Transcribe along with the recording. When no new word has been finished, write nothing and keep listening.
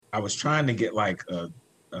I was trying to get like a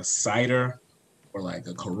cider or like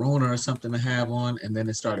a Corona or something to have on, and then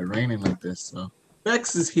it started raining like this. So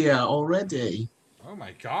Bex is here already. Oh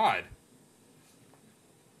my god.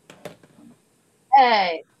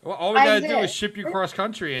 Hey, Well, all we I gotta do is exist. ship you cross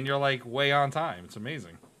country, and you're like way on time. It's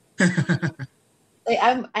amazing. Like,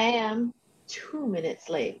 I am 2 minutes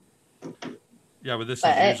late, Yeah, but this is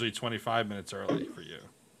but usually 25 minutes early for you.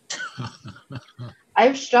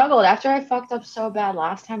 I've struggled after I fucked up so bad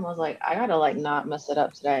last time. I was like, I gotta like not mess it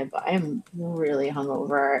up today, but I am really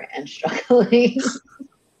hungover and struggling.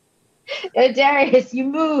 Darius, you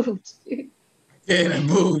moved. Yeah, I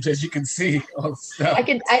moved, as you can see. All the stuff.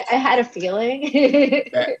 I had a feeling.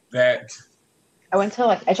 that I went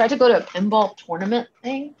to I tried to go to a pinball tournament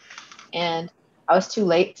thing, and I was too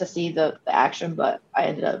late to see the action, but I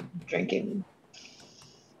ended up drinking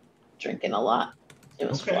a lot. It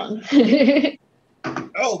was fun.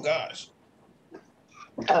 Oh gosh.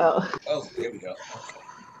 Oh. Oh, there we go. Okay.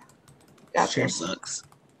 Gotcha. Chair sucks.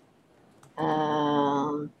 I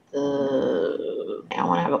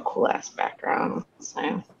want to have a cool ass background.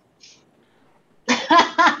 So.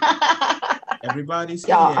 Everybody's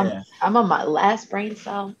Y'all, here. I'm on my last brain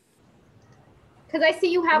cell. Because I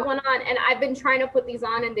see you have one on, and I've been trying to put these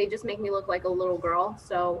on, and they just make me look like a little girl.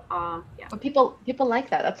 So, yeah. But people like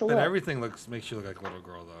that. That's a And look. everything makes you look like a little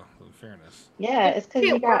girl, though. In fairness. Yeah, it's because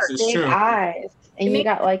you got big eyes and you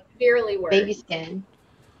got like baby skin.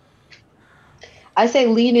 I say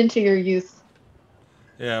lean into your youth.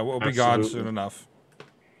 Yeah, we'll be gone soon enough.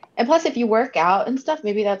 And plus, if you work out and stuff,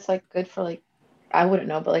 maybe that's like good for like, I wouldn't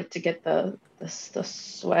know, but like to get the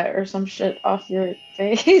sweat or some shit off your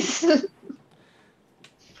face.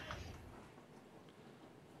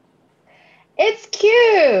 It's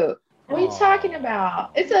cute. What are you talking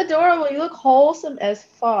about? It's adorable. You look wholesome as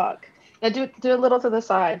fuck. Now do a little to the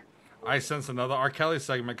side. I sense another R. Kelly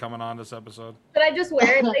segment coming on this episode. Should I just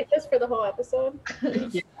wear it like this for the whole episode?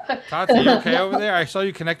 Yes. Yeah. Tati, you okay over there? I saw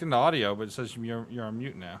you connecting to audio, but it says you're on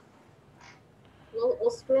mute now.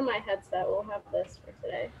 We'll screw my headset. We'll have this for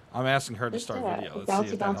today. I'm asking her to start video. Let's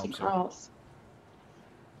see if that helps curls.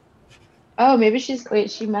 Oh, maybe she's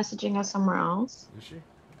messaging us somewhere else. Is she?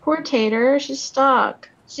 Poor Tater, she's stuck.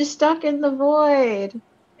 She's stuck in the void.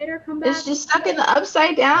 Tater, come back. She's stuck in the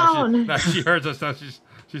upside down. Now she heard us. Now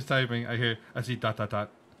she's typing. I see dot.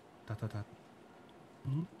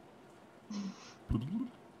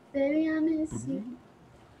 Baby, I miss you.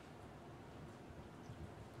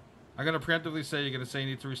 I'm gonna preemptively say you're gonna say you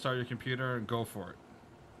need to restart your computer and go for it.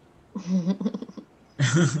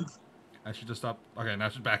 I should just stop. Okay, now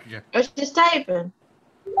she's back again. Oh, she's typing.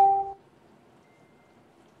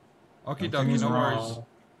 Okie dokie, no worries.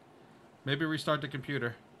 Maybe restart the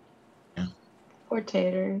computer. Yeah. Poor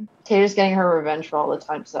Tater. Tater's getting her revenge for all the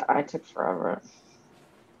times that I took forever.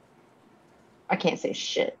 I can't say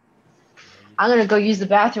shit. I'm gonna go use the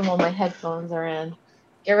bathroom while my headphones are in.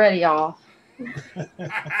 Get ready, y'all. I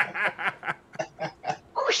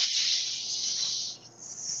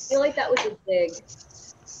feel like that was a dig.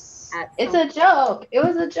 It's a joke. It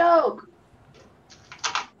was a joke.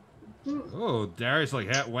 Oh, Darius like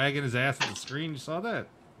wagging his ass at the screen. You saw that?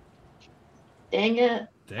 Dang it.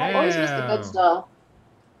 Damn. I always miss the good stuff.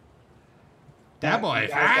 That boy.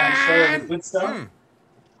 The good stuff.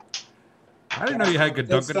 I didn't know you had good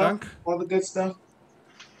dunk. All the good stuff.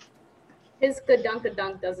 His good dunk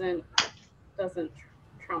doesn't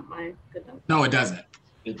trump my good dunk. No, it doesn't.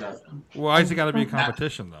 It doesn't. Well, why's it got to be a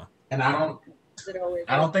competition though? And I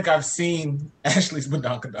don't think I've seen Ashley's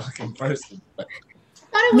Badonkadonk in person. But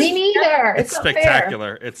me neither. It's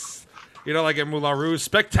spectacular. It's like in Moulin Rouge,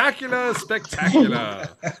 spectacular.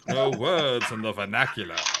 No words in the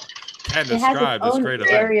vernacular can describe this great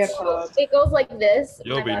event. It goes like this.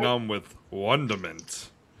 You'll be numb with wonderment.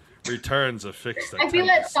 Returns a fixed. I feel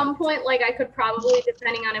at some point, like I could probably,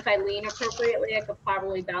 depending on if I lean appropriately, I could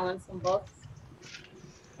probably balance them both.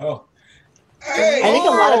 Oh. Hey, I think a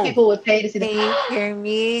lot of people would pay to see Can you hear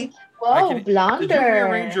me? Whoa, Blonder. Did you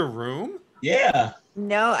rearrange your room? Yeah.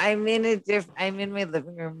 No, I'm in my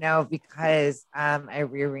living room now because I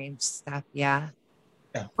rearranged stuff. Yeah.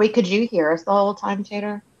 Wait, could you hear us the whole time,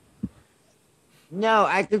 Tater? No,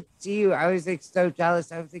 I could see you. I was like so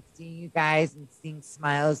jealous. I was like seeing you guys and seeing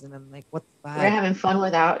smiles, and I'm like, what the fuck? We're having fun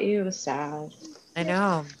without you. It was sad. I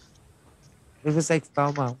know. It was like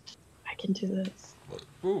FOMO. I can do this.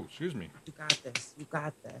 Ooh, excuse me. You got this. You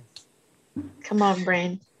got this. Come on,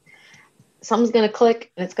 brain. Something's gonna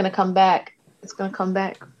click and it's gonna come back. It's gonna come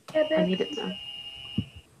back. I need it to.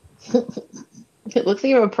 It looks like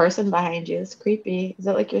you have a person behind you. It's creepy. Is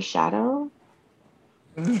that like your shadow?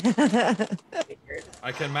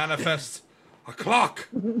 I can manifest A clock.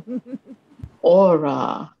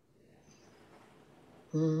 Aura.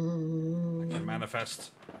 I can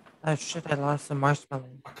manifest. Oh shit! I lost some marshmallow.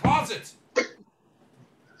 A closet.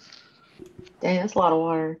 Dang, that's a lot of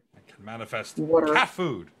water. I can manifest Water. cat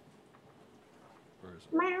food. Where is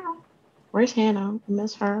it? Meow. Where's Hannah? I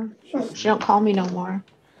miss her. She don't call me no more.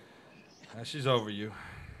 She's over you.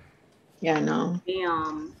 Yeah, I know.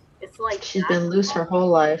 Damn. It's like She's been loose her whole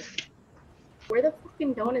life. Where the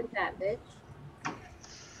fucking donuts at, bitch? I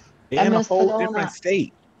In a missed the whole donut. different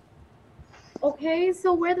state. Okay,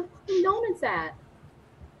 so where the fucking donuts at?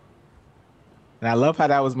 And I love how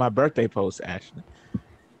that was my birthday post, Ashley.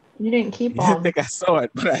 You didn't keep You didn't on. think I saw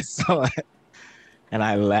it, but I saw it. And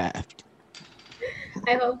I laughed.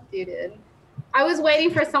 I hope you did. I was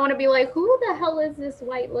waiting for someone to be like, who the hell is this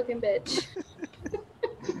white looking bitch?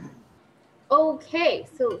 Okay,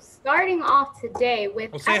 so starting off today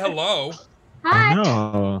with Well, say hello. Hi.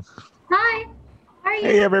 No. Hi. How are you?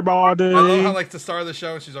 Hey, everybody. I love how, like, the star of the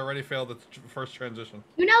show, she's already failed the first transition.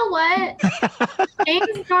 You know what?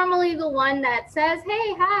 James normally the one that says,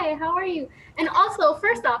 hey, hi, how are you? And also,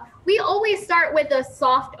 first off, we always start with a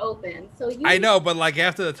soft open. So you I know, but like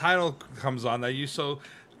after the title comes on, that you so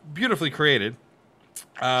beautifully created.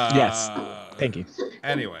 Yes. Thank you.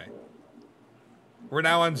 Anyway, we're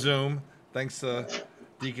now on Zoom. Thanks to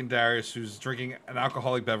Deacon Darius, who's drinking an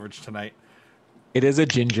alcoholic beverage tonight. It is a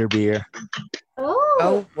ginger beer.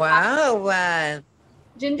 Oh wow!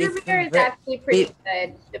 Ginger It's beer is convert- actually pretty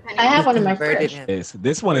good, depending I have on one in my Converted fridge. him.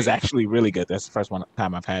 This one is actually really good. That's the first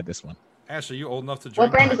time I've had this one. Ashley, you old enough to drink?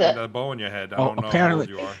 What brand is it? That bow in your head. I Oh, don't know apparently-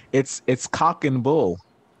 how old you are. It's Cock and Bull.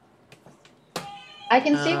 I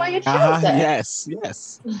can see why you chose Uh-huh. it.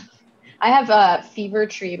 Yes. I have a Fever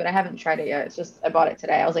Tree, but I haven't tried it yet. It's just I bought it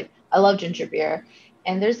today. I was like, I love ginger beer,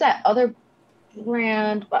 and there's that other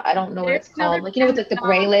brand, but I don't know what There's it's called. another Like, you know, with like the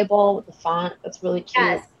gray brand, label with the font. That's really cute.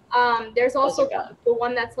 Yes. There's also Those are good. the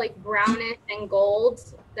one that's like brownish and gold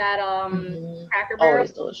that Mhm. Cracker Barrel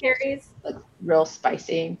Always delicious. carries. Like real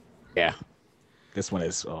spicy. This one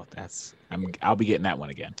is. I'll be getting that one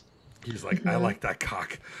again. He's like, I like that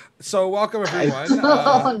cock. So welcome everyone.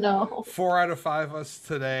 Oh no. 4 out of 5 of us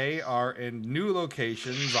today are in new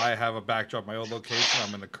locations. I have a backdrop, my old location.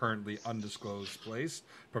 I'm in a currently undisclosed place,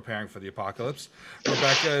 preparing for the apocalypse.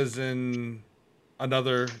 Rebecca is in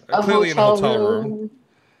another, clearly in a hotel room.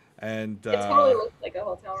 And It totally looks like a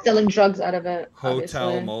hotel room. Selling drugs out of it. hotel,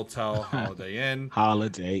 obviously. motel, Holiday Inn.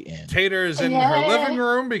 Holiday Inn. Tater is in Yay. her living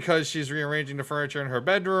room because she's rearranging the furniture in her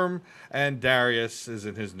bedroom. And Darius is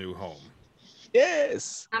in his new home.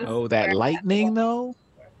 Yes. I'm Oh, that scared. lightning though.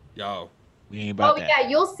 Yo. We ain't about Oh that. yeah,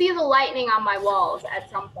 you'll see the lightning on my walls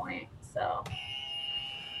at some point.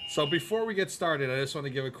 So Before we get started, I just want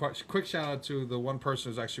to give a quick shout out to the one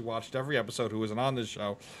person who's actually watched every episode who isn't on this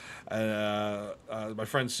show. My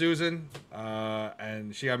friend Susan,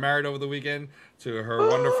 and she got married over the weekend to her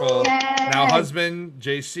wonderful now husband,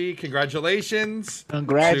 JC. Congratulations.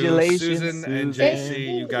 Congratulations, to Susan and Susan.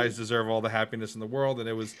 JC. You guys deserve all the happiness in the world. And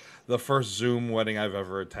it was the first Zoom wedding I've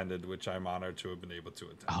ever attended, which I'm honored to have been able to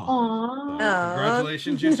attend. Oh, Aww.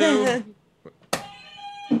 Congratulations, you two.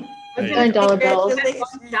 There you $9 go. bills. You had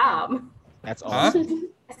one job. that's Huh? awesome.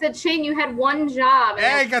 I said, Shane, you had one job. and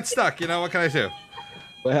Hey, I got stuck. You know, what can I do?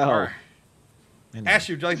 Well, All right. anyway.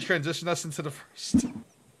 Ashley, would you like to transition us into the first?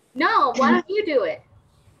 No, why don't you do it?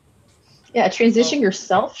 Yeah, transition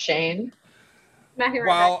yourself, Shane. Smack it right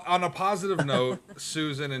Well, on a positive note,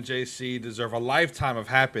 Susan and JC deserve a lifetime of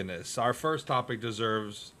happiness. Our first topic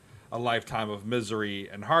deserves a lifetime of misery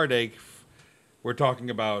and heartache. We're talking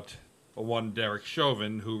about one Derek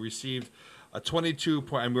Chauvin, who received a 22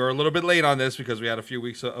 point, and we were a little bit late on this because we had a few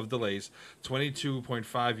weeks of delays,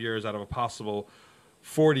 22.5 years out of a possible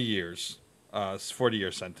 40 years,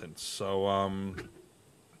 40-year sentence. So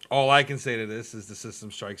all I can say to this is the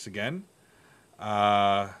system strikes again.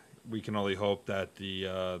 We can only hope that the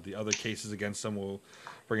other cases against them will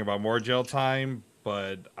bring about more jail time,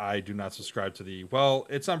 but I do not subscribe to the, well,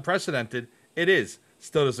 it's unprecedented. It is.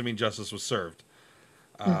 Still doesn't mean justice was served.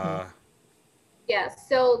 Yeah,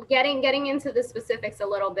 so getting into the specifics a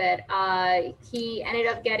little bit, he ended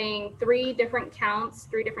up getting 3 different counts,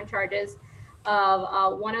 3 different charges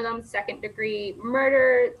of one of them second-degree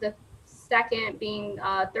murder, the second being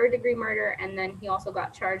third-degree murder, and then he also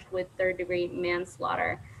got charged with third-degree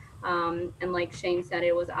manslaughter. And like Shane said,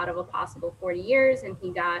 it was out of a possible 40 years, and he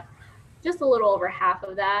got just a little over half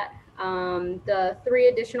of that. The 3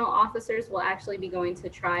 additional officers will actually be going to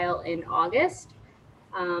trial in August.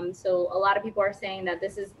 So a lot of people are saying that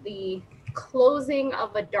this is the closing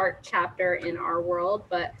of a dark chapter in our world,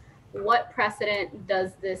 but what precedent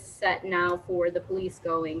does this set now for the police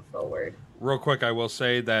going forward? Real quick, I will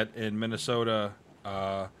say that in Minnesota,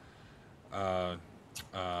 the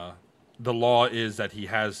law is that he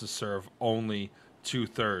has to serve only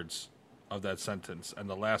 2/3 of that sentence, and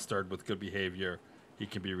the last third with good behavior, he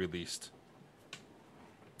can be released.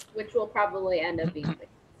 which will probably end up being like,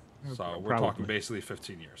 So we're Probably. talking basically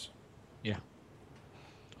 15 years. Yeah.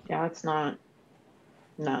 Yeah, it's not.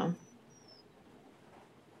 No.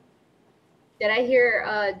 did I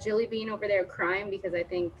hear Jilly Bean over there crying because I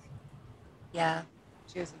think Yeah,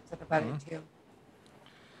 she was upset about it too.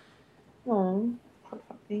 Oh, poor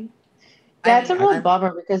puppy. I Yeah, it's a mean, real I'm-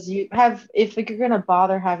 bummer because you have, if like, you're gonna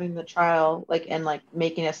bother having the trial, like, and like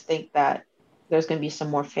making us think that there's gonna be some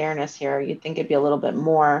more fairness here, you'd think it'd be a little bit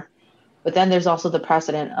more. But then there's also the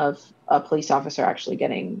precedent of a police officer actually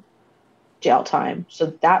getting jail time. So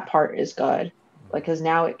that part is good. Like, because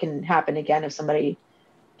now it can happen again if somebody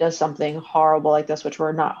does something horrible like this, which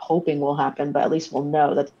we're not hoping will happen, but at least we'll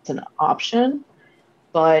know that it's an option.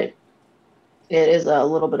 But it is a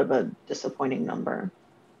little bit of a disappointing number.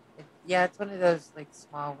 yeah, it's one of those like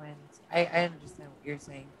small wins. I understand what you're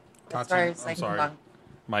saying. As Tati, far as I'm like sorry. long,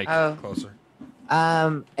 Mike, Oh. closer.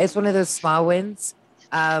 it's one of those small wins.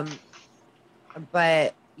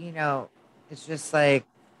 But you know, it's just like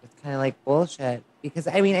it's kind of like bullshit because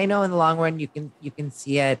I mean I know in the long run you can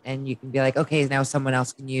see it and you can be like, okay, now someone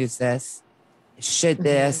else can use this. Should Mhm.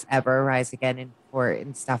 this ever arise again in court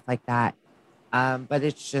and stuff like that. But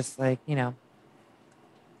it's just like, you know,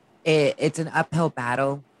 it's an uphill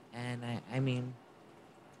battle and I mean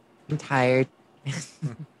I'm tired.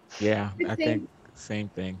 Yeah, I I think- think same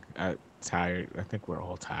thing. Tired. I think we're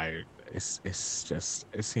all tired. It's just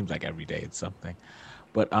it seems like every day it's something.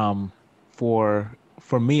 But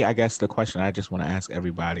for me, I guess the question I just want to ask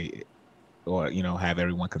everybody, or have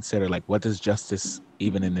everyone consider, like, what does justice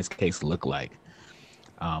even in this case look like?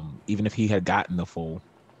 Even if he had gotten the full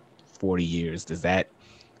 40 years, does that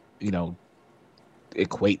you know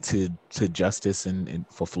equate to justice and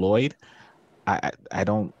for Floyd? I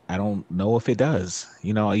don't know if it does.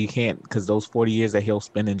 You can't, because those 40 years that he'll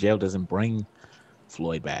spend in jail doesn't bring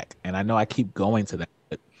Floyd back. And I know I keep going to that,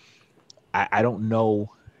 but I don't know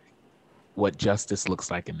what justice looks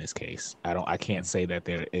like in this case. I can't say that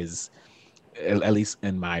there is, at least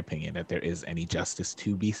in my opinion, that there is any justice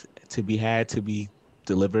to be had, to be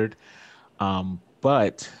delivered.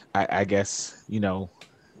 But I guess,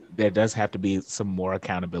 there does have to be some more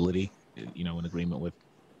accountability, in agreement with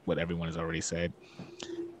what everyone has already said.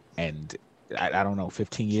 And I don't know,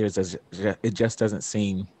 15 years, it just doesn't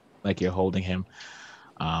seem like you're holding him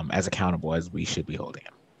as accountable as we should be holding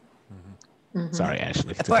him. Mhm. Sorry,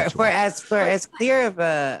 Ashley. to for cut you for off. as clear of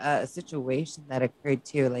a situation that occurred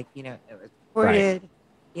too, like it was reported,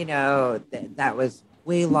 that was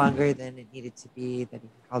way longer than it needed to be. That he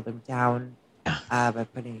held him down by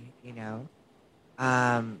putting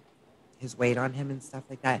his weight on him and stuff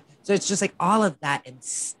like that. So it's just like all of that and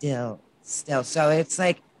still. So it's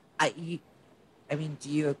like I mean, do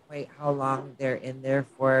you equate how long they're in there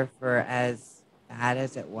for as bad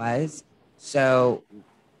as it was? So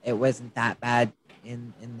it wasn't that bad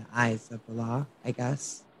in the eyes of the law, I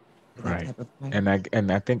guess. For that Right. type of crime.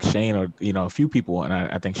 And I think Shane, or a few people, and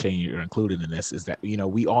I think Shane, you're included in this, is that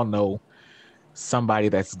we all know somebody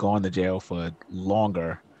that's gone to jail for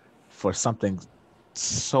longer for something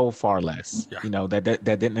so far less. Yeah. That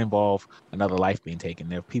didn't involve another life being taken.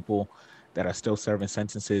 There are people that are still serving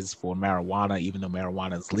sentences for marijuana, even though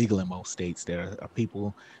marijuana is legal in most states. There are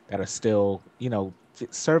people that are still,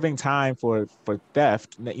 serving time for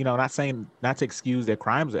theft. Not saying not to excuse their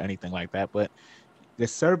crimes or anything like that, but they're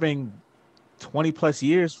serving 20 plus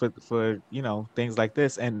years for things like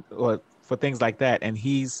this, or for things like that, and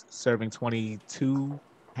he's serving 22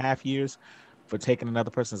 half years for taking another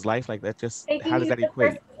person's life. Like, that just, how taking does that the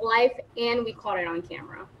equate? person's life and we caught it on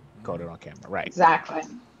camera. Caught it on camera, right? Exactly.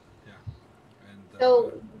 And,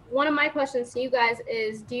 So one of my questions to you guys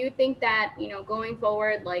is, do you think that, going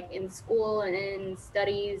forward, like in school and in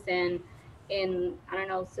studies and in, I don't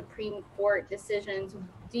know, Supreme Court decisions,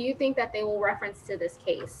 do you think that they will reference to this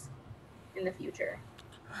case in the future?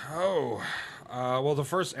 well, to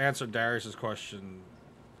first answer Darius's question,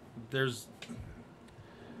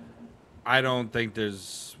 I don't think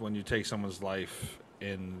there's, when you take someone's life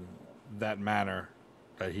in that manner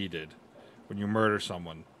that he did, when you murder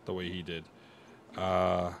someone the way he did,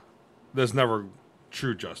 there's never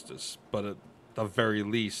true justice. But at the very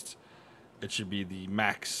least, it should be the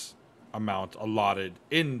max amount allotted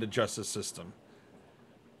in the justice system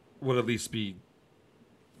would at least be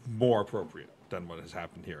more appropriate than what has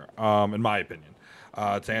happened here, in my opinion.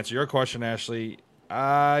 To answer your question, Ashley,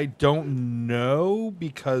 I don't know,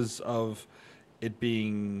 because of it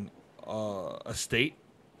being a state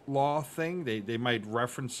law thing. They might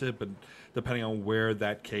reference it, but depending on where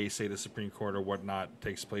that case, say the Supreme Court or whatnot,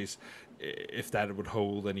 takes place, if that would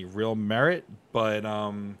hold any real merit. But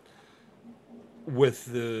with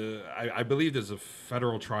I believe there's a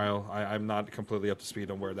federal trial. I'm not completely up to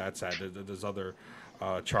speed on where that's at. There's other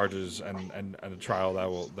charges and a trial that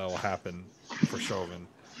will happen for Chauvin.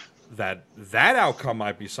 That outcome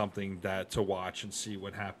might be something that to watch and see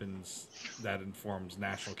what happens. That informs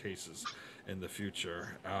national cases in the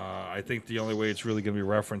future. I think the only way it's really going to be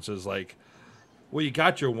referenced is like, well, you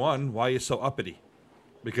got your one. Why are you so uppity?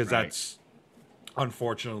 Because that's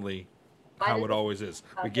unfortunately how it always is.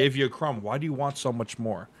 We gave you a crumb. Why do you want so much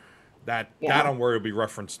more? That I'm worried will be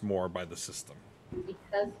referenced more by the system.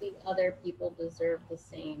 Because the other people deserve the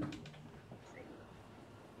same treatment.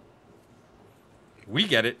 We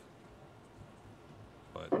get it.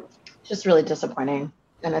 But It's just really disappointing.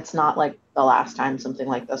 And it's not like the last time something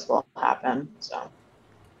like this will happen. So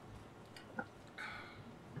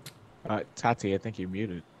Tati, I think you're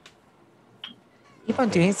muted. Keep on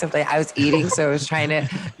doing something. I was eating, so I was trying to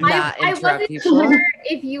not I interrupt wasn't people. sure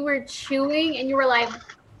if you were chewing and you were like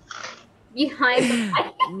behind the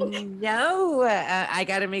mic. No, I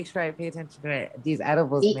got to make sure I pay attention to it. These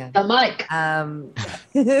edibles, eat man. the mic.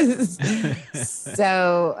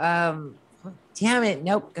 Damn it.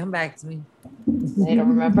 Nope. Come back to me. I don't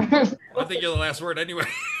remember. I think you're the last word anyway.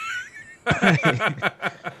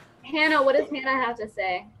 Hannah, what does Hannah have to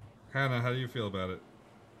say? Hannah, how do you feel about it?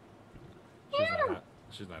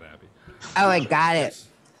 She's not happy. Oh, I got it.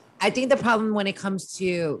 I think the problem when it comes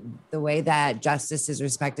to the way that justice is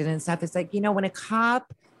respected and stuff, it's like, when a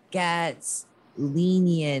cop gets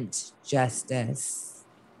lenient justice,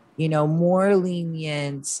 more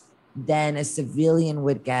lenient than a civilian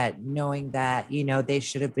would get, knowing that, they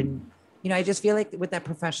should have been, I just feel like with that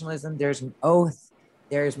professionalism, there's an oath,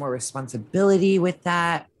 there's more responsibility with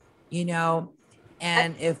that,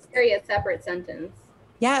 and if Carry a separate sentence.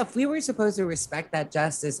 yeah, if we were supposed to respect that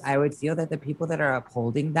justice, I would feel that the people that are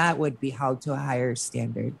upholding that would be held to a higher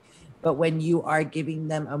standard. But when you are giving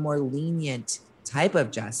them a more lenient type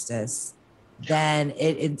of justice, then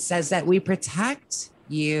it says that we protect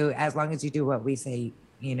you as long as you do what we say,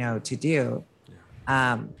 to do.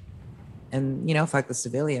 And, fuck the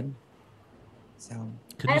civilian. So.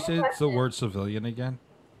 Could you say the word civilian again?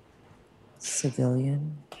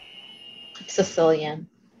 Civilian. Sicilian.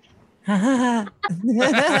 I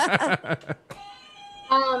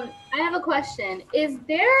have a question. Is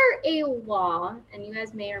there a law, and you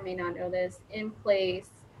guys may or may not know this, in place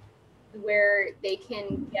where they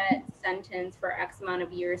can get sentenced for X amount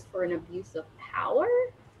of years for an abuse of power?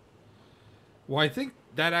 Well, I think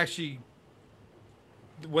that actually,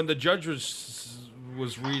 when the judge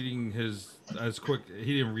was reading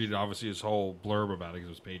he didn't read obviously his whole blurb about it because it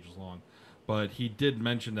was pages long, but he did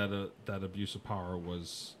mention that that abuse of power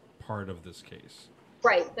was part of this case.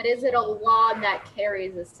 Right, but is it a law that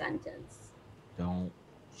carries a sentence? Don't.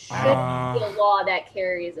 Should it be a law that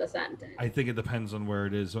carries a sentence? I think it depends on where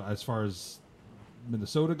it is. As far as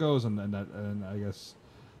Minnesota goes, and I guess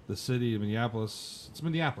the city of Minneapolis. It's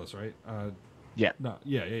Minneapolis, right? Yeah. No.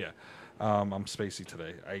 Yeah. I'm spacey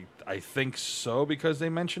today. I think so because they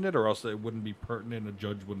mentioned it, or else it wouldn't be pertinent. A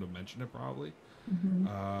judge wouldn't have mentioned it probably.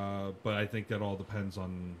 Mm-hmm. But I think that all depends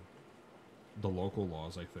on the local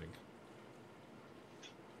laws, I think.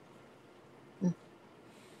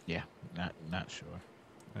 Yeah, not sure.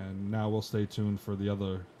 And now we'll stay tuned for the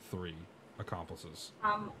other 3 accomplices.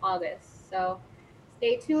 August. So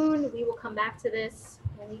stay tuned. We will come back to this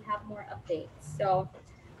when we have more updates. So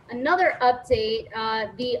another update,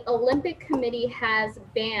 the Olympic Committee has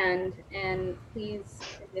banned, and please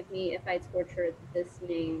forgive me if I tortured this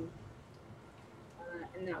name,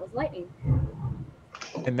 and that was lightning.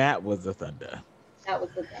 And that was the thunder. That was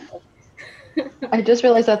the thunder. I just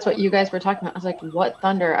realized that's what you guys were talking about. I was like, what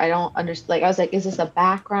thunder? I don't understand. Like, I was like, is this a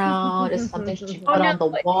background? Is something she put on the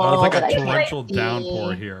wall? It was like that a I can't torrential see?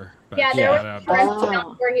 downpour here. Yeah, there was Yeah. a torrential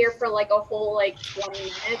downpour here for like a whole 20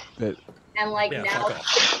 minutes. And Yeah, now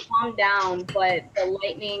it's calmed down, but the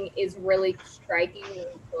lightning is really striking really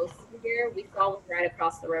close to here. We saw it right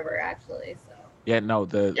across the river, actually. So Yeah, no,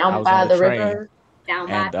 I Down was by on the the train, river.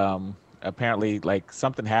 down and that. apparently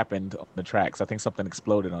something happened on the tracks. I think something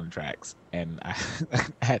exploded on the tracks, and I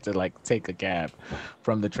had to take a cab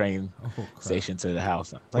from the train station to the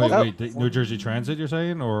house. Wait, New Jersey Transit, you're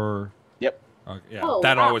saying, or? Yep. Yeah, Oh,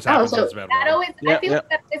 that wow. always happens. so as bad That weather. always, I Yep, feel yep. like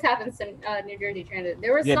that always happens in New Jersey Transit.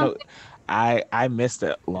 There was Yeah, no, something. I missed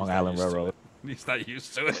the Long Island used to Railroad. He's not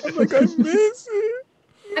used to it. I miss it.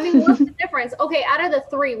 I mean, what's the difference? Okay, out of the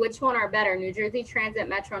 3, which one are better, New Jersey Transit,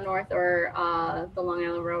 Metro North, or the Long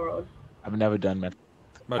Island Railroad? I've never done Metro.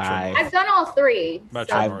 Metro I- North. I've done all three.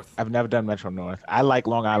 Metro so North. I've never done Metro North. I like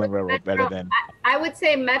Long Island Railroad better than. I would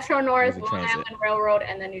say Metro North, Jersey Long Transit. Island Railroad,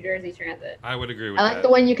 and then New Jersey Transit. I would agree with I like that. the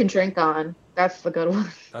one you can drink on. That's the good one.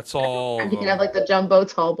 That's all. You can have like the jumbo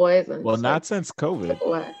tall boys. And Well, just, not like, since COVID. slip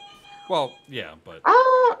away. Well, yeah, but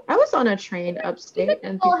I was on a train upstate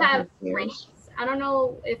and People people have had beers. drinks. I don't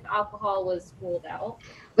know if alcohol was ruled out.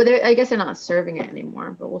 But I guess they're not serving it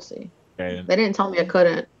anymore, but we'll see. Okay. They didn't tell me I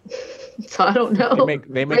couldn't. So I don't know. They make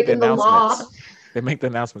the Breaking the law. announcements. They make the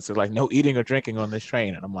announcements. They're like, no eating or drinking on this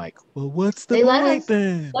train, and I'm like, well, what's the They let point us-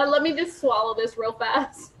 then? Let me just swallow this real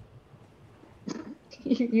fast.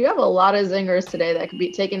 You have a lot of zingers today that could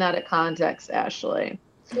be taken out of context, Ashley.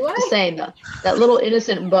 Do I? Just saying that little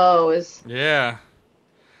innocent bow is. yeah.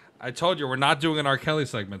 I told you we're not doing an R. Kelly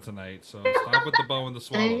segment tonight, so stop with the bow and the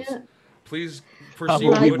swallows. Please proceed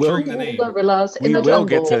well, we with will- butchering the name. In We the will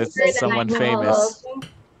get jungle. to someone famous.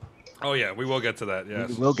 Oh yeah, we will get to that. Yes.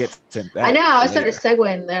 We will get to that. I know. I started later.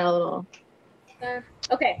 segueing there a little,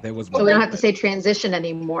 Okay. There was so we don't have to say transition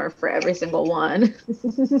anymore for every single one.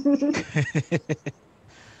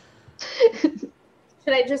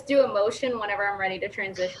 Should I just do a motion whenever I'm ready to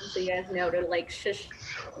transition so you guys know to like shush?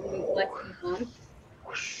 Let's move on.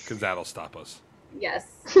 Because that'll stop us. Yes.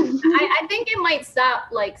 I think it might stop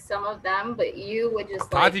like some of them, but you would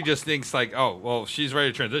just like. Tati just thinks like, oh, well, she's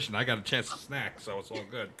ready to transition. I got a chance to snack, so it's all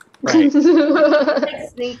good. Right. like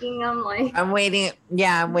sneaking them like. I'm waiting.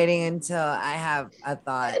 Yeah, I'm waiting until I have a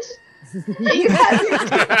thought. You have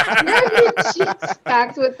your cheeks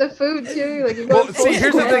packed with the food too. Like you Well, got see,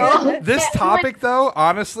 here's the full thing. This topic, though,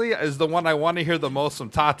 honestly, is the one I want to hear the most from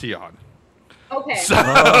Tati on. Okay. So,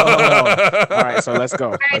 Oh. All right, so let's go.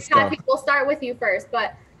 All right, Let's go. Tati, we'll start with you first.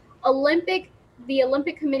 But the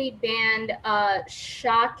Olympic Committee banned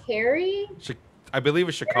Sha'Carri. I believe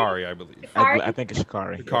it's Sha'Carri, I believe. I think it's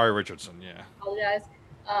Shikari. Sha'Carri Richardson, yeah. Apologize.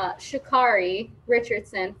 Sha'Carri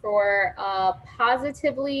Richardson for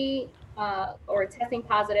positively or testing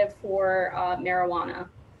positive for marijuana.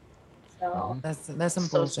 So That's some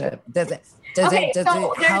So bullshit. Does it does Okay, it does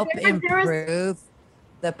so it there's help different- there was- improve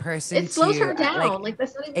the person? It slows to, her down. Like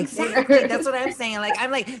that's not even exactly. fair. That's what I'm saying. Like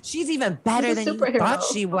I'm like she's even better a than you superhero. thought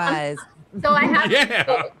she was. so I have Yeah.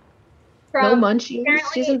 No from munchies. apparently-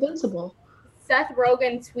 She's invincible. Seth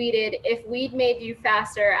Rogen tweeted, "If weed made you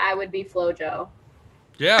faster, I would be FloJo."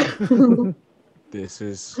 Yeah. This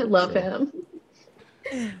is. I love him.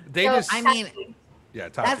 They So, just. I mean, yeah,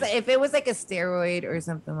 that's Tati. if it was like a steroid or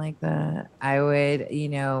something like that, I would,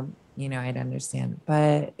 I'd understand.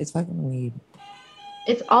 But it's fucking weed.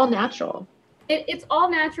 It's all natural. It's all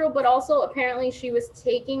natural, but also apparently she was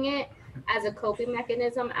taking it as a coping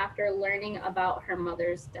mechanism after learning about her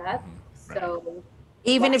mother's death. So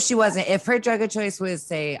Even if she wasn't, if her drug of choice was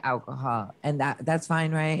say alcohol, and that's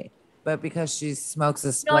fine, right? But because she smokes a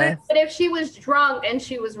no, spliff, but if she was drunk and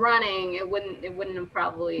she was running, it wouldn't have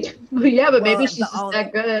probably. Yeah, but maybe Well, she's the just only-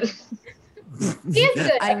 that good. She is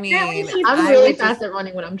good. I Apparently mean, she's- I'm I really would fast at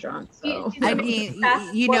running when I'm drunk. So She's I really mean,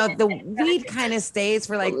 fast the woman. weed kind of stays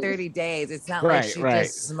for like 30 days. It's not like Right, she right.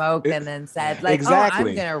 just smoked It- and then said like, Exactly. "Oh,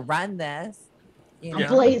 I'm gonna run this." You I'm Yeah.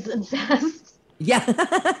 know? blazing fast. Yeah.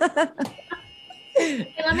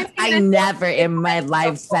 Hey, let me see I this. never in my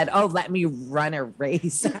life said, "Oh, let me run a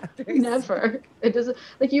race after." Never. It doesn't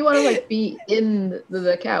like you want to like be in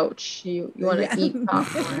the couch. You want to Yeah. eat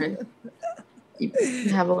popcorn. You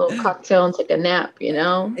have a little cocktail and take a nap. You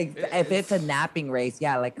know. If it's a napping race,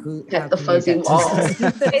 yeah, like who? Get how the can you fuzzy get to- walls.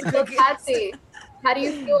 Okay, so Patsy, how do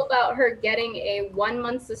you feel about her getting a 1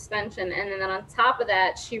 month suspension? And then on top of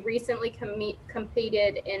that, she recently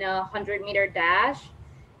competed in a 100-meter dash,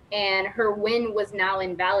 and her win was now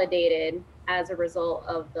invalidated as a result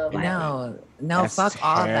of the violence. No, That's fuck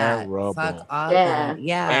all that. terrible. Fuck all Yeah. that.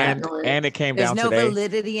 Yeah. And it came There's down no today.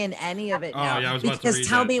 validity in any of it Oh, now. yeah, I was about to because read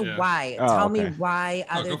tell that, me yeah. why. Oh, Tell me okay. why,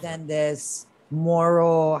 Oh, other go for than this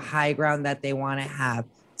moral high ground that they want to have.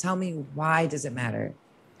 Tell me why does it matter?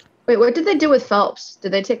 Wait, what did they do with Phelps?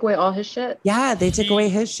 Did they take away all his shit? Yeah, they took He- away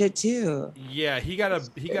his shit too. Yeah, he got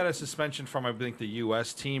a suspension from I think the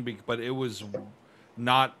U.S. team, but it was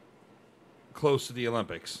not close to the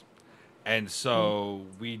Olympics, and so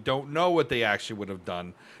we don't know what they actually would have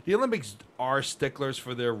done. The Olympics are sticklers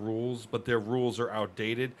for their rules, but their rules are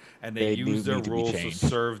outdated, and they They do use their need to be rules to changed.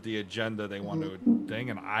 serve the agenda they want to thing.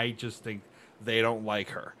 And I just think they don't like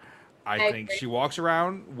her. I I think agree. she walks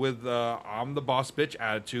around with "I'm the boss bitch"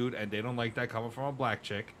 attitude, and they don't like that coming from a black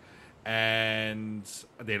chick. and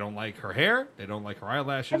they don't like her hair. They don't like her I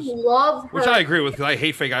eyelashes, love her. which I agree with because I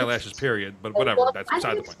hate fake eyelashes. Period. But whatever. That's I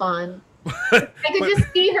beside think the it's point. fun. I could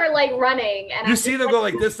just see her like running, and You I'm see just them like, go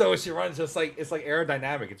like this though when she runs, just like it's like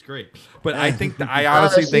aerodynamic. It's great. But I think I Oh,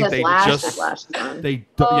 honestly she think has they lashes, just lashes on. they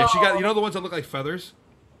don't, yeah. She got the ones that look like feathers.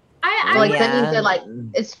 I Like would- then you Yeah. did like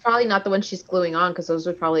it's probably not the one she's gluing on because those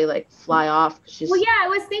would probably like fly off. 'Cause she's well, yeah, I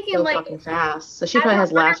was thinking so like, fucking fast. So she as probably a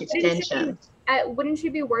has lash runner, wouldn't you extension. wouldn't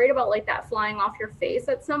you be worried about like that flying off your face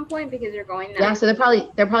at some point because you're going that? Yeah, so they're probably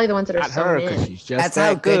the ones that are Not sewn her, because in. she's just That's that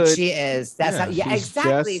how good good. she is. That's Yeah, how. Yeah, she's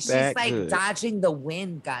exactly. just She's that like good. dodging the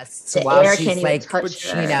wind gusts The while air she's can't even like, touch But her.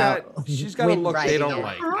 she's you know, got a wind look they riding don't it.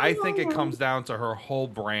 like. I think it comes down to her whole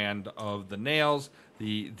brand of the nails,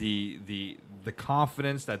 the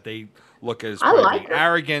confidence that they look as I probably like being her.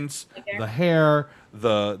 arrogance, Like her. the hair,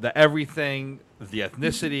 the everything, the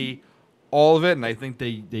ethnicity, all of it. And I think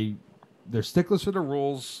they're sticklers for the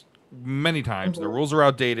rules many times. The rules are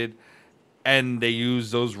outdated, and they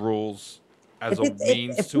use those rules as a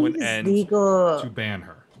means to an end legal, to ban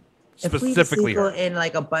her. if weed's Specifically legal her. in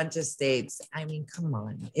like a bunch of states, I mean, come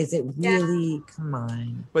on, is it really? Come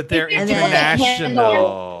on. But they're And then-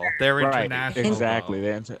 international. They're Right, international. exactly. though.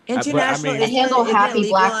 They're but, International I They mean, handle Isn't it happy legal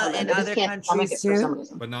black women. in They just other can't stomach countries it for some too?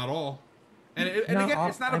 reason. But not all. And Not again, all-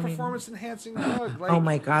 it's not a I mean- performance-enhancing drug. Like, Oh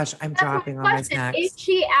my gosh, I'm That's my dropping on my question. snacks. Is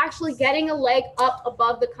she actually getting a leg up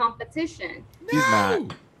above the competition? she's not.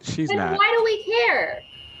 She's Then not. why do we care?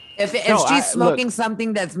 If No, she's look. smoking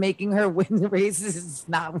something that's making her win the races, it's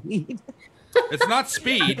not weed. It's not It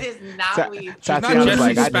speed. is not Ta- weed. Tatiana's Jesse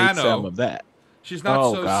like, I need Spano. some of that. She's not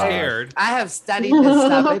Oh, so gosh. scared. I have studied this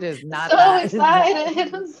stuff. It is not So that.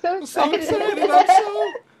 excited! I'm so I'm so excited! excited. I'm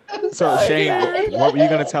so. I'm So Shane, excited. what were you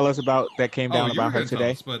going to tell us about that came down Oh, you were about her gonna tell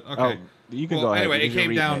today? us, but okay. Oh, you can Well, go ahead. anyway, because it you're came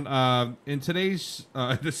reading down in today's.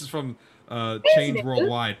 This is from Change news.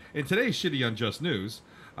 Worldwide. In today's shitty unjust news,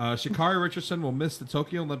 Sha'Carri Richardson will miss the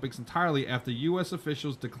Tokyo Olympics entirely after U.S.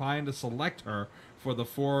 officials declined to select her for the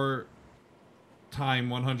 4x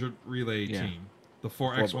 100 relay Yeah. team. The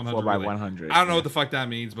 4x 100 4 by relay. 100. I don't know yeah. what the fuck that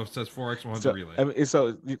means, but it says 4x 100 So, relay. I mean,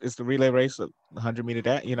 so it's the relay race, 100 meter,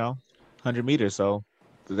 100 meters. So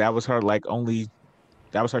that was her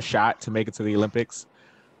that was her shot to make it to the Olympics.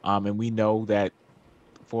 And we know that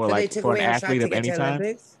for So they like took for an away her shot athlete to of get any to time,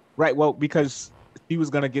 Olympics? right? Well, because she was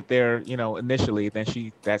gonna get there, initially. Then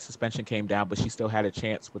that suspension came down, but she still had a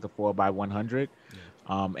chance with the 4 by 100.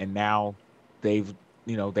 And now they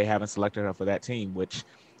haven't selected her for that team, which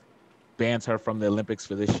bans her from the Olympics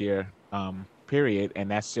for this year. Period. And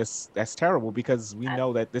that's terrible because we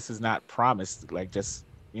know that this is not promised. Like just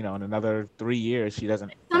in another 3 years, she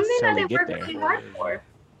doesn't Something that necessarily they get work there. really hard for.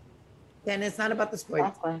 Then it's not about the sport.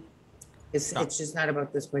 Exactly. It's just not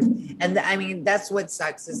about the sport. And I mean, that's what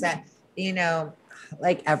sucks is that,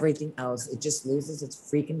 like everything else, it just loses its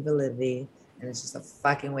freaking validity and it's just a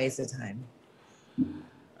fucking waste of time.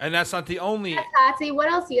 And that's not the only. Tati, what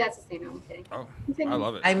else you got to say? No, I'm kidding. Oh, Continue. I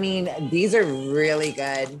love it. I mean, these are really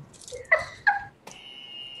good.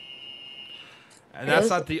 And that's Those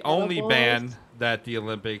not the only edibles. ban that the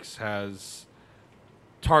Olympics has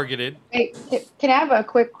targeted. Hey, can I have a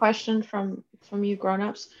quick question from you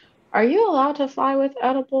grown-ups? Are you allowed to fly with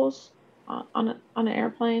edibles on an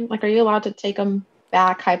airplane? Like, are you allowed to take them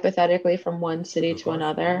back hypothetically from one city Good to question. I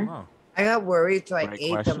another? don't know. I got worried, so I Great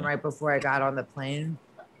ate question. them right before I got on the plane.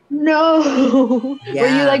 No. Were you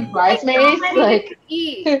Yeah. like bridesmaids? Like,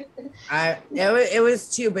 Eat. It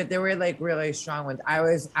was two, but they were like really strong ones. I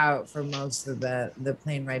was out for most of the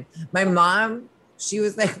plane ride. My mom, she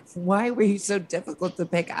was like, "Why were you so difficult to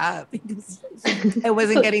pick up?" Because I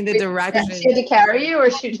wasn't getting the directions. she had to carry you,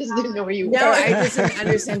 or she just didn't know where you were? No, I just didn't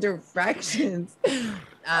understand directions.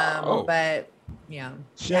 Oh. But yeah,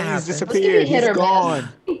 Shane's happens. disappeared. Hit He's or miss. gone.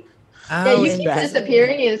 Yeah, Oh, you and keep that's-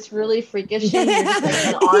 disappearing. And it's really freakish. You're just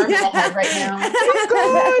like an arm and a head right now.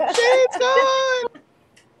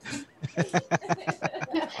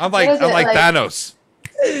 I'm What is like it, like- Thanos.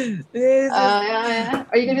 Yeah.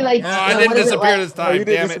 Are you gonna be like? Oh, I didn't what is it, disappear like, this Oh, time. you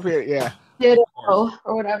did Damn it. disappear. Yeah. Ditto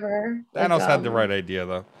or whatever. Thanos Like, had the right idea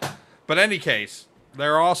though. But in any case,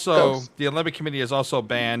 the Olympic Committee has also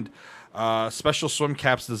banned special swim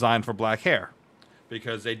caps designed for black hair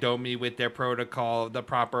because they don't meet with their protocol, the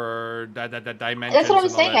proper dimensions. That's what I'm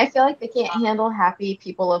and all saying. that. I feel like they can't handle happy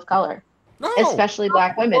people of color, No. especially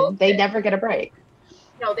black women. They never get a break.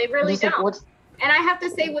 No, they really Just like, don't. And I have to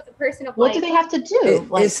say, with the person of what like, do they have to do?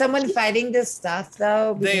 Like, is someone fighting this stuff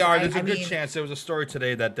though? They Because are. I- There's a I good mean, chance. There was a story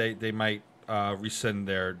today that they might rescind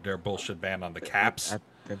their bullshit ban on the caps.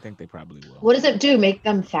 I think they probably will. what does it do? Make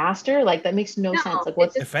them faster? Like that makes no No, sense. Like it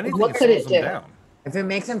what's just- If anything, what it could slows it them do? down. If it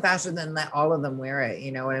makes them faster, then let all of them wear it.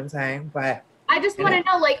 You know what I'm saying? But I just want to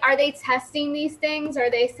know, like, are they testing these things? Are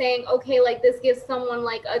they saying, okay, like this gives someone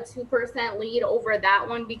like a 2% lead over that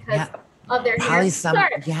one because of their probably hair? some. Sure.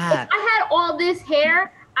 Yeah. If I had all this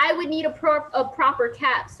hair, I would need a proper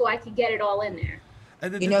cap so I could get it all in there.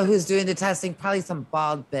 You know who's doing the testing? Probably some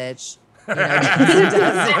bald bitch. You know,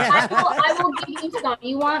 I will give you some.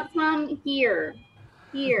 You want some? Here.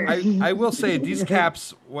 I will say these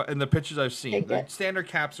caps in the pictures I've seen, Take the it. standard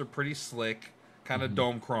caps are pretty slick, kind of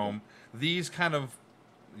dome chrome. These kind of,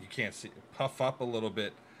 you can't see, puff up a little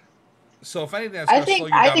bit. So if anything, that's I gonna slow think you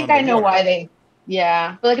down on I the know water. why they.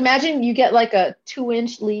 Yeah, but like imagine you get like a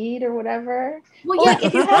 2-inch lead or whatever. Well, Well, like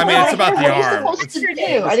if you have I mean, it's long about hair, the what are you arm. supposed to It's-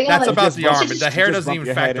 do? Are they gonna, That's like, about the you arm, should but the just- hair just doesn't bump even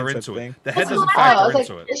your head factor into into the it. thing. The head That's doesn't what I factor was like,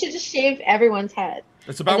 into it. they should just shave everyone's head.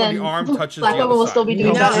 It's about when the arm touches the Black other women will side. still be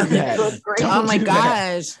doing No. better. No. Good grief. Oh my do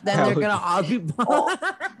that. gosh! Then they're Don't gonna all be bald.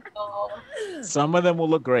 Some of them will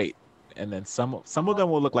look great, and then some of them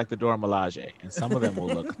will look like the Dora Milaje, and some of them will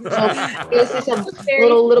look. So you'll see some Very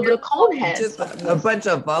little bit of cone heads. Just a bunch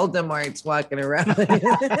of Voldemorts walking around. Okay.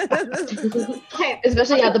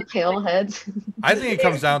 Especially the pale heads. I think it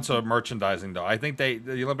comes down to merchandising, though. I think the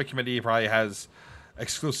Olympic Committee probably has not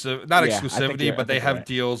Yeah, I think exclusivity, you're- but I they think you're have right.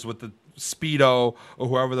 deals with the Speedo or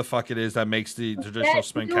whoever the fuck it is that makes the traditional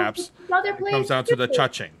spin caps. It comes down to the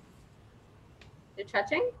chuching. The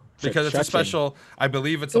chuching? Because it's a Chuching. special, I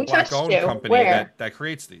believe it's a Who touched black-owned you? company Where? that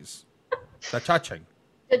creates these. The chuching.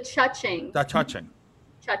 The chuching. The chuching.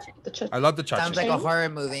 Chuching. The ch- I love the chuching. Sounds like a horror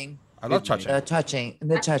movie. I love chuching. The touching.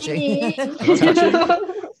 The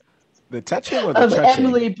touching or the of touching?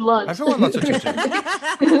 Emily Blunt. Everyone loves a chuching.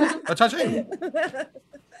 The chuching.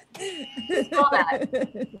 All that.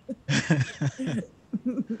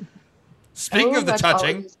 Speaking of the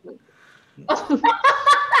chuching,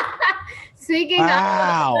 Speaking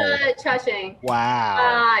Wow. of the chuching.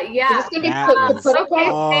 Wow. Yeah. Is this gonna be That put was- up? Okay.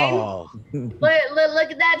 Oh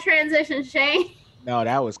Look at that transition, Shane. no,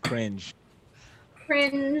 that was cringe.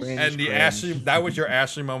 Cringe. Cringe. and the cringe. Ashley, that was your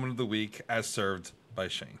Ashley moment of the week, as served by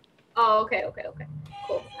Shane. Oh, okay.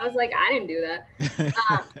 Cool. I was like, I didn't do that.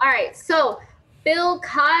 All right. So Bill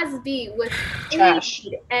Cosby was Trash.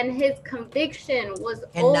 interviewed and his conviction was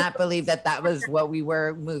Cannot believe that was what we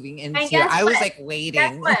were moving into. guess I was what? like Guess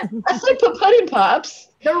waiting. what? That's like the pudding pops.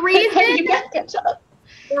 The You reason gotta catch up.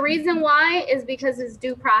 why is because his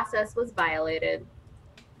due process was violated.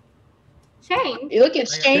 Shane, You look at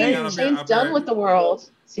Hang on, Shane. I'll be- Shane's done with the world.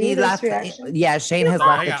 See He his left. reaction. Yeah, Shane has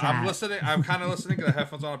left Hang the on, I'm chat. listening. I'm kind of listening. Get the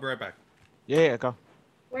headphones on. I'll be right back. Yeah, go.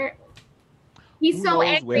 where he's Who so knows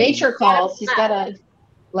angry. where- Nature calls. He's gotta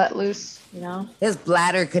let loose. You know. His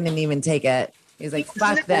bladder couldn't even take it. He's like,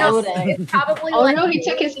 fuck exploding. this. It's probably Oh like no, he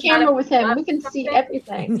took his camera with him. We can see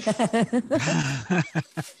everything.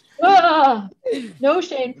 Ah, no,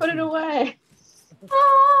 Shane, put it away.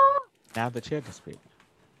 Oh, Now the chair can speak.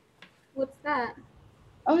 what's that?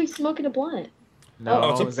 Oh, he's smoking a blunt. No,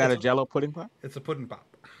 Oh, it's a- is that a Jello pudding pop? It's a pudding pop.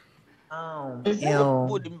 Oh, Is it?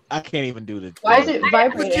 ew. I can't even do the. Why is it Would you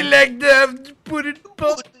vibrating? like the pudding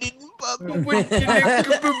pop? I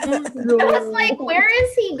was like, where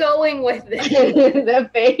is he going with this? That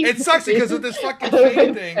face. It sucks because of this fucking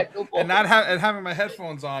fade thing, and having my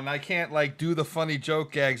headphones on, I can't like do the funny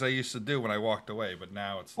joke gags I used to do when I walked away. But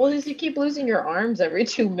now it's Well, like, is you keep losing your arms every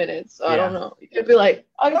 2 minutes. So I Yeah. don't know. You could be like,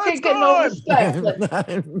 I Oh, can't it's get no gone. respect.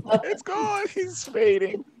 Like, It's gone. He's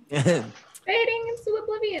fading. Fading into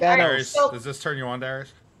oblivion. Thanos. All right, Darius, so does this turn you on,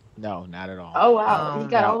 Darius? No, not at all. oh wow, Oh, he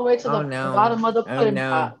got no. all the way to the Oh, no. bottom of the Oh, pudding no.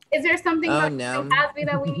 pot. is there something Oh, about no. Bill Cosby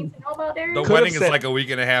that we need to know about, Darren? The Could've wedding is said- like a week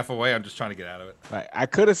and a half away. I'm just trying to get out of it. Right. I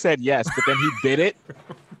could have said yes, but then he did it,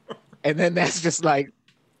 and then that's just not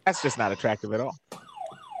attractive at all.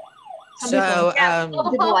 So, Yeah,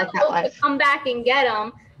 People like that life. come back and get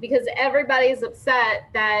him because everybody's upset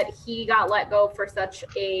that he got let go for such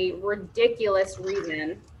a ridiculous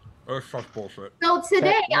reason. Oh, it's such bullshit. So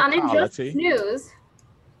today on Technicality. Injustice News,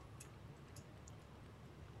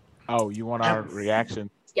 Oh, you want our reaction?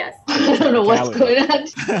 yes, I don't know what's going on.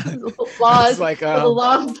 Laws, It's like, the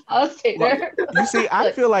law of Tater. You see,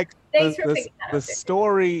 I feel like thanks for the picking that the up. Darren.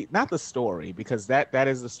 story, not the story, because that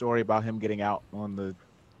is the story about him getting out on the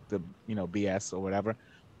BS or whatever.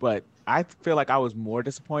 But I feel like I was more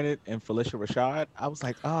disappointed in Felicia Rashad. I was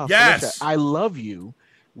like, oh, Yes! Felicia, I love you.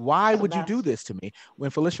 Why The would you best. do this to me? When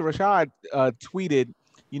Felicia Rashad tweeted,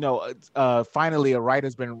 finally a right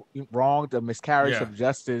has been wronged, a miscarriage Yeah. of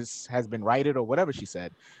justice has been righted, or whatever she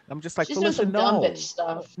said. I'm just like, She's doing Felicia, some dumb no. bitch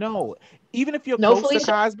stuff. No, even if you're No, close Felicia.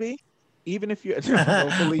 to Cosby, even if you're no,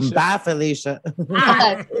 Felicia, Bye, Felicia.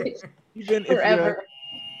 even if you're Forever.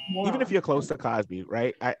 even if you're close to Cosby,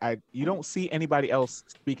 right? You don't see anybody else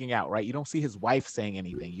speaking out, right? You don't see his wife saying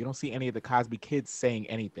anything. You don't see any of the Cosby kids saying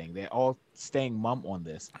anything. They're all staying mum on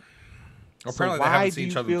this. Apparently, they haven't seen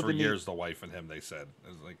each other in 3 years. The wife and him, they said,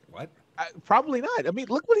 it was like, what? Probably not. I mean,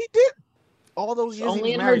 look what he did. All those years. Only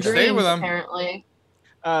he in was her married. dreams, Stay with him. apparently.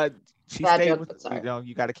 She Bad stayed joke, with. but sorry. You know,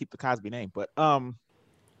 you got to keep the Cosby name, but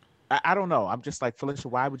I don't know. I'm just like, Felicia,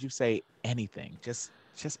 why would you say anything? Just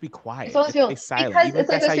be quiet. It's always Just stay silent. because Even it's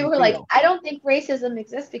if like that's those how you people who are like, feel. I don't think racism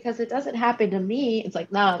exists because it doesn't happen to me. It's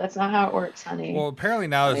like, no, that's not how it works, honey. Well, apparently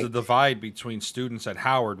now there's a Like- divide between students at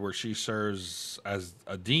Howard, where she serves as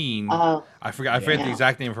a dean. Oh, I forget the Yeah.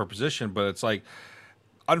 exact name of her position, but it's like,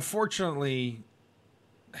 unfortunately,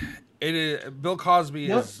 Bill Cosby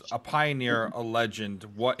Yep. is a pioneer, a legend.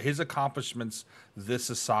 What his accomplishments, this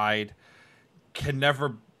aside, can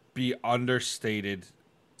never be understated,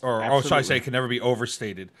 or should I say, Absolutely. can never be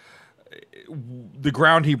overstated. The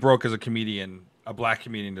ground he broke as a comedian, a black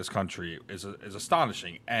comedian in this country, is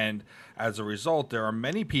astonishing, and as a result, there are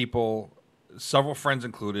many people, several friends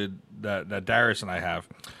included, that Darius and I have,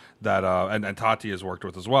 that and Tati has worked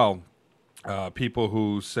with as well. People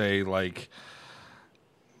who say, like,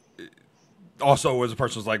 also as a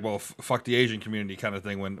person was like, well, fuck the Asian community kind of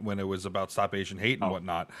thing when it was about Stop Asian Hate and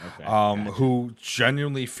whatnot. Okay, gotcha. Who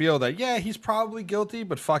genuinely feel that, yeah, he's probably guilty,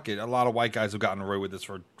 but fuck it. A lot of white guys have gotten away with this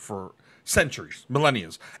for centuries, millennia.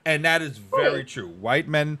 And that is very true. White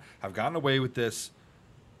men have gotten away with this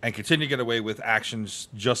and continue to get away with actions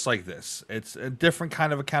just like this. It's a different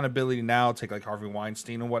kind of accountability now, take like Harvey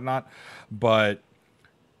Weinstein and whatnot. But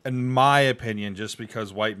in my opinion, just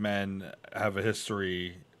because white men have a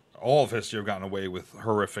history, all of history have gotten away with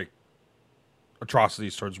horrific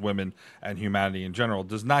atrocities towards women and humanity in general,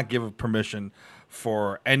 does not give permission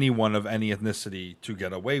for anyone of any ethnicity to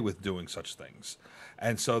get away with doing such things.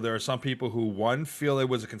 And so there are some people who, one, feel it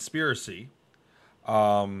was a conspiracy,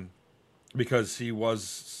 because he was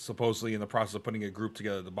supposedly in the process of putting a group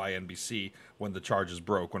together to buy NBC when the charges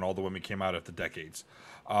broke, when all the women came out after decades.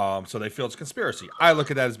 So they feel it's a conspiracy. I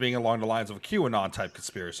look at that as being along the lines of a QAnon type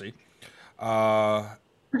conspiracy.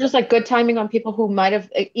 just like good timing on people who might have,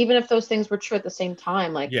 even if those things were true at the same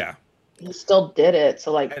time, like Yeah. he still did it.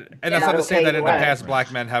 So like, And that's not to say okay, that in the right. past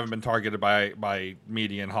black men haven't been targeted by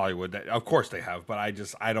media in Hollywood. Of course they have, but I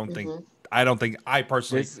don't think I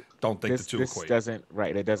personally don't think the two equate.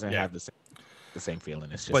 It doesn't Yeah. have the same feeling.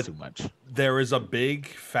 It's just But too much. There is a big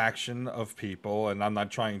faction of people, and I'm not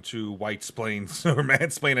trying to white-splain or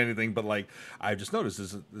mansplain anything, but like I've just noticed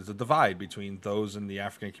there's a divide between those in the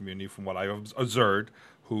African community, from what I've observed,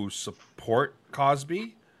 who support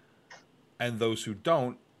Cosby, and those who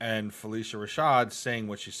don't. And Felicia Rashad saying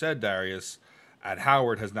what she said, Darius, at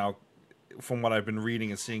Howard has now, from what I've been reading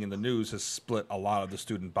and seeing in the news, has split a lot of the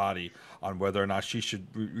student body on whether or not she should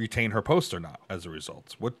retain her post or not as a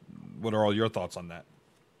result. What are all your thoughts on that?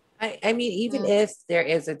 I mean, even if there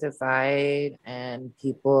is a divide and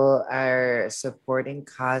people are supporting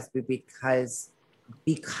Cosby because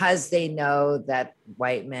they know that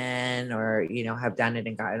white men or, have done it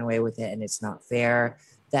and gotten away with it and it's not fair,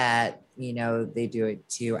 that, they do it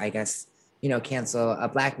to, I guess, cancel a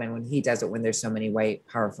black man when he does it, when there's so many white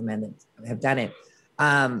powerful men that have done it.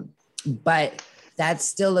 But that's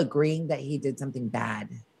still agreeing that he did something bad.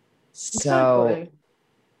 So Exactly.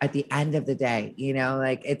 at the end of the day,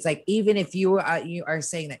 it's like, even if you are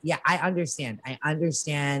saying that, yeah, I understand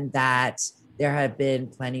that there have been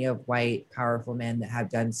plenty of white powerful men that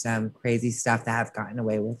have done some crazy stuff that have gotten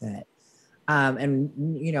away with it. And,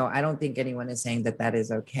 I don't think anyone is saying that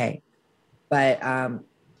is okay, but,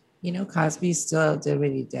 Cosby still did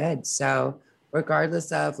what he did. So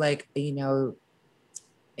regardless of I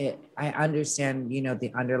understand,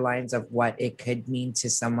 the underlines of what it could mean to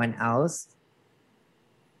someone else.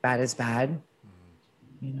 Bad is bad,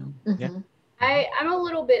 Yeah. Mhm. I'm a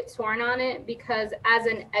little bit torn on it, because as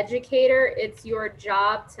an educator, it's your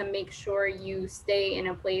job to make sure you stay in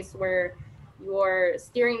a place where you're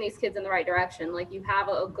steering these kids in the right direction. Like, you have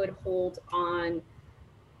a good hold on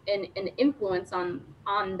an influence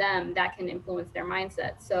on them that can influence their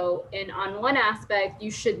mindset. So on one aspect, you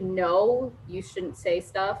should know you shouldn't say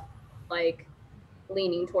stuff like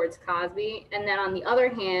leaning towards Cosby. And then on the other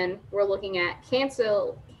hand, we're looking at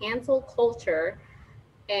cancel culture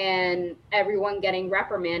and everyone getting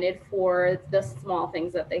reprimanded for the small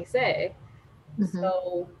things that they say. Mhm.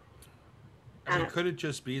 So I mean, could it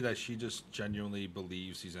just be that she just genuinely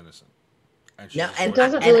believes he's innocent? And she No, just and It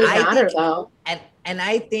wants- doesn't And really I matter think- though. and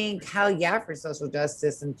I think hell yeah for social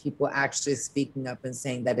justice and people actually speaking up and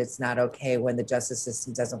saying that it's not okay when the justice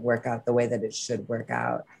system doesn't work out the way that it should work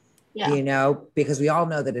out. Yeah. You know, because we all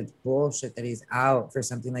know that it's bullshit that he's out for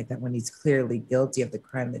something like that when he's clearly guilty of the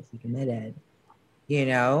crime that he committed. You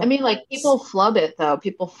know, I mean, like people flub it though.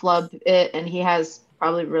 People flub it, and he has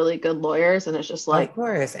probably really good lawyers, and it's just like of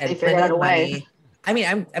course, and they figured plenty out a of way. money. I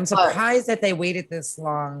mean, I'm surprised that they waited this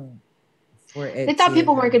long for it. They thought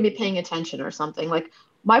people weren't to- going to be paying attention or something. Like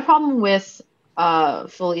my problem with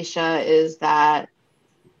Felicia is that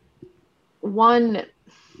one,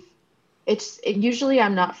 usually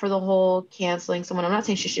I'm not for the whole canceling someone. I'm not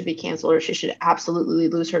saying she should be canceled or she should absolutely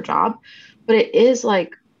lose her job, but it is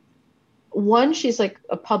like one, she's like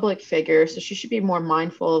a public figure, so she should be more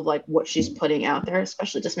mindful of like what she's putting out there,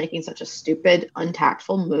 especially just making such a stupid,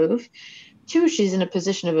 untactful move. Two, she's in a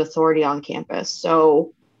position of authority on campus.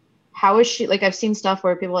 So how is she, like I've seen stuff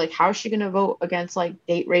where people are like, how is she going to vote against like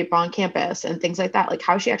date rape on campus and things like that? Like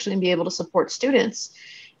how is she actually going to be able to support students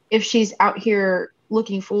if she's out here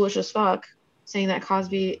looking foolish as fuck saying that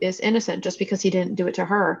Cosby is innocent just because he didn't do it to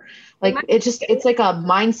her? Like it's like a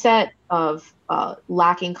mindset of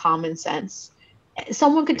lacking common sense.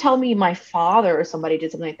 Someone could tell me my father or somebody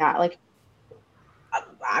did something like that. Like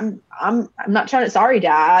I'm not trying to, sorry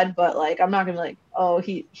dad, but like I'm not gonna be like, oh,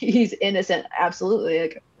 he's innocent. Absolutely.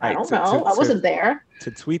 Like I don't know. I wasn't there. To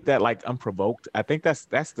tweet that like unprovoked, I think that's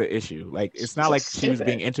the issue. Like it's not like she was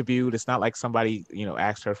being interviewed. It's not like somebody, you know,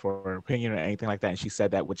 asked her for her opinion or anything like that, and she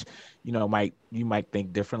said that, which, you know, you might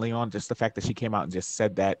think differently on. Just the fact that she came out and just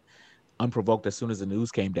said that unprovoked as soon as the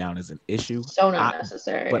news came down is an issue. So not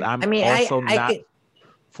necessary. But I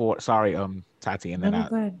for sorry, Tati, and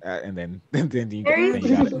then and then you very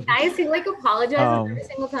got it. nice. He like apologizes every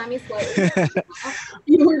single time he's like.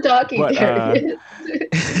 You were talking. But,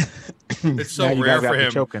 it's so rare for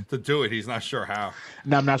him to do it. He's not sure how.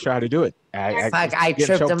 No, I'm not sure how to do it. I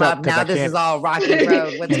tripped him up. Now this is all rocky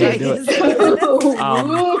road. What's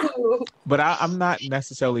But I'm not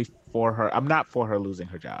necessarily for her. I'm not for her losing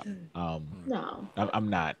her job. No, I'm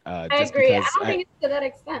not. I agree. I don't think it's to that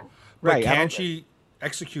extent. Right? Can she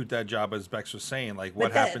execute that job, as Bex was saying? Like,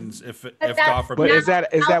 what happens if God forbid? But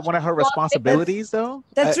is that one of her responsibilities, though?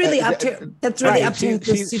 That's really up to. That's really up to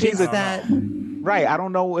the students that. Right. I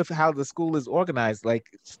don't know how the school is organized.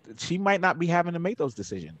 Like, she might not be having to make those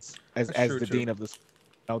decisions as the dean of the school.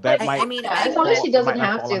 No, that might. I mean, as long as she doesn't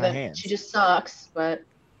have to, then she just sucks. But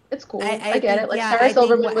it's cool. I get it. Like Sarah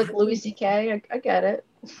Silverman with Louis C.K. I get it.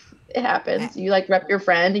 It happens. You like rep your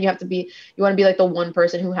friend, and you want to be like the one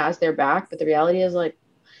person who has their back. But the reality is, like,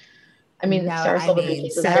 I mean, Sarah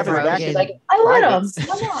Silverman she's like, I let him.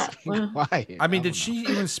 Why not? I mean, did she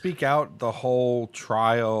even speak out the whole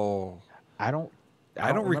trial? I don't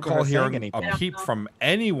recall hearing a peep from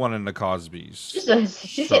anyone in the Cosbys.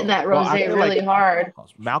 She's hitting that rose really hard.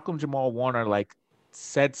 Malcolm Jamal Warner like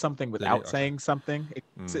said something without saying something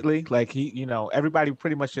explicitly. Like he, you know, everybody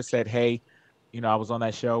pretty much just said, "Hey, you know, I was on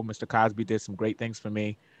that show. Mr. Cosby did some great things for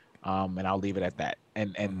me, and I'll leave it at that."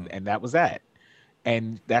 And that was that.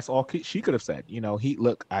 And that's all she could have said. You know, he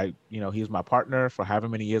was my partner for however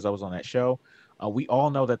many years I was on that show. We all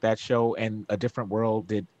know that show and A Different World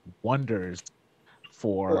did wonders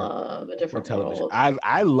for television.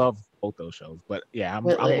 I love both those shows, but yeah, I'm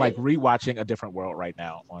like rewatching A Different World right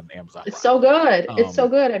now on Amazon. It's so good. It's so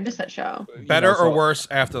good. I miss that show. Better or worse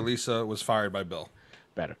after Lisa was fired by Bill?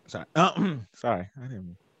 Better. Sorry. Sorry.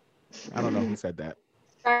 I don't know who said that.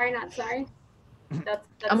 Sorry, not sorry. That's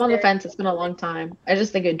I'm on the fence. It's been a long time. I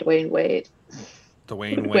just think of Dwayne Wade.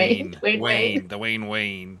 Dwayne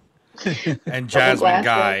Wayne. And Jasmine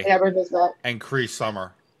Guy. And Cree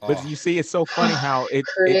Summer. Oh. But you see, it's so funny how it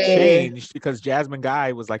changed because Jasmine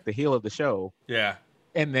Guy was like the heel of the show. Yeah.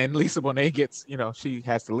 And then Lisa Bonet gets, you know, she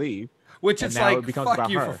has to leave. Which it's like, fuck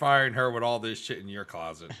you for firing her with all this shit in your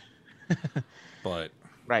closet. But.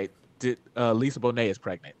 Right. Lisa Bonet is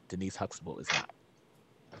pregnant. Denise Huxtable is not.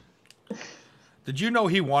 Did you know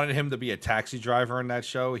he wanted him to be a taxi driver in that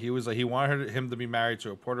show? He was like, he wanted him to be married to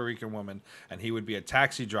a Puerto Rican woman, and he would be a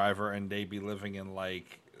taxi driver, and they'd be living in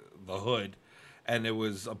like the hood. And it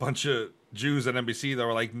was a bunch of Jews at NBC that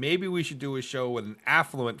were like, maybe we should do a show with an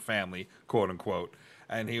affluent family, quote unquote.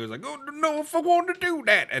 And he was like, oh no, if I want to do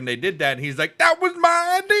that, and they did that, and he's like, that was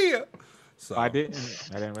my idea. So I didn't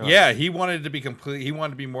realize. Yeah, he wanted to be complete. He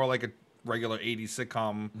wanted to be more like a regular '80s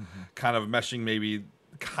sitcom, kind of meshing maybe.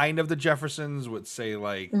 Kind of the Jeffersons would say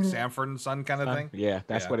like Sanford and Son kind of thing. Yeah,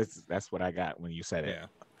 that's what I got when you said it. Yeah.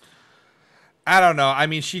 I don't know. I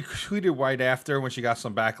mean, she tweeted right after when she got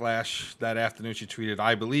some backlash that afternoon. She tweeted,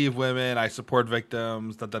 "I believe women. I support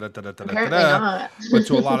victims." Apparently not. But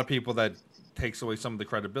to a lot of people, that takes away some of the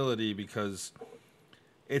credibility because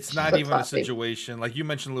it's not even a situation like you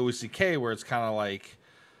mentioned Louis C.K. where it's kind of like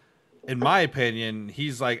in my opinion,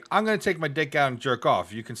 he's like, I'm going to take my dick out and jerk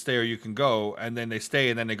off. You can stay or you can go. And then they stay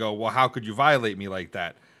and then they go, well, how could you violate me like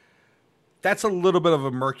that? That's a little bit of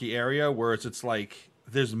a murky area where it's like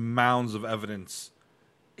there's mounds of evidence.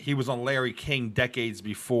 He was on Larry King decades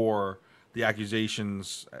before the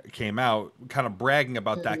accusations came out, kind of bragging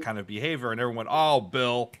about that kind of behavior. And everyone went, oh,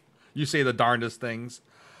 Bill, you say the darndest things.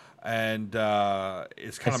 And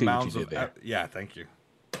it's kind of mounds of... yeah, thank you.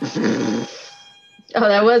 Oh,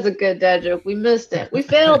 that was a good dad joke. We missed it. We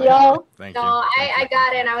failed, y'all. Thank No, you. I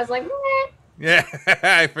got it, and I was like, meh. Yeah,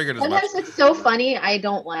 I figured as much. Sometimes it's so funny, I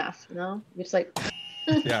don't laugh. You know, you're just like,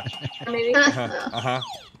 Yeah. Maybe. I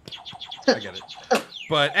get it.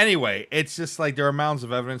 But anyway, it's just like there are mounds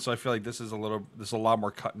of evidence, so I feel like this is a lot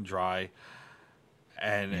more cut and dry.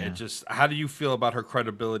 And it just, how do you feel about her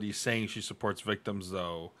credibility saying she supports victims,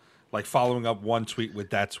 though? Like following up one tweet with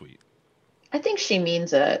that tweet. I think she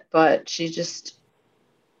means it, but she just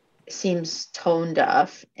seems tone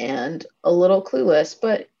deaf and a little clueless.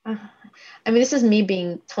 But I mean, this is me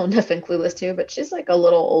being tone deaf and clueless too, but she's like a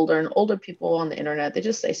little older, and older people on the internet, they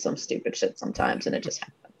just say some stupid shit sometimes, and it just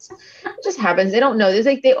happens. It just happens. They don't know. It's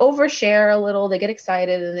like they overshare a little, they get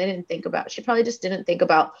excited, and they didn't think about, she probably just didn't think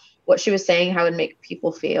about what she was saying, how it would make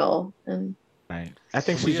people feel. And Right. I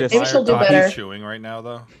think she We just. Maybe she'll do admire better. Tati's chewing right now,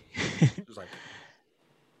 though. She's like,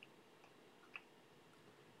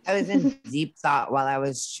 I was in deep thought while I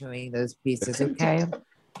was chewing those pieces. Okay.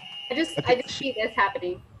 I just see this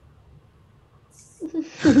happening.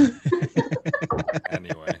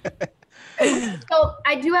 anyway. So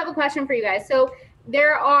I do have a question for you guys. So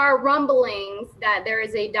there are rumblings that there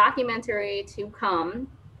is a documentary to come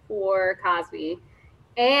for Cosby,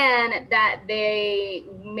 and that they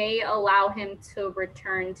may allow him to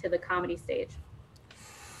return to the comedy stage.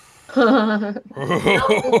 Who's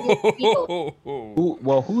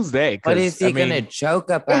they? What is he gonna joke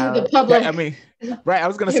about? the public. I mean, right? I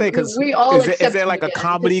was gonna say, because We all is accept there like a it, yeah.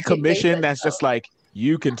 comedy Just in case commission that's that's just like,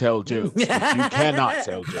 you can tell jokes, but you cannot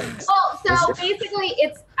tell jokes? Well, so basically,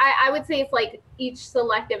 it's I would say it's like each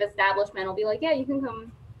selective establishment will be like, yeah, you can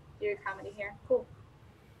come do your comedy here. Cool.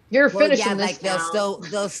 You're Well, finishing yeah, this like now.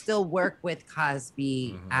 they'll still work with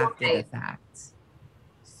Cosby after the Right. fact.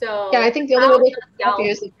 So Yeah, I think the only way they can stop y'all-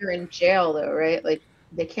 you is if you're in jail, though, right? Like,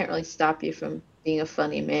 they can't really stop you from being a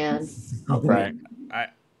funny man. Right.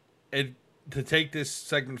 To take this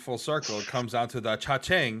segment full circle, it comes down to the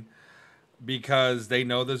cha-ching, because they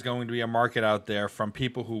know there's going to be a market out there from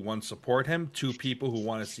people who want to support him to people who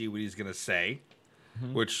want to see what he's going to say,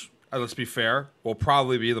 which, let's be fair, will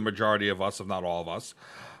probably be the majority of us, if not all of us.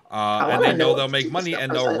 And they know they'll make money,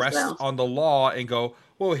 and they'll rest on the law and go,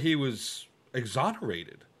 well, he was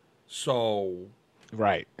exonerated. So,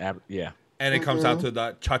 Right. Yeah. and it comes down to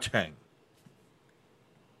the cha-ching.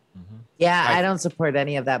 Yeah, I don't support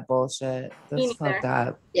any of that bullshit. Me That's neither. fucked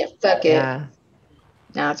up. Yeah, fuck it. Yeah.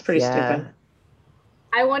 No, it's pretty Yeah. stupid.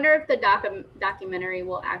 I wonder if the documentary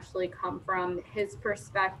will actually come from his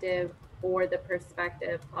perspective or the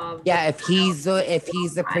perspective of Yeah, if he's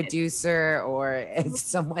the producer or if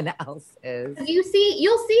someone else is, you'll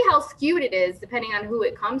see how skewed it is depending on who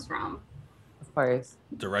it comes from. of course.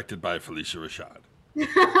 Directed by Felicia Rashad.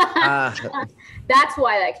 That's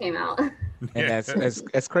why that came out. And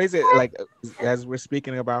that's crazy. Like, as we're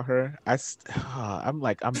speaking about her, I'm torn,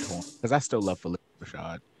 because I still love Felicia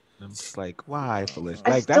Rashad. I'm just like, why, Felicia?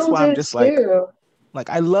 Like, that's why I'm just like,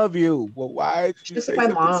 I love you. Well, why did you Just say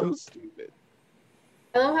like my something so mom. stupid?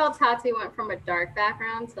 I love how Tati went from a dark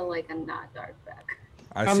background to like a not dark background.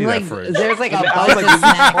 I I'm see like, that fridge. there's like a I was bunch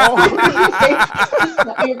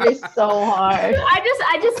like, of It is so hard.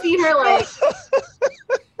 I just see her like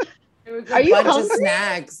Are you bunch of hungry?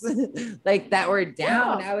 snacks like that were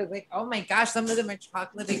down. Yeah. I was like, oh my gosh, some of them are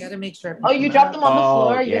chocolate. I gotta make sure. I Oh, pick you them dropped up. them on the Oh,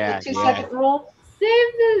 floor? You yeah, have the 2 yeah. second rule?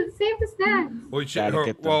 save the snacks. Well, Gotta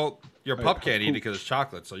get them. well, your pup can't eat it because it's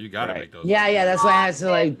chocolate, so you gotta Right. make those. Yeah, that's why I had to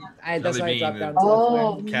like. That's why I Jelly dropped bean down and- to the Oh,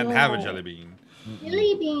 floor. Can't no. have a jelly bean.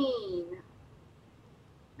 Jelly bean.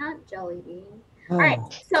 Not jelly bean. All right.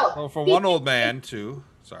 So Well, from one old man to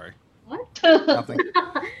sorry, what? nothing.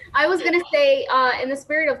 I was gonna say, in the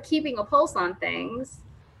spirit of keeping a pulse on things,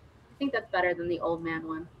 I think that's better than the old man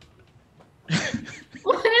one.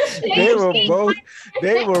 What a shame.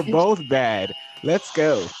 They were both bad. Let's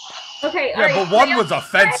go. Okay. all Yeah, right. but one was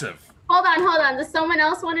offensive. Hold on. Does someone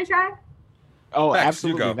else want to try? Oh, Max, you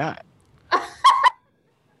absolutely go. not.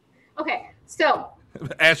 Okay. So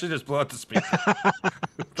Ashley just blew out the speaker,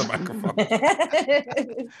 the microphone.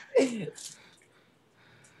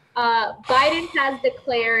 Biden has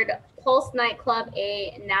declared Pulse nightclub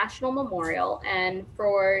a national memorial, and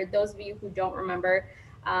for those of you who don't remember,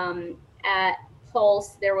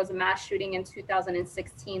 Pulse, there was a mass shooting in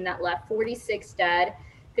 2016 that left 46 dead,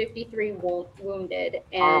 53 wounded,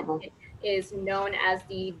 and it is known as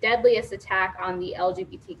the deadliest attack on the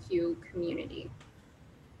LGBTQ community.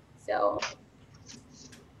 So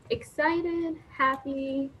excited,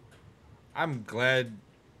 happy. I'm glad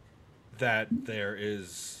that there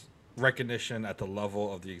is recognition at the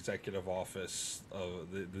level of the executive office,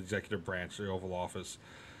 of the executive branch, the Oval Office,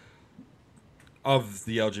 of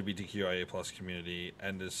the LGBTQIA plus community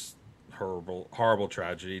and this horrible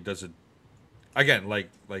tragedy. Does it again, like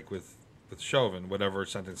with Chauvin, whatever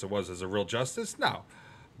sentence it was, is a real justice? No,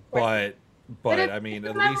 but I mean,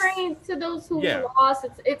 at least to those who lost,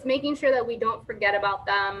 it's making sure that we don't forget about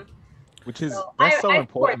them. Which is that's so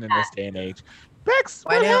important in this day and age. Bex,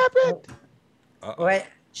 what happened? What?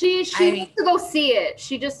 She needs to go see it.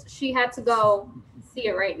 She had to go see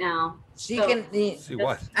it right now. She can see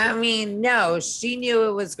what? I mean, no, she knew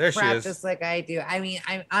it was there crap just like I do. I mean,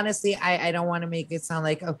 I'm honestly, I don't want to make it sound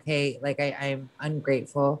like, okay, like I'm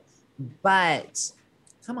ungrateful, but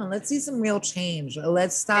come on, let's see some real change.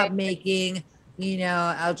 Let's stop making,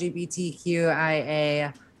 LGBTQIA,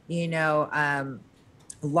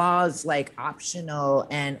 laws like optional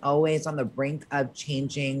and always on the brink of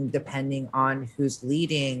changing depending on who's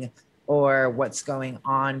leading or what's going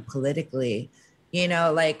on politically.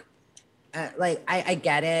 I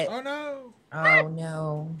get it. Oh no. Oh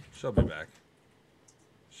no. She'll be back.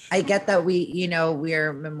 I get that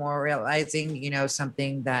we're memorializing,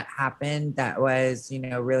 something that happened that was,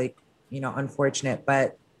 really, unfortunate.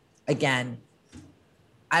 But again,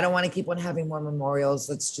 I don't want to keep on having more memorials.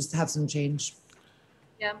 Let's just have some change.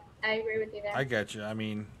 Yeah, I agree with you there. I get you. I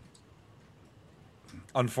mean,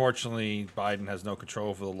 unfortunately, Biden has no control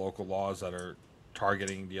over the local laws that are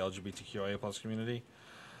targeting the LGBTQIA plus community.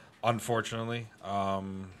 Unfortunately,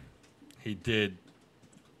 he did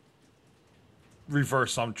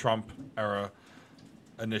reverse some Trump era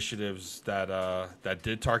initiatives that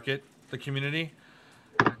did target the community.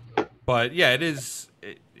 But yeah, it is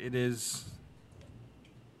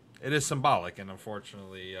symbolic, and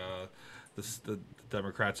unfortunately, the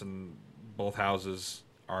Democrats in both houses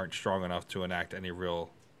aren't strong enough to enact any real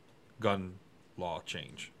gun law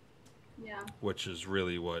change. Yeah. Which is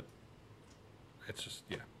really what it's just,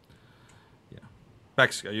 yeah.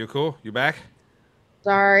 Bex, are you cool? You back?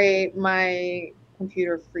 Sorry, my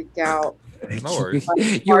computer freaked out. No worries.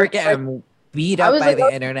 You were getting beat up by the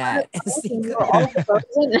internet. You were all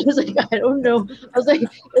frozen. I was like, I don't know. I was like,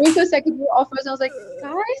 let me for a second. You were all frozen. I was like,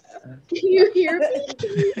 guys, can you hear me?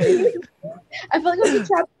 I felt like I was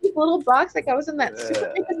trapped in this little box, like I was in that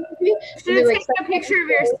Superman movie. Should have taken a picture of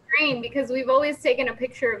your screen because we've always taken a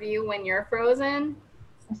picture of you when you're frozen.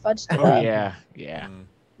 I fudged it Oh up. yeah.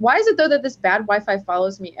 Why is it though that this bad Wi-Fi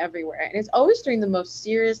follows me everywhere, and it's always during the most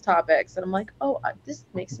serious topics? And I'm like, oh, this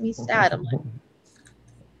makes me sad. I'm like.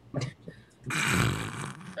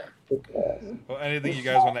 Well, anything you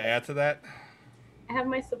guys want to add to that? I have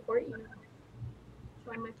my support unit.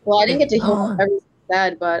 Well, I didn't get to hear everything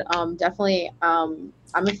said, but definitely, I'm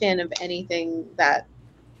a fan of anything that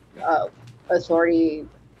authority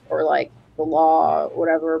or like the law,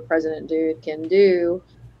 whatever president dude can do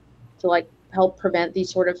to like help prevent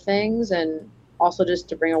these sort of things, and also just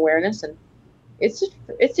to bring awareness. And it's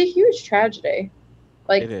a huge tragedy.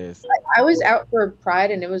 Like It is. I was out for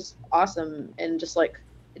Pride and it was awesome, and just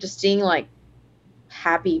seeing like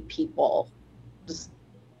happy people just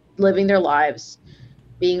living their lives,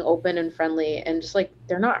 being open and friendly, and just like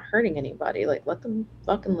they're not hurting anybody. Like let them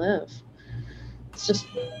fucking live. It's just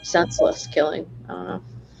senseless killing. I don't know.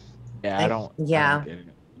 Yeah, I don't get it.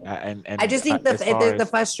 And I just think as far the as-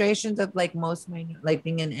 frustrations of like like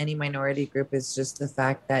being in any minority group is just the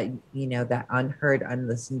fact that that unheard,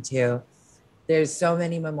 unlistened to. There's so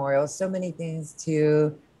many memorials, so many things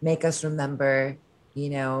to make us remember,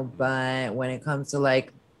 but when it comes to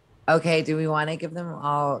like, okay, do we want to give them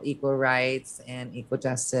all equal rights and equal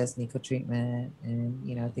justice and equal treatment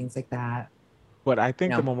and things like that? But I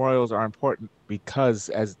think the memorials are important because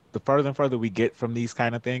as the further and further we get from these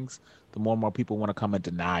kind of things, the more and more people want to come and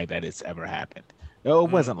deny that it's ever happened. No,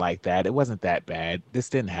 it wasn't like that. It wasn't that bad. This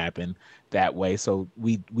didn't happen that way. So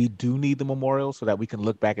we do need the memorial so that we can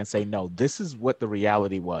look back and say, no, this is what the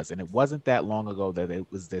reality was. And it wasn't that long ago that it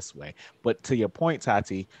was this way. But to your point,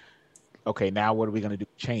 Tati, okay, now what are we going to do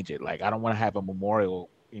to change it? Like, I don't want to have a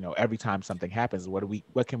memorial, every time something happens.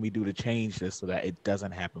 What can we do to change this so that it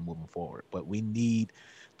doesn't happen moving forward? But we need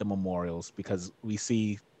the memorials because we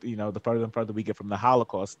see, the further and further we get from the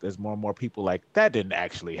Holocaust, there's more and more people like that didn't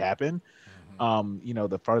actually happen.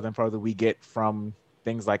 The further and further we get from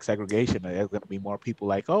things like segregation, there's going to be more people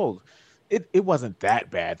like, oh, it wasn't that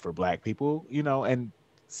bad for black people, and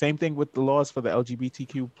same thing with the laws for the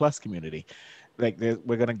LGBTQ plus community. Like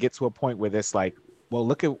we're gonna get to a point where it's like, well,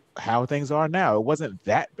 look at how things are now. It wasn't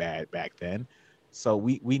that bad back then. So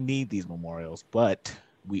we need these memorials, but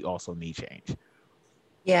we also need change.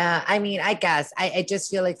 Yeah, I mean, I guess I just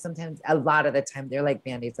feel like sometimes a lot of the time they're like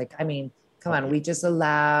band-aids. Like, I mean, come on, we just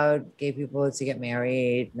allowed gay people to get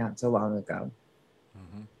married not so long ago.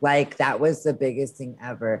 Like that was the biggest thing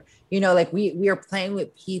ever. Like we are playing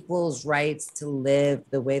with people's rights to live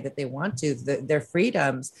the way that they want to, their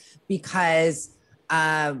freedoms, because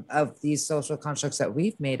of these social constructs that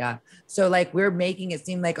we've made up. So like we're making it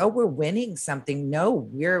seem like, oh, we're winning something. No,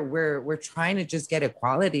 we're trying to just get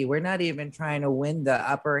equality. We're not even trying to win the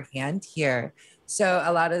upper hand here. So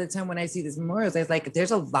a lot of the time when I see these memorials, it's like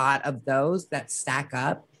there's a lot of those that stack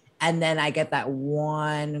up, and then I get that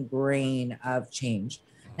one grain of change.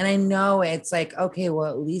 And I know it's like, okay, well,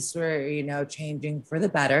 at least we're, changing for the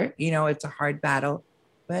better. It's a hard battle,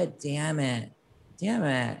 but damn it.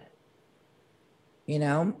 I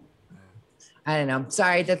don't know.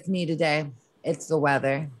 Sorry, that's me today. It's the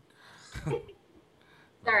weather. All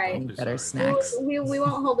right. Better snacks. We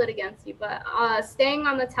won't hold it against you, but staying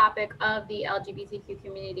on the topic of the LGBTQ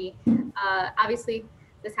community, obviously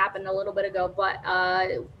this happened a little bit ago, but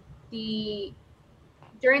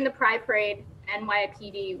during the Pride Parade,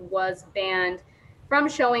 NYPD was banned from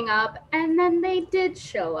showing up, and then they did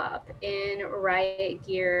show up in riot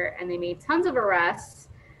gear and they made tons of arrests.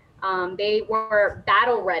 They were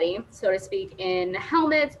battle ready, so to speak, in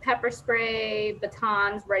helmets, pepper spray,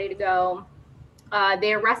 batons, ready to go.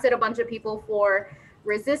 They arrested a bunch of people for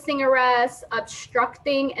resisting arrest,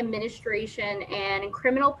 obstructing administration, and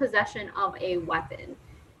criminal possession of a weapon.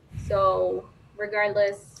 So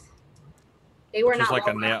regardless, they were not like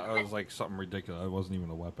a nail. It was like something ridiculous. It wasn't even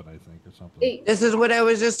a weapon, I think, or something. This is what I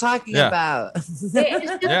was just talking about. It's just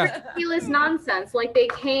ridiculous nonsense. Like they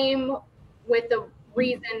came with a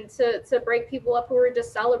reason to break people up who were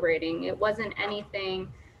just celebrating. It wasn't anything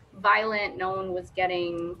violent. No one was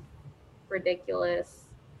getting ridiculous.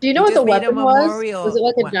 Do you know what the weapon was? Was it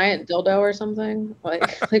like a giant dildo or something?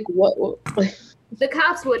 Like what? Like, the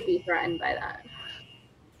cops would be threatened by that.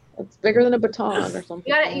 It's bigger than a baton or something.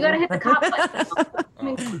 You gotta hit the cop button.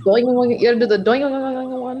 You gotta do the doing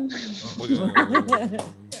one.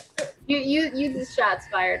 You just shots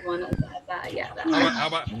fired one of that. Yeah. How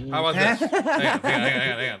about this?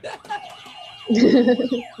 Hang on.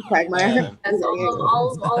 Quagmire. That's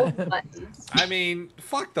all the buttons. I mean,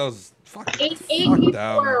 fuck those. Eight people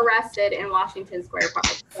were arrested in Washington Square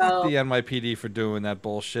Park. So. The NYPD for doing that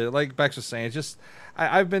bullshit. Like Bex was saying, it's just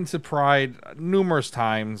I've been to Pride numerous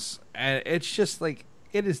times, and it's just like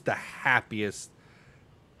it is the happiest,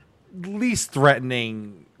 least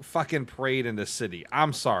threatening fucking parade in the city.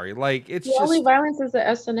 I'm sorry, like it's the just only violence is the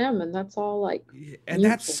S&M, and that's all like. And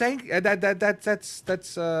that's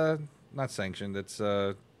that's not sanctioned. It's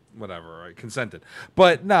whatever, right? Consented.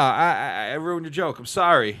 But no, I ruined your joke. I'm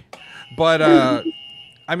sorry. But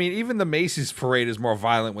I mean, even the Macy's parade is more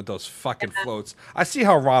violent with those fucking floats. I see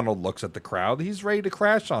how Ronald looks at the crowd. He's ready to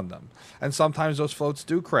crash on them. And sometimes those floats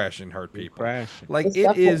do crash and hurt people. Like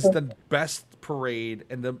it is the best parade,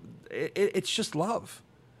 and it's just love.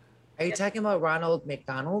 Are you talking about Ronald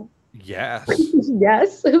McDonald? Yes.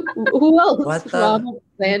 Yes. Who else? What the? Ronald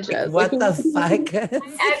Sanchez. What the fuck?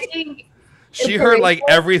 I think She heard like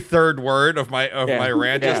every third word of my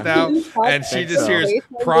rant just now, and she just hears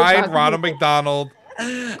Pride, Ronald McDonald,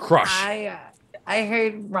 crush. I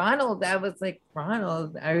heard Ronald. I was like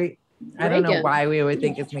Ronald. I don't know why we would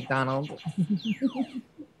think it's McDonald.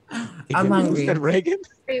 I'm hungry. Reagan?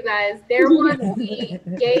 For you guys, there was the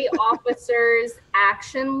Gay Officers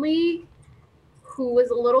Action League, who was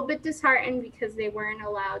a little bit disheartened because they weren't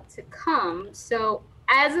allowed to come. So,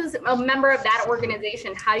 as a member of that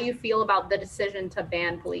organization, how do you feel about the decision to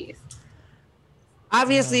ban police?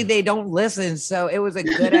 Obviously, they don't listen, so it was a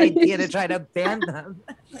good idea to try to ban them.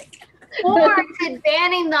 Or did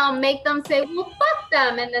banning them make them say, well, fuck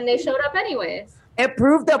them, and then they showed up anyways? It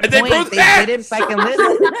proved the And point. They didn't fucking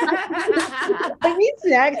listen. I need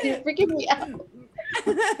snacks. You're freaking me out.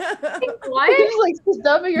 What? You're just like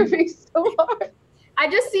stuffing your face so hard. I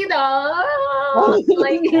just see the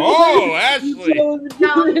like. Oh, Ashley!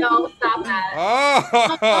 No, stop that.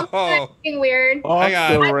 Oh, Something weird. hang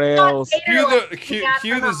on. The rails.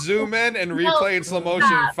 Cue the zoom in and replay in slow motion.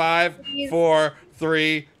 Stop. 5, 4,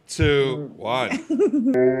 3, 2, 1.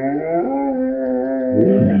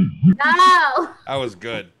 No. That was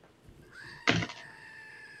good.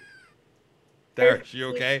 Darius, you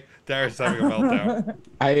okay? Darius having a meltdown.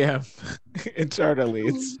 I am. Internally,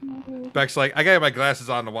 it's Beck's like, I got my glasses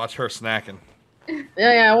on to watch her snacking.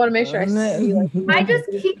 Yeah, I want to make sure I see. Like, I just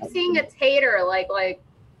keep seeing a tater, like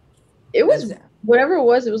it was whatever it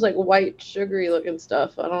was. It was like white, sugary looking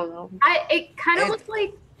stuff. I don't know. it kind of looks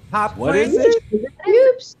like popcorn. what is it?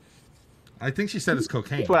 Oops. I think she said it's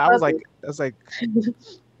cocaine. That's what I was like.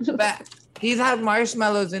 But these have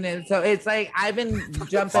marshmallows in it, so it's like I've been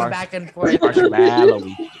jumping back and forth. Marshmallow.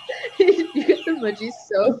 You got the munchies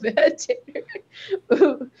so bad, Tater.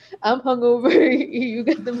 Ooh, I'm hungover. You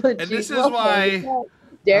got the munchies. And this is Well, why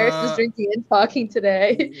Darius is drinking and talking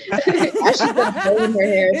today. Ashley's got bow in her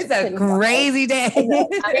hair. It's a crazy day.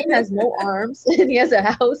 Shane has no arms and he has a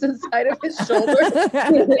house inside of his shoulder.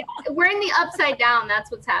 we're in the upside down. That's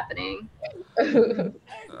what's happening.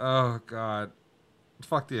 Oh God,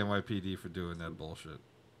 fuck the NYPD for doing that bullshit.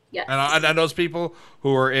 Yes. And those people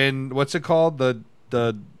who are in what's it called, the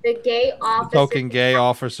gay officer. token gay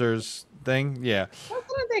officers thing. Yeah, Why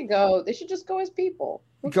couldn't they go? They should just go as people.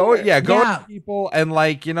 Who go cares? yeah go Yeah. to people and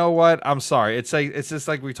like, you know what, I'm sorry, it's just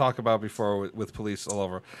like we talked about before with police all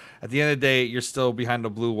over. At the end of the day, you're still behind the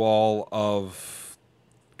blue wall of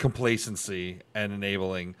complacency and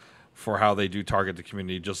enabling for how they do target the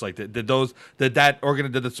community. Just like did the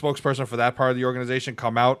spokesperson for that part of the organization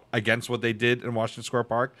come out against what they did in Washington Square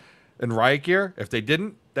Park in riot gear? If they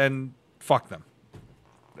didn't, then fuck them,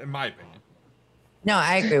 in my opinion. No,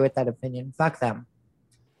 I agree with that opinion. Fuck them.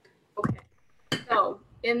 Okay. So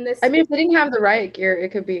in this, I mean, if they didn't have the riot gear, it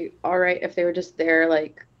could be all right if they were just there,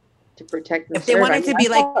 like, to protect and If they serve. wanted to be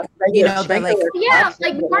like, you know, they're like, yeah,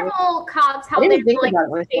 like normal cops, how I they didn't think like about it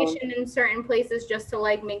myself. station in certain places just to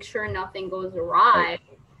like make sure nothing goes awry.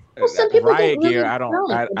 Well, some people riot get really gear, I don't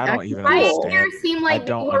drunk and act even cool. Riot understand. gear seemed like I they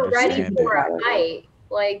don't were ready understand for it. a fight.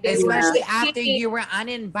 Like they especially were after you were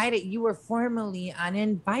uninvited. You were formally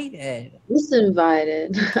uninvited.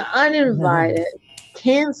 Disinvited, uninvited,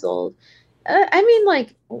 canceled. I mean,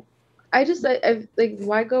 like, I like,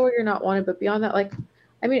 why go where you're not wanted? But beyond that, like,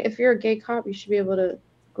 I mean, if you're a gay cop, you should be able to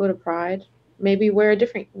go to Pride. Maybe wear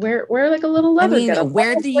like a little I leather. mean, getup.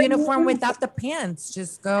 wear the Like, uniform without the pants.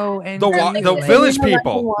 Just go and The do it. village You know,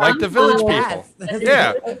 people, like, like the village people. Yes.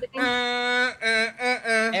 Yeah.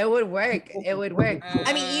 It would work. It would work.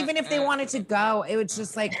 I mean, even if they wanted to go, it would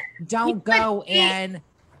just like, don't go and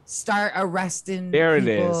start arresting There it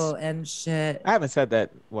people is. and shit. I haven't said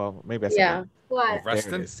that. Well, maybe I said Yeah. that. what? There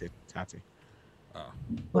Reston? it is, Tati.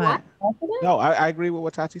 What? No, I agree with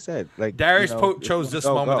what Tati said. Like, Darius you know, chose this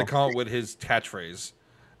go, moment go. to come up with his catchphrase.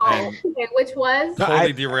 Oh, And okay, which was No, totally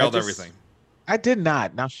I derailed just- everything. I did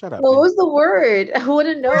not. Now shut up. What was the word? I want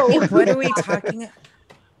to know. What are we talking?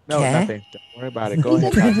 No, Okay. nothing. Don't worry about it. Go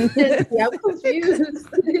ahead, Tati. Yeah, I'm confused.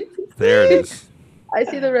 There it is. I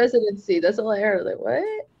see the residency. That's all I heard. Like, what?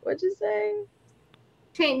 What'd you say?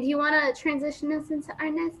 Shane, do you want to transition us into our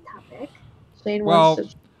next topic? Shane Well,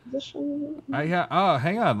 wants to transition.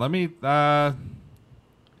 Hang on. Let me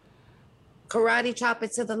Karate chop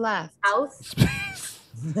it to the left. House.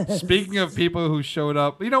 speaking of people who showed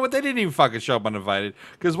up, you know what? They didn't even fucking show up uninvited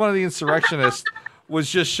because one of the insurrectionists was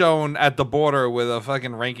just shown at the border with a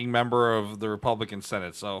fucking ranking member of the Republican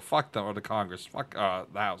Senate. So fuck them, or the Congress. Fuck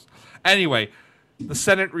the House. Anyway, the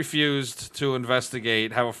Senate refused to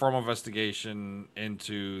have a formal investigation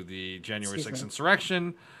into the January 6th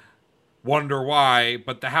insurrection. Wonder why,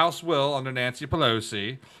 but the House will under Nancy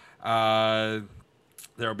Pelosi.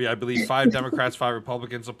 There will be, I believe, 5 Democrats, 5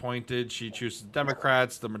 Republicans appointed. She chooses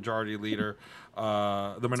Democrats. The minority leader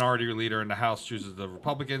in the House chooses the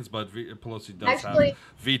Republicans, but Pelosi does have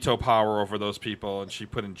veto power over those people, and she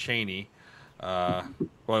put in Cheney.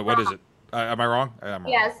 What is it? Am I wrong? I'm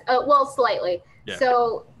wrong. Yes. Well, slightly. Yeah.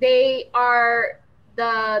 So they are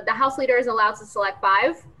the House leader is allowed to select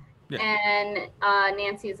 5. Yeah. And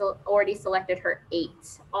Nancy's already selected her 8.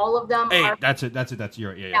 All of them 8. are That's it.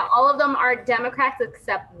 Yeah. all of them are Democrats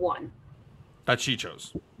except 1. That she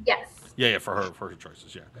chose. Yes. Yeah, for her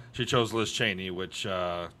choices. Yeah, she chose Liz Cheney, which.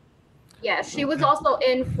 Yeah, she was also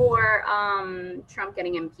in for Trump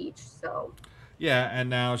getting impeached. So. Yeah, and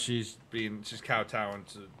now she's kowtowing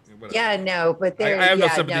to. Whatever. Yeah, no, but I they're have no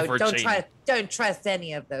sympathy for don't Cheney. don't trust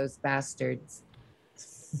any of those bastards.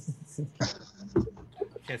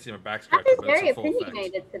 Can't see my back That scratcher, is but very it's a full effect.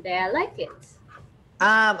 opinionated today. I like it.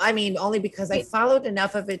 I mean, only because I followed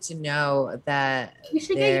enough of it to know that We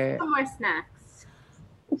should get they're. you some more snacks.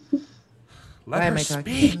 Let Why am her I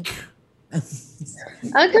talking? speak.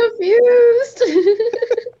 I'm confused.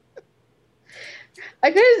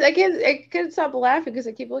 I couldn't stop laughing because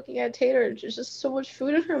I keep looking at Tater and there's just so much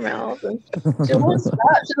food in her mouth and she won't stop.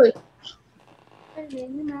 She's like,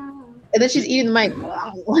 And then she's eating the mic.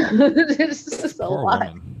 It's just a Poor lot.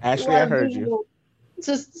 woman. Ashley, I heard you. It's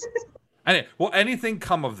just Will anything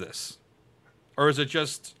come of this, or is it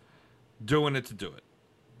just doing it to do it?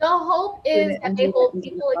 The hope is that they hold And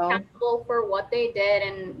people well. accountable for what they did,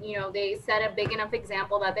 and they set a big enough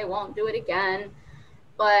example that they won't do it again.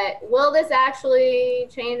 But will this actually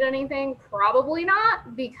change anything? Probably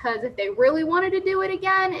not, because if they really wanted to do it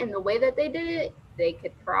again in the way that they did it, they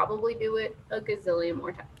could probably do it a gazillion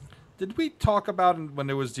more times. Did we talk about when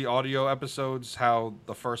it was the audio episodes how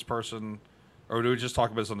the first person, or did we just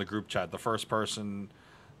talk about this on the group chat? The first person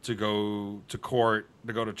to go to court,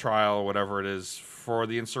 to go to trial, whatever it is, for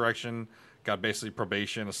the insurrection, got basically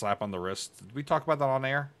probation, a slap on the wrist. Did we talk about that on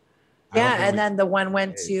air? Yeah, and then the one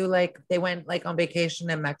went to they went on vacation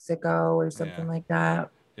in Mexico or something Yeah. like that.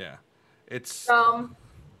 Yeah, it's I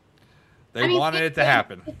mean, wanted it to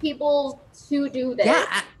happen. People to do this.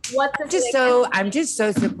 Yeah, What's I'm just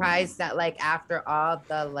so surprised that after all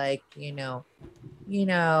the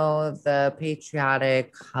the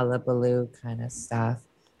patriotic hullabaloo kind of stuff,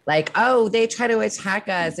 they try to attack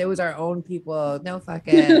us. It was our own people. No, fuck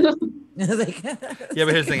it. Yeah,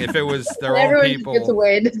 but here's the thing: if it was their own everyone people, gets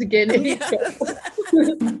away and doesn't get in.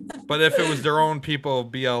 but if it was their own people,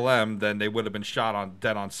 BLM, then they would have been shot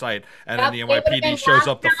dead on sight, and then the Yep, they would've NYPD been shows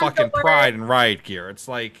up to locked down fucking somewhere. pride and riot gear. It's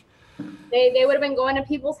like they would have been going to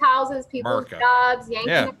people's houses, people's America. jobs, yanking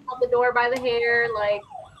Yeah. them out the door by the hair, like.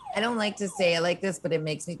 I don't like to say it like this, but it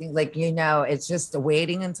makes me think it's just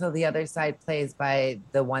waiting until the other side plays by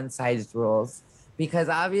the one side's rules. Because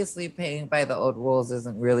obviously paying by the old rules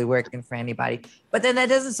isn't really working for anybody. But then that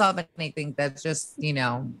doesn't solve anything. That's just, It's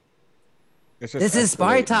just this is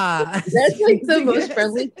escalating. Sparta. That's like the most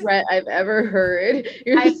friendly threat I've ever heard.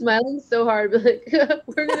 You're smiling so hard, but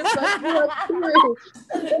we're gonna fuck you up too.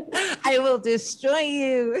 I will destroy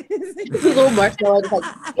you. Little marshmallow just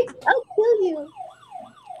I'll kill you.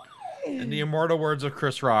 in the immortal words of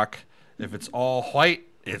Chris Rock, if it's all white,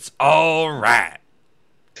 it's all right.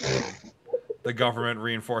 The government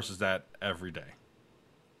reinforces that every day.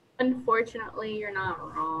 Unfortunately, you're not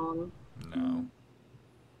wrong. No.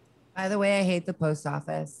 By the way, I hate the post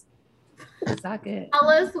office. Suck it. Tell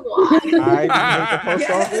us why. I hate the post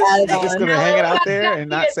office. You're just gonna hang it out there and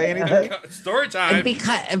not say anything. Story time. And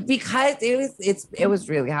because it was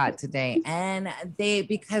really hot today, and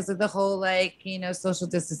because of the whole social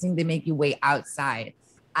distancing, they make you wait outside.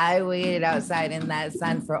 I waited outside in that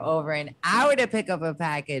sun for over an hour to pick up a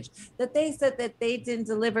package that they said that they didn't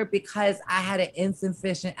deliver because I had an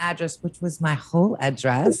insufficient address, which was my whole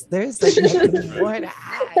address. There's nothing more to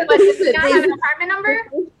add. But did you not have an apartment number?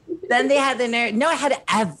 Then they had the nerve. No, I had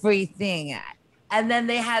everything. And then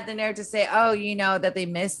they had the nerve to say, oh, that they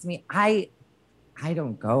missed me. I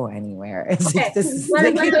don't go anywhere. It's Okay. this is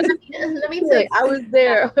Let me tell you. I was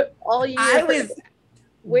there all year. I was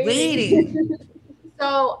waiting.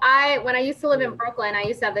 So when I used to live in Brooklyn, I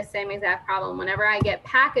used to have the same exact problem. Whenever I get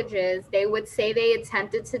packages, they would say they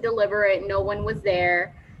attempted to deliver it, no one was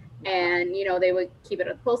there, and they would keep it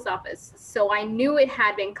at the post office. So I knew it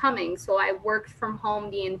had been coming. So I worked from home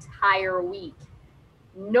the entire week.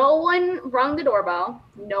 No one rung the doorbell,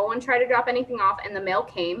 no one tried to drop anything off, and the mail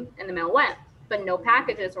came and the mail went, but no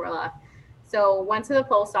packages were left. So went to the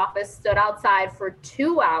post office, stood outside for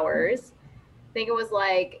 2 hours. I think it was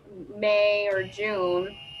like May or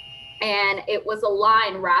June, and it was a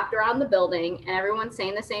line wrapped around the building, and everyone's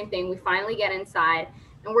saying the same thing. We finally get inside,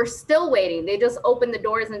 and we're still waiting. They just opened the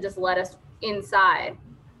doors and just let us inside,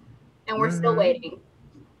 and we're still waiting.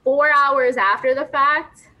 4 hours after the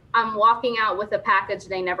fact, I'm walking out with a package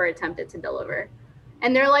they never attempted to deliver.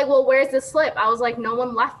 And they're like, well, where's the slip? I was like, no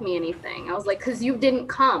one left me anything. I was like, because you didn't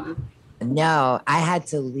come. No, I had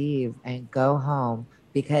to leave and go home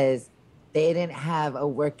because they didn't have a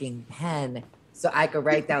working pen so I could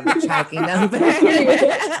write down the tracking number.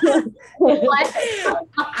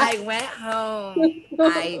 I went home.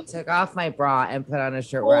 I took off my bra and put on a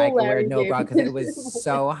shirt where I could wear no bra because it was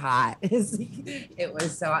so hot. It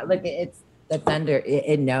was so hot. Look, it's the thunder.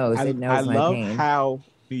 It knows. It knows I my love pain. how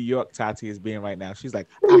New York Tati is being right now. She's like,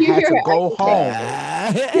 I had to go home,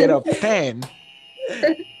 get a pen.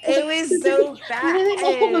 It was so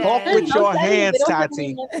bad. Talk with your hands,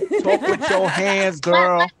 Tati. Talk with your hands,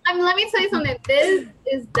 girl. Let me tell you something. This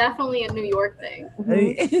is definitely a New York thing.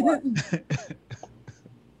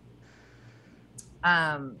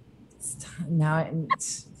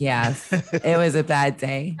 Yes, it was a bad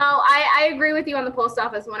day. No, I agree with you on the post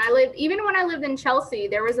office. When I lived in Chelsea,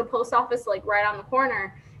 there was a post office like right on the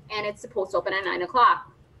corner, and it's supposed to open at 9 o'clock.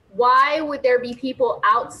 Why would there be people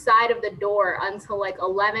outside of the door until like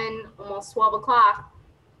 11, almost 12 o'clock,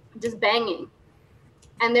 just banging?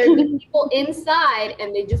 and there'd be people inside,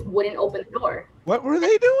 and they just wouldn't open the door. What were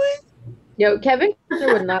they doing? Yo, Kevin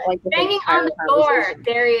would not like this Banging on entire the door, conversation.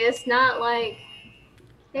 Darius, not like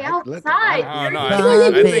stay Look, outside. Oh no,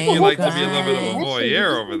 Bumping I think you like to be a little bit of a guys.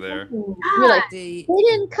 voyeur over there. You're like, The- they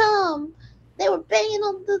didn't come. They were banging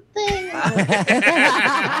on the thing.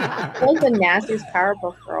 Like the nastiest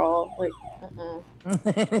Powerpuff Girl. Like,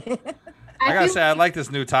 I gotta feel say, I like this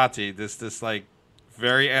new Tati. This like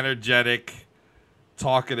very energetic,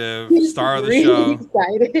 talkative star of the really show.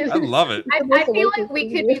 excited. I love it. I feel like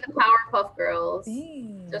we could be the Powerpuff Girls,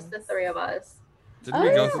 just the three of us. Didn't we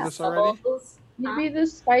Oh, go yeah. through this already? Bubbles. You'd be the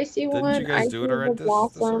spicy Didn't one. you guys I'd do be it already? the This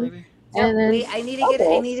blossom. already? And then Wait, I need to get.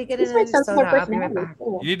 I need to get This makes another sense for soda. I'll be right personality. back.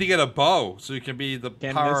 Cool. You need to get a bow so you can be the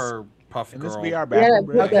Can Powerpuff Can this Girl. be our Yeah, bathroom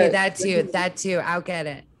break? Okay, Okay. that too. That too. I'll get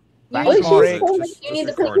it. Back Well, to she's closet. so Just You need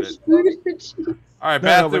to record it. All right, No,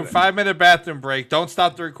 bathroom. but- 5-minute bathroom break. Don't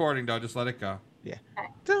stop the recording though. Just let it go.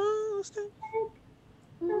 Don't stop.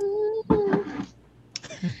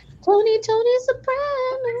 Tony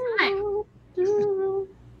Soprano.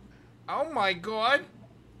 Oh my god!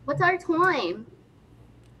 What's our time?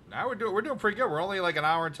 Now we're doing pretty good. We're only like an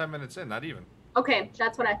hour and 10 minutes in. Not even. Okay,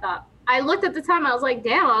 that's what I thought. I looked at the time. I was like,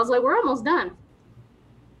 damn. I was like, we're almost done.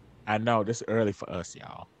 I know this is early for us,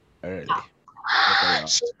 y'all. Early.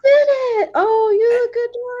 She did it. Oh, you look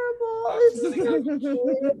adorable. This is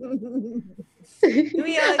so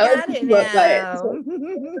We all I would got it keep up by it.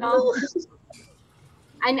 now.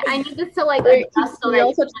 I need this to like Wait, adjust so we that all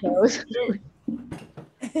you touch can, toes.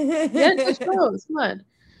 Yeah, touch toes. Come on.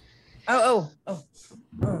 Oh.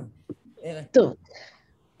 Yeah. Don't.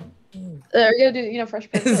 We're gonna do, Fresh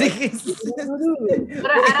Prince.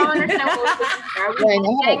 But I don't understand what was this. Are Yeah, I we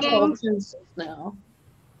know how to banging? tell senses now.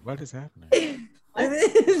 What is happening?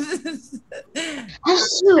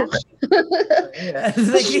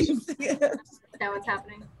 Understand what's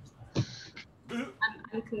happening?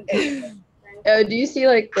 I'm confused. Do you see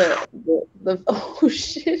like the oh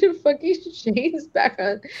shit, fucking Shane's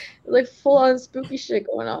background, like full on spooky shit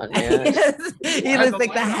going on, man. He looks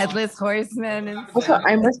like the headless horseman. And Also,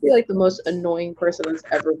 I must be like the most annoying person that's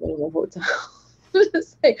ever been in a hotel.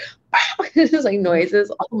 Just like, just like noises.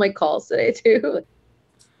 All my calls today too.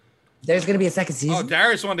 there's gonna be a second Oh, season.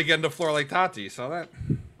 Darius wanted to get in the floor like Tati. Saw that?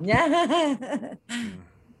 Yeah.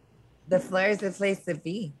 The floor is the place to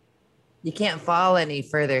be. You can't fall any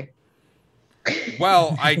further.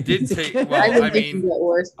 Well, I did take. I Well, think I it can mean, get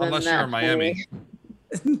worse than unless that you're in Miami.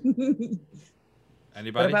 What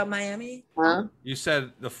Anybody? about Miami? Huh? You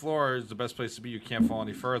said the floor is the best place to be. You can't fall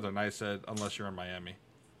any further, and I said unless you're in Miami.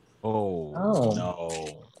 Oh, Oh.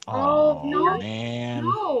 no. Oh, no. Man.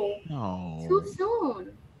 No, No. too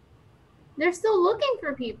soon. They're still looking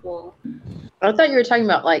for people. I thought you were talking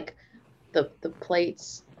about like the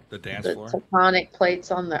plates, The dance the floor. tectonic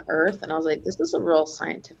plates on the Earth, and I was like, this is a real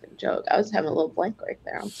scientific joke. I was having a little blank right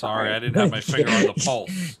there. I'm Sorry, I didn't have my finger on the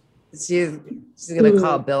pulse. She's gonna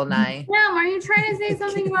call Bill Nye. Ma'am, are you trying to say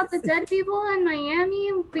something about the dead people in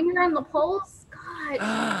Miami? Finger on the pulse?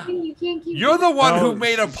 God, you can't keep. You're the one who Oh,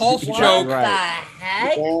 made a pulse what? joke. What the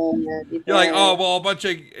heck? You're like, oh well, a bunch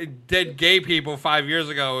of dead gay people 5 years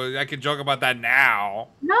ago. I could joke about that now.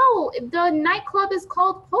 No, the nightclub is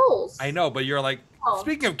called Pulse. I know, but you're like, Oh.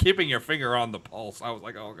 speaking of keeping your finger on the pulse, I was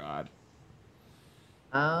like, oh god.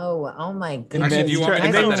 Oh my And goodness. then do you you want me to turn,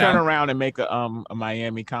 and then cut you that turn out? around and make a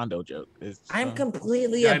Miami condo joke. It's, I'm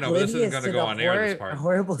completely Yeah, I know, but this isn't oblivious gonna to go the on air, this part.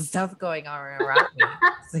 horrible stuff going on around me.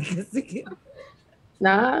 It's like-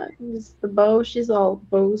 Nah, it's the bow. She's all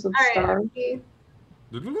bows of All right. stars. okay.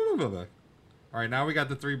 All right, now we got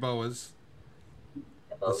the three boas.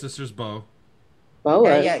 The sister's bow.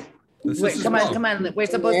 Boa. yeah. The Wait, sister's come bow. on, come on. We're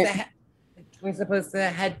supposed to. We're supposed to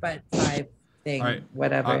headbutt 5 thing. All right.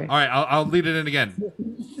 Whatever. All right, I'll lead it in again.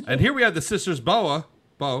 And here we have the sister's bow.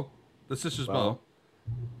 The sister's bow.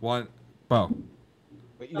 One bow.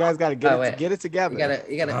 But you guys got to Oh, wait. get it together.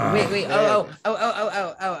 You gotta. Ah, wait.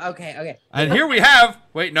 Oh. Okay. And here we have.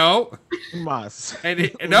 Wait, no. You must. And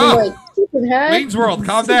Like, no. stupid head. Wayne's World,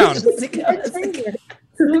 calm down. Guys,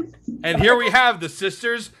 And here we have the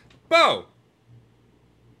sister's bow.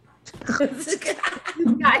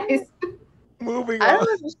 Guys, Moving I on. don't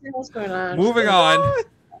understand what's going on. Moving on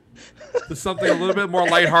to something a little bit more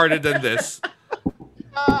lighthearted than this.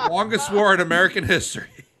 Longest war in American history.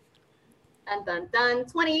 dun dun dun.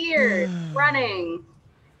 20 years running.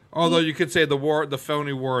 Although you could say the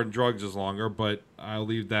phony war on drugs is longer, but I'll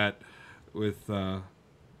leave that with the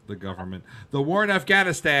government. The war in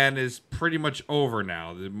Afghanistan is pretty much over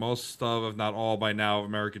now. Most of, if not all by now,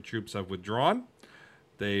 American troops have withdrawn.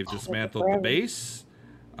 They've dismantled the base.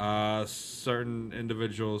 Certain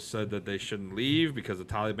individuals said that they shouldn't leave because the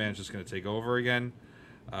Taliban is just going to take over again.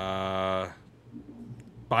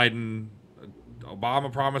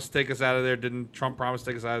 Obama promised to take us out of there, didn't. Trump promised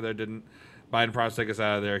to take us out of there, didn't. Biden promised to take us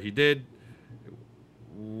out of there, he did.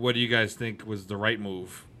 What do you guys think was the right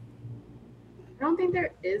move? I don't think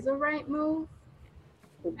there is a right move.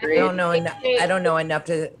 I don't know enough. I don't know enough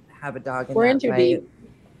to have a dog in We're in that too fight. deep.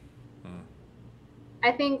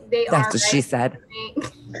 I think they are. That's what she said.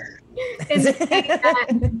 In saying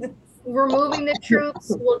that removing the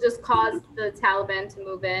troops will just cause the Taliban to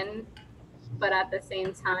move in. But at the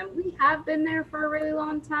same time, we have been there for a really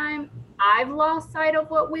long time. I've lost sight of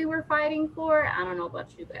what we were fighting for. I don't know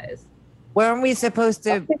about you guys. Weren't we supposed to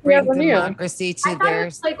think we bring ever knew. democracy I to thought it their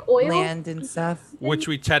was like oil. land and stuff? Which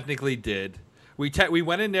we technically did. We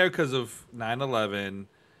went in there because of 9/11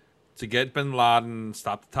 to get Bin Laden,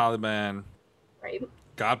 stop the Taliban. Right.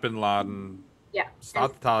 Got Bin Laden, Yeah.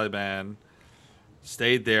 stopped the Taliban,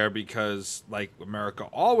 stayed there because, like America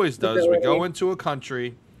always does, we go into a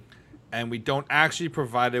country and we don't actually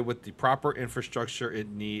provide it with the proper infrastructure it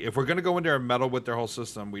needs. If we're going to go in there and meddle with their whole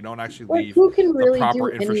system, we don't actually Like, leave who can the really do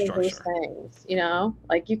proper any of those infrastructure. things? You know,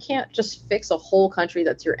 like you can't just fix a whole country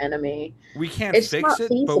that's your enemy. We can't It's fix not it,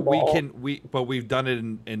 but feasible. but we've done it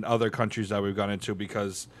in other countries that we've gone into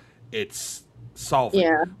because it's solving.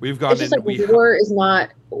 Yeah, We've gone it's just in. like war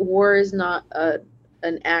is not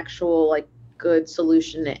an actual like good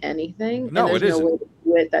solution to anything. No, and it there's isn't. no way to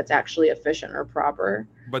do it that's actually efficient or proper.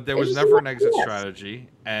 But there It's was just never an not exit yes. strategy,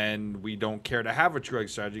 and we don't care to have a true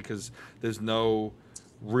exit strategy because there's no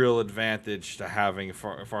real advantage to having, as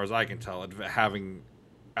far as I can tell, having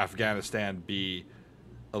Afghanistan be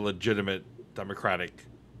a legitimate democratic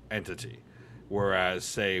entity. Whereas,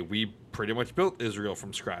 say, we pretty much built Israel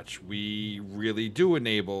from scratch. We really do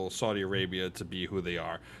enable Saudi Arabia to be who they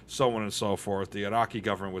are, so on and so forth. The Iraqi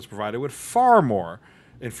government was provided with far more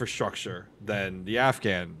infrastructure than the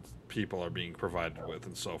Afghan people are being provided with,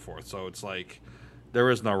 and so forth. So it's like there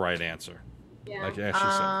is no right answer. Yeah. Like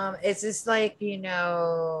Ashley said. It's just like,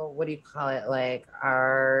 what do you call it? Like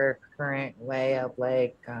our current way of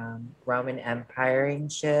like Roman empiring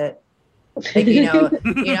shit. Like, you know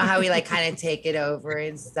how we like kind of take it over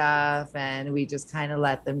and stuff, and we just kind of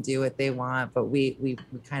let them do what they want, but we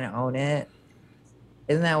kind of own it.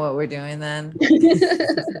 Isn't that what we're doing then?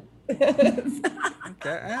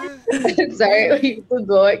 Okay. Sorry, we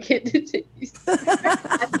Google it.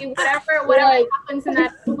 I mean, whatever Like, happens in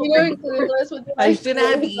that. You know, include us with the I shouldn't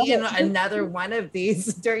have eaten another one of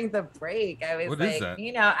these during the break. I was What like, is that?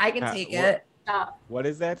 I can take what- it. What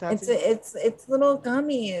is that, Tati? It's little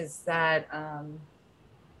gummies that have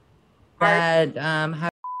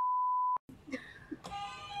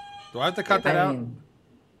Do I have to cut that out?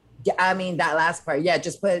 Yeah, I mean that last part. Yeah,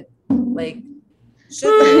 just put like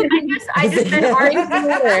sugar. I just said orange.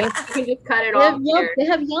 You can just cut it off. Here. They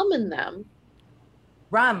have yum in them.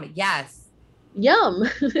 Rum, yes. Yum.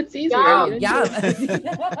 It's easier. Yum. you Yum.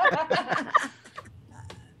 know?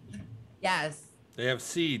 Yes. They have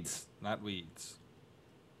seeds, not weeds.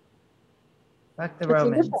 Fuck the It's a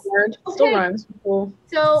Romans. different word. Still Okay. rhymes. Cool.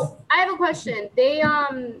 So I have a question. They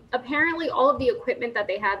apparently all of the equipment that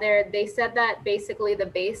they had there, they said that basically the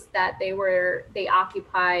base that they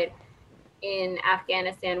occupied in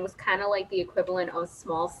Afghanistan was kind of like the equivalent of a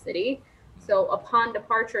small city. So upon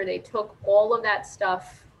departure, they took all of that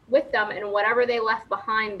stuff with them, and whatever they left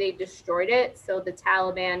behind, they destroyed it. So the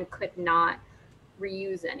Taliban could not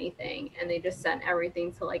reuse anything, and they just sent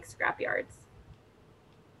everything to like scrap yards.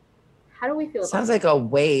 How do we feel Sounds about like a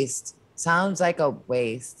waste. Sounds like a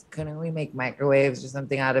waste. Couldn't we make microwaves or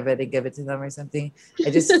something out of it and give it to them or something? I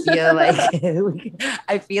just feel like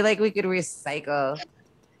I feel like we could recycle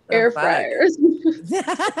the Air fuck. fryers.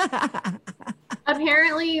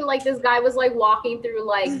 Apparently, like this guy was like walking through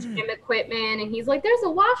like gym equipment, and he's like, "There's a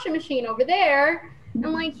washing machine over there,"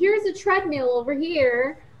 and like, "Here's a treadmill over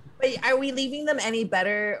here." But are we leaving them any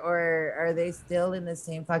better, or are they still in the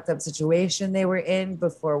same fucked up situation they were in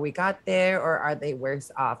before we got there, or are they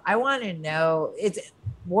worse off? I want to know.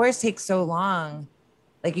 Wars take so long.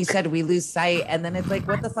 Like you said, we lose sight, and then it's like,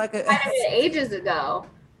 what the fuck? I did it ages ago.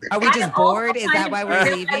 Are we I just also bored? Is kind that of why we're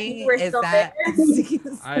figured that leaving? you were Is still that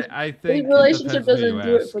I The think relationship it depends doesn't who do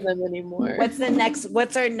you it ask. for them anymore. What's our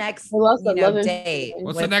next I lost that love and date? feeling.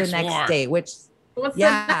 What's the next war? date? Which What's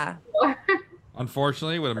yeah.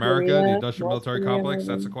 Unfortunately, with America, the Korea, industrial North military Korea, complex,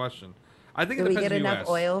 that's a maybe. question. I think Do it we depends get who you enough ask.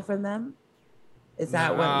 oil from them? Is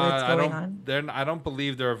that what's I going don't. on? I don't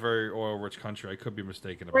believe they're a very oil-rich country. I could be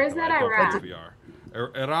mistaken about Where is that. that, I don't Iraq? believe we are.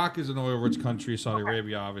 Iraq is an oil-rich country. Saudi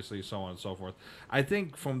Arabia, obviously, so on and so forth. I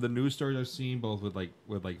think from the news stories I've seen, both with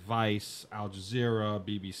Vice, Al Jazeera,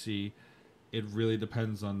 BBC, it really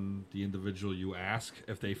depends on the individual you ask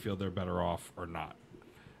if they feel they're better off or not.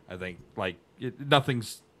 I think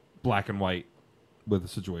nothing's black and white with a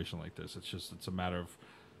situation like this. It's a matter of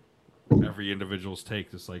every individual's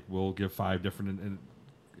take. It's like we'll give 5 different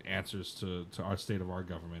answers to our state of our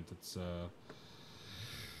government. It's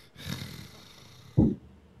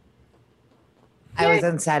I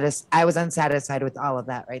was unsatisfied with all of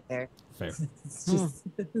that right there. fair. It's just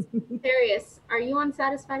Darius, are you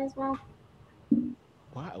unsatisfied as well?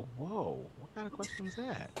 Wow, whoa. What kind of question is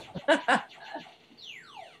that?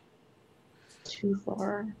 Too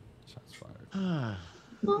far. Shots fired.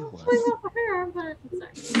 Well, was. it's not for her, but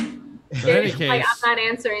sorry. In any Darius is like, case, I'm not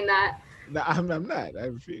answering that. No, I'm not. I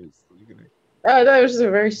refuse. You're gonna... Oh, that was just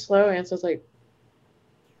a very slow answer. I was like,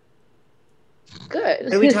 good.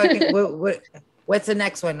 What are we talking? What's the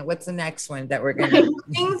next one? What's the next one that we're gonna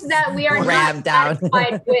Things that we are ram not down?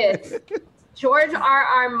 satisfied with. George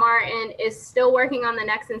R.R. Martin is still working on the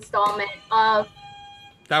next installment of.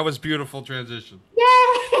 that was beautiful transition.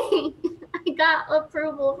 Yay! I got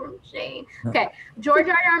approval from Shane. Okay, George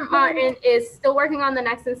R.R. Martin is still working on the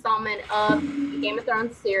next installment of the Game of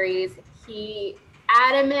Thrones series. He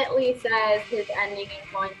adamantly says his ending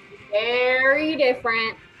is going to be very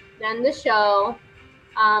different than the show.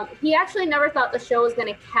 He actually never thought the show was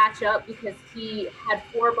going to catch up because he had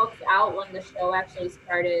 4 books out when the show actually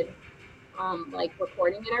started,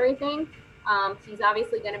 recording and everything. He's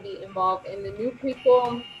obviously going to be involved in the new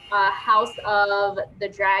prequel, House of the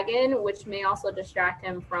Dragon, which may also distract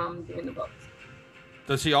him from doing the books.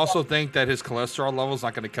 Does he also think that his cholesterol level is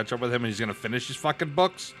not going to catch up with him and he's going to finish his fucking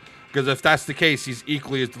books? Because if that's the case, he's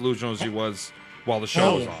equally as delusional as he was while the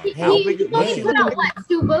show was on. He big- only put out,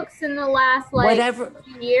 2 books in the last, Whatever.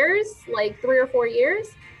 few years, 3 or 4 years.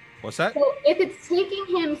 What's that? So if it's taking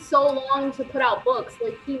him so long to put out books,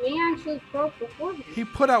 he may actually croak before him. He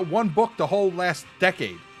put out 1 book the whole last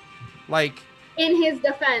decade. In his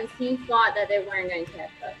defense, he thought that they weren't going to catch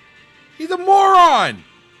up. He's a moron!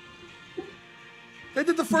 They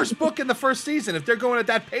did the first book in the first season. If they're going at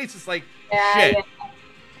that pace, it's like, shit. Yeah.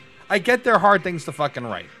 I get they're hard things to fucking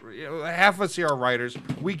write. Half of us here are writers.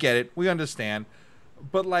 We get it. We understand.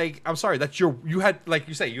 But, I'm sorry. You had, like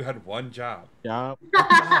you say, you had 1 job. Yeah.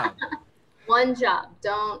 One job.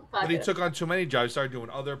 Don't fuck But he it. took on too many jobs. He started doing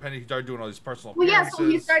other pennies. He started doing all these personal Well, yeah, appearances. so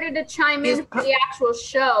he started to chime in for the actual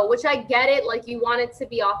show, which I get it. You want it to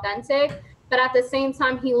be authentic. But at the same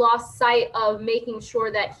time, he lost sight of making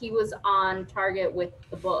sure that he was on target with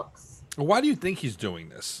the books. Why do you think he's doing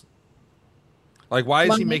this? Why is he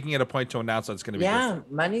Money. making it a point to announce that it's going to be different?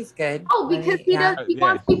 Yeah, money's good. Oh, because Money- he yeah. does. He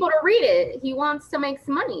wants people to read it. He wants to make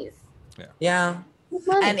some monies. Yeah.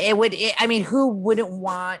 And who wouldn't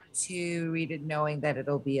want to read it knowing that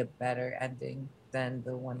it'll be a better ending than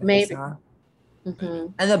the one that we Maybe. saw?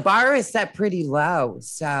 Mhm. And the bar is set pretty low,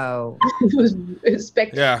 so It was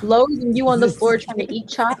Yeah. lower than you on the floor trying to eat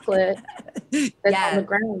chocolate that's on yeah. the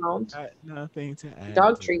ground. Nothing to add.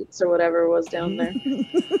 Dog to- treats or whatever was down there.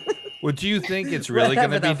 Well, do you think it's really going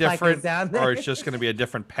to Whatever be the fuck is different, down there. or it's just going to be a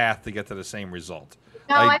different path to get to the same result?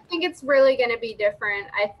 No, I- I think it's really going to be different.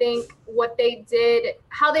 I think what they did,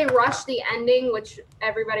 how they rushed the ending, which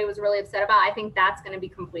everybody was really upset about, I think that's going to be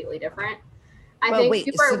completely different. I Well, think wait.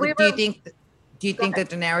 Do you think that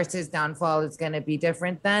Daenerys' downfall is going to be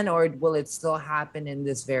different then, or will it still happen in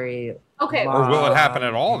this very? okay, Or will it happen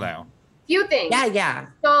at all now? few things. Yeah.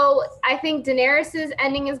 So I think Daenerys'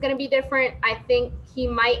 ending is going to be different. I think he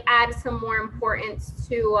might add some more importance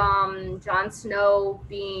to Jon Snow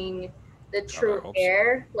being the true hope so.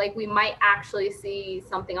 heir. We might actually see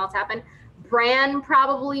something else happen. Bran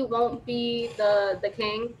probably won't be the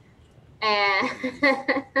king. And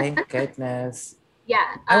Thank goodness.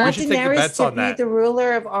 yeah, I want should take the Daenerys bets to on be that. the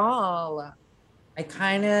ruler of all.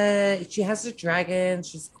 She has a dragon.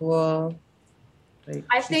 She's cool.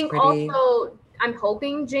 I she's think pretty. also I'm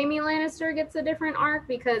hoping Jaime Lannister gets a different arc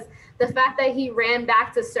because the fact that he ran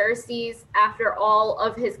back to Cersei's after all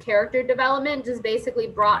of his character development just basically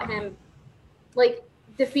brought him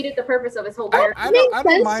defeated the purpose of his whole character. I It makes don't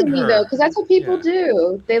sense mind to me her. though, because that's what people Yeah.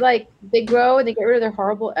 do. They grow and they get rid of their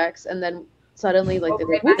horrible ex, and then suddenly they're like,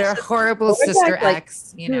 Okay, "Whoops, Their horrible Well, sister like,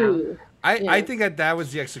 ex, you know. hmm." I Yeah. think that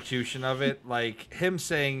was the execution of it. Him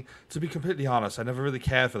saying, to be completely honest, I never really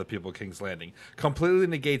cared for the people of King's Landing. Completely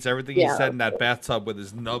negates everything he Yeah. said in that bathtub with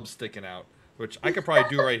his nub sticking out, which I could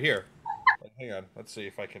probably do right here. Hang on, let's see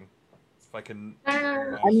if I can. If I can.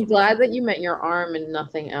 I'm glad that you meant your arm and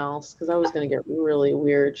nothing else, because I was gonna get really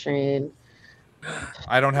weird, Shane.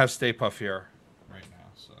 I don't have Stay Puff here right now,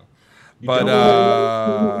 so. You But don't?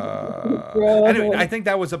 anyway, I think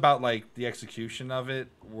that was about like the execution of it,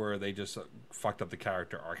 where they just fucked up the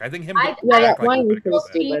character arc. I think him. I- Yeah, back that line was the pretty best.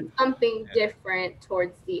 stupid. See something different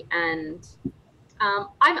towards the end.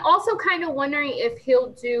 I'm also kind of wondering if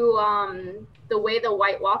he'll do the way the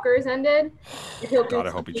White Walkers ended. If he'll do God,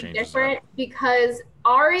 I hope he something changes different, because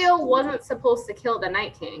Arya wasn't supposed to kill the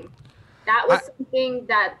Night King. That was something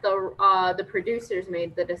that the producers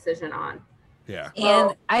made the decision on. Yeah.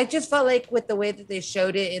 And I just felt like with the way that they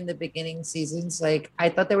showed it in the beginning seasons, like I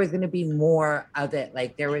thought there was going to be more of it.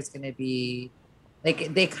 Like there was going to be,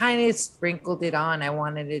 like they kind of sprinkled it on. I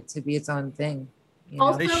wanted it to be its own thing. You know?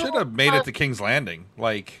 Also- They should have made it to King's Landing.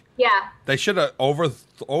 Like Yeah, they should have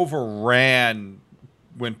overran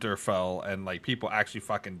Winterfell, and like people actually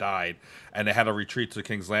fucking died, and they had to retreat to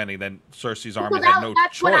King's Landing. Then Cersei's army had no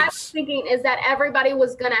that's what I was choice. thinking, is that everybody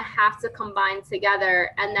was gonna have to combine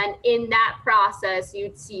together, and then in that process,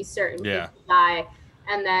 you'd see certain Yeah. people die,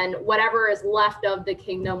 and then whatever is left of the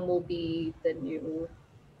kingdom will be the new.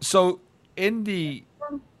 So, in the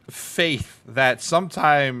faith that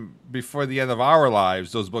sometime before the end of our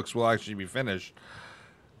lives, those books will actually be finished,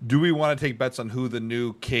 do we want to take bets on who the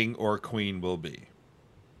new king or queen will be?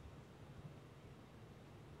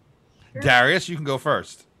 Sure. Darius, you can go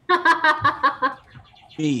first.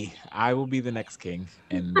 Me, I will be the next king,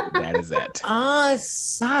 and that is it. Oh, it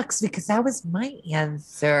sucks because that was my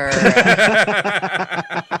answer.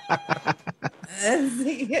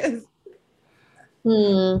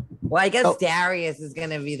 Well, I guess Oh. Darius is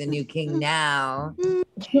gonna be the new king now.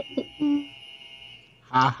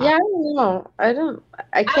 Ha-ha. Yeah, I don't know.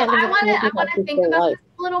 I can't I think of want to anything else think for about life.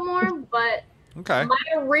 this a little more, but Okay. my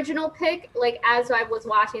original pick, like as I was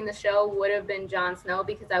watching the show, would have been Jon Snow,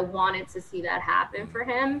 because I wanted to see that happen for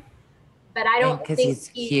him. But I don't Because think he's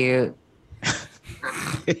cute.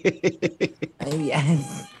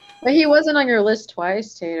 Yes. But he wasn't on your list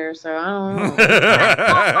twice, Tater, so I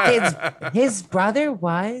don't know. His brother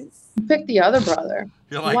was. You picked the other brother.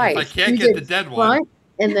 You're like, Twice. if I can't You get did the dead one. front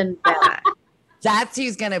and then back. That's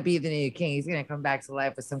who's gonna be the new king. He's gonna come back to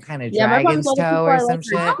life with some kind of Yeah, my dragon's mom's toe all or the some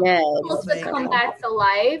people I like shit. are dead. supposed to come back to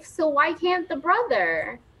life, so why can't the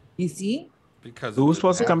brother? You see? Because Who was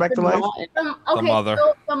supposed to come back to life? Okay, mother.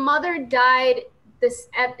 so the mother died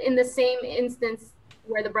in the same instance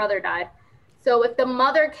where the brother died. So if the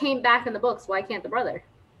mother came back in the books, why can't the brother?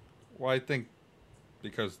 Well, I think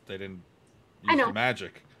because they didn't I use know. the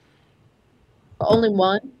magic. Only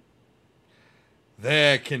one?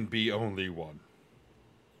 There can be only one.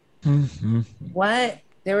 Mhm. What?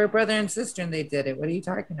 They were brother and sister and they did it. What are you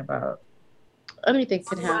talking about? Anything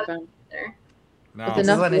could happen. There. No. With Just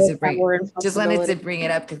enough wanted lives to that bring- were in Just wanted to possibility. bring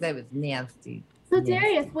it up because that was nasty. So Nasty.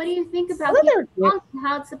 Darius, what do you think about Well, these they're- songs and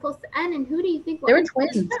how it's supposed to end, and who do you think? They will were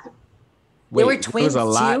twins. They Wait, were there was twins a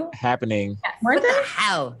lot too? happening. Yes. Weren't What they? the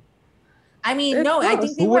hell? I mean, They're no, I close.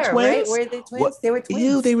 think they Who were, were right? twins? Were they twins? What? They were twins.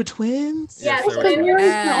 Ew, they were twins. Yes, Yes, they Because were. you're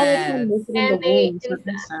Yes. all the time listening And to they- wounds, that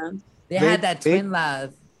makes sense. They They- had that they- twin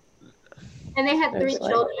love. And they had 3 That's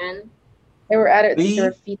like- children. They were at it. Three? They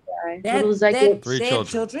were feet high. They had, Little they had, zygotes Three they had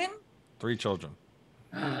children. children? 3 children.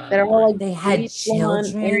 that are all like They had sweet, blonde,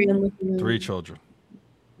 children? Aryan-looking 3 children.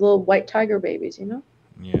 little white tiger babies, you know?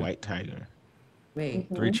 Yeah. White tiger. Wait.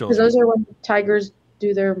 3 Because children. those are when tigers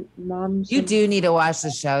do their moms. You and- do need to watch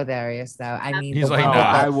the show, Darius, though. I mean, He's the like, one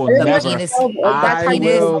nah, with I will They're the never. penis. Oh, that's I how you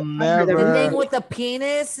will know. The thing never. with the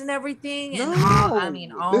penis and everything. And No. how, I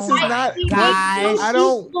mean, oh This is my not- gosh. I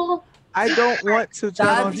don't- People- I don't want to turn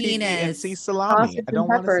on TV and penis. see salami. Sausage I don't and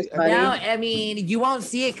want to peppers, see. buddy. No, I mean, you won't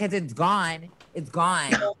see it because it's gone. It's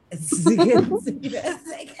gone. It's like-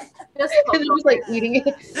 Just They're just like eating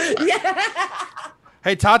it. yeah.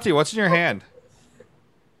 Hey, Tati, what's in your hand?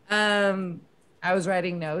 I was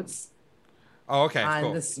writing notes Oh, okay. on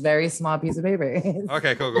Cool. this very small piece of paper.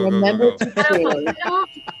 Okay, cool. Remember Go. to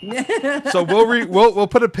say. So we'll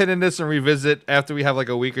put a pin in this and revisit after we have like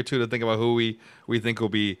a week or two to think about who we think will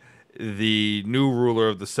be the new ruler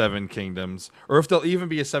of the 7 kingdoms, or if there'll even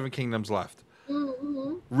be a 7 kingdoms left.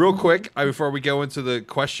 Mhm. Real quick, before we go into the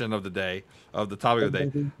question of the day, of the topic of the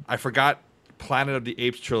day, I forgot Planet of the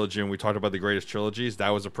Apes trilogy, and we talked about the greatest trilogies. That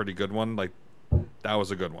was a pretty good one. Like, that was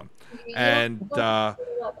a good one. And The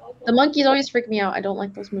monkeys always freak me out. I don't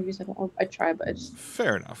like those movies. I try, but I just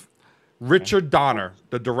fair enough. Richard Donner,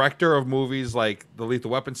 the director of movies like the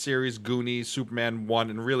Lethal Weapon series, Goonies, Superman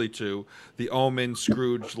 1, and really 2, The Omen,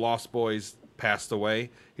 Scrooge, Lost Boys, passed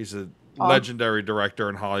away. He's a legendary director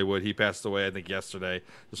in Hollywood. He passed away, I think, yesterday.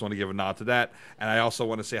 Just want to give a nod to that. And I also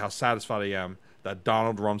want to say how satisfied I am that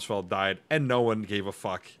Donald Rumsfeld died and no one gave a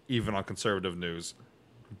fuck, even on conservative news.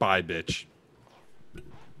 Bye, bitch.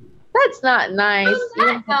 That's not nice. You don't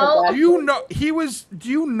have a hell? bad- Do you know he was? Do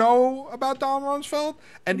you know about Donald Rumsfeld?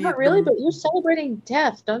 And Not really, but you're celebrating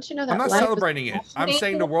death. Don't you know that? I'm not life is celebrating it. I'm Thank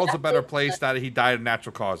saying you. the world's a better place that he died of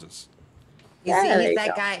natural causes. You Yeah, see, there he's you that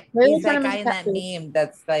go. guy. Maybe He's that send him guy a in that tattoo. meme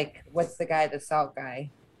that's like, what's the guy? The salt guy.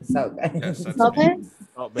 The salt guy. Yes, that's Okay. me.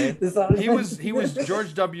 Oh, babe. The salt He was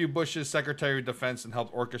George W. Bush's Secretary of Defense and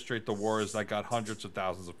helped orchestrate the wars that got hundreds of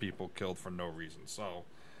thousands of people killed for no reason. So,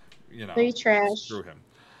 you know, Pretty trash. screw him.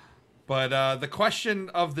 But the question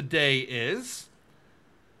of the day is,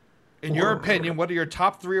 in your opinion, what are your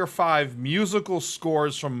top 3 or 5 musical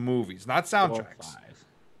scores from movies, not soundtracks? 5.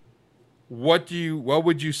 What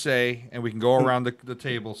would you say? And we can go around the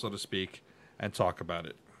table, so to speak, and talk about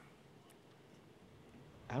it.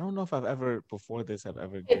 I don't know if I've ever before this have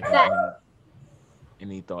ever It's given that-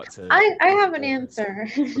 any thought to. I have an answer.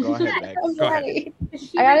 Go ahead, Bex. I'm Go ahead. ready.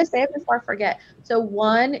 I gotta say it before I forget. So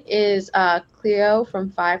one is Cleo from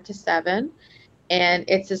 5 to 7, and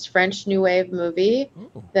it's this French New Wave movie.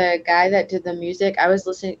 Ooh. The guy that did the music, I was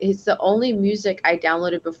listening. It's the only music I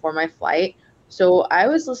downloaded before my flight, so I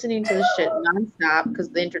was listening to this shit nonstop because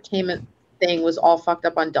the entertainment thing was all fucked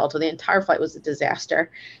up on Delta. The entire flight was a disaster.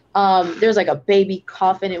 There was like a baby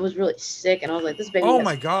coughing. It was really sick, and I was like, "This baby." Oh has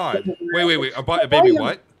my God! Wait! A Oh, baby yeah.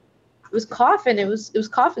 what? It was coughing. It was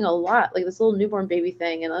coughing a lot, like this little newborn baby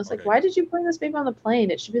thing. And I was like, Okay. why did you bring this baby on the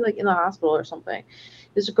plane? It should be like in the hospital or something. It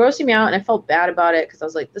was grossing me out, and I felt bad about it because I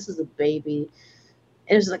was like, this is a baby.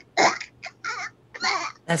 And it was like,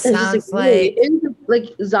 That it was sounds just really, like. it was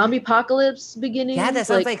like zombie apocalypse beginning. Yeah, that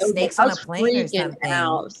sounds like I was Snakes I on a was Plane or freaking something.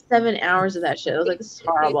 out. 7 hours of that shit. I was like, this is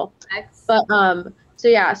horrible. X. But so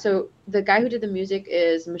yeah, so the guy who did the music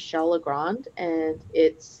is Michel Legrand, and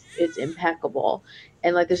it's impeccable.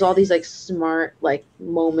 And like there's all these like smart like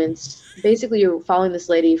moments. Basically you're following this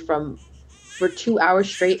lady for 2 hours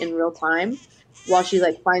straight in real time while she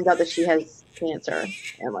like finds out that she has cancer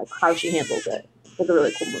and like how she handles it. It's like a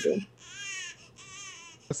really cool movie.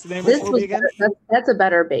 What's the name of This the movie was again? that's a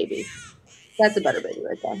better baby. That's a better baby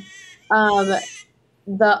right there.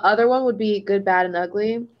 The other one would be Good, Bad, and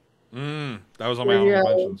Ugly. That was on my Yeah. honorable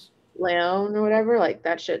mentions. Leon or whatever, like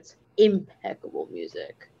that shit's impeccable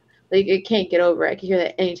music. Like it can't get over it. I can hear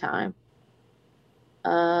that anytime.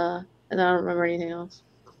 And I don't remember anything else.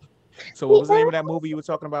 So what was the name of that movie you were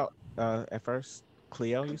talking about at first?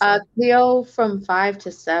 Cleo, you said? Cleo from 5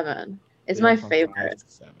 to 7. It's Cleo my from 5 favorite. to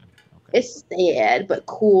 7. Okay. It's sad but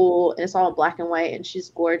cool, and it's all in black and white, and she's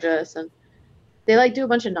gorgeous, and they like do a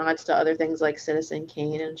bunch of nods to other things like Citizen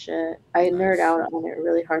Kane and shit. I nerd out on it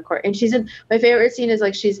really hardcore. And she's in my favorite scene is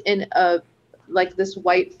like she's in a like this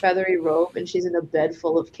white feathery robe and she's in a bed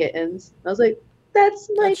full of kittens. And I was like, that's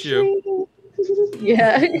my That's you. dream.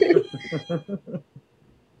 Yeah.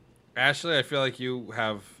 Ashley, I feel like you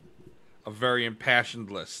have a very impassioned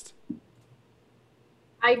list.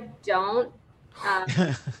 I don't.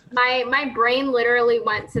 My brain literally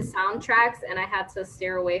went to soundtracks, and I had to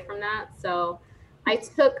steer away from that. So I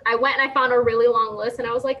went and I found a really long list, and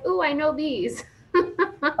I was like, "Ooh, I know these."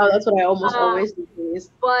 Oh, that's what I almost always do.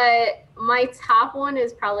 Please. But my top one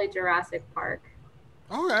is probably Jurassic Park.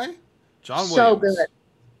 Okay. John Williams. So good.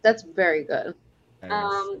 That's very good.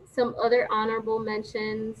 Some other honorable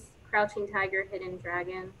mentions: Crouching Tiger, Hidden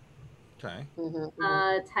Dragon, Okay.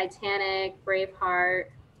 Titanic, Braveheart.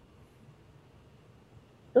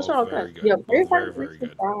 Those Both are all very good. good. Yeah, Both very very, hard very to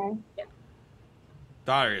good. try.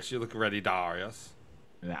 Darius, you look ready, Darius.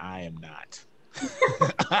 And I am not.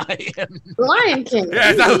 I am. Lion King.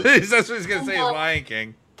 Yeah, that's what he's gonna say. Is Lion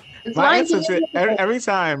King. It's My Lion answer King. to every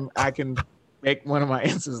time I can make one of my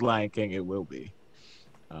answers Lion King, it will be.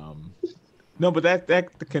 No, but that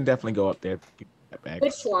can definitely go up there. Back.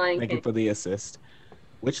 Which Lion Thank King? you for the assist.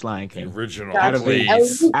 Which Lion The King? original, Gotcha.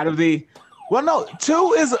 please. Out of the, well, no,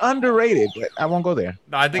 2 is underrated, but I won't go there.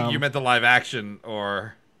 No, I think you meant the live action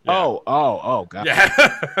or. Oh, God.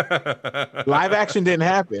 Yeah. Live action didn't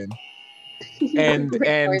happen, and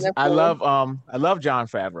I love John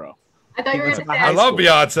Favreau. I thought you were He went going to to my say. I high love school.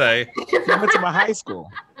 Beyonce. He went to my high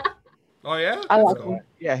school. Oh yeah. I like That's him.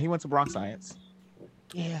 Yeah, he went to Bronx Science.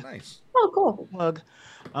 Yeah, Nice. Oh, cool. plug.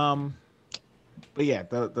 But yeah,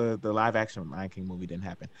 the live action Lion King movie didn't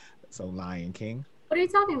happen. So Lion King. What are you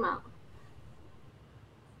talking about?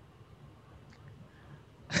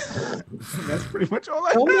 That's pretty much all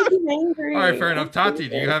I Don't have. make me angry. All right, fair enough. Tati,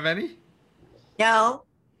 do you have any? No.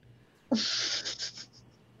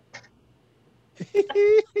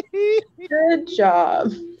 Good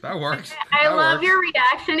job. That works. I That love works. your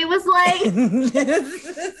reaction. It was like,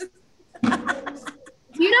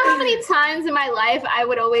 do you know how many times in my life I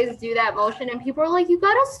would always do that motion and people are like, you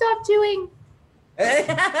gotta stop doing. Glad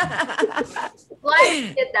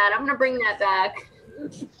did that. I'm gonna bring that back.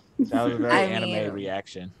 That was a very I anime mean-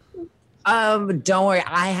 reaction. Don't worry.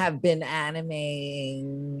 I have been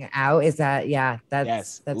animating out. Is that that's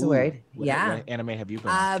Yes. that's Ooh, a word. What anime have you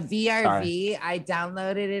been? VRV. I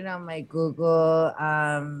downloaded it on my Google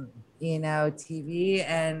TV,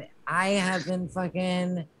 and I have been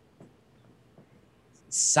fucking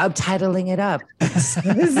subtitling it up. I was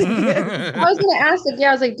gonna ask, like,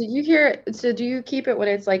 I was like, did you hear it? So do you keep it when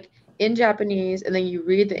it's like in Japanese and then you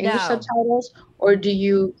read the English No. subtitles, or do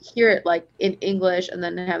you hear it like in English and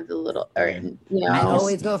then have the little, or Yeah. I No.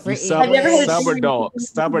 always go for You English. Have you ever had a sub or TV dub?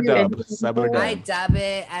 Sub or dub? and- Sub or I dub? dub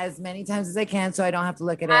it as many times as I can, so I don't have to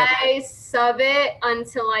look at it. I sub it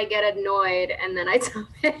until I get annoyed and then I dub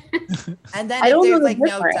it. And then I if don't know there's the like no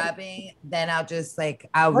difference. dubbing, then I'll just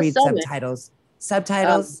I'll What's read dubbing?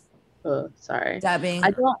 subtitles, Sorry. dubbing. I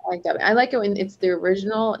don't like that. I like it when it's the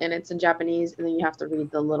original and it's in Japanese and then you have to read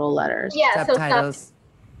the little letters. Yeah, so subtitles.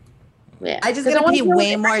 Yeah. I just 'Cause gotta wanna pay feel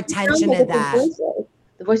way like more it sounds attention like to the that. voices.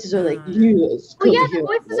 The voices are like, Mm. yes. Well, yeah, come the here,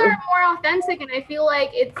 voices boy." are more authentic, and I feel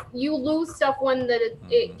like you lose stuff when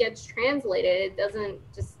it gets translated. It doesn't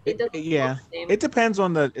just it doesn't Yeah. look the same. It depends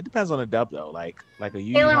on the dub though. Like a Yu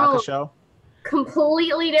Yu Sailor Moon. Hakusho.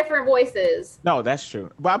 Completely different voices. No, that's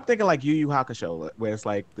true. But I'm thinking like Yu Yu Hakusho, where it's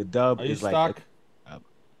like the dub Are you is like. stuck?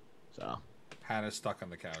 So. Hannah's stuck on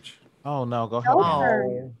the couch. Oh no, go help Help Hannah. her.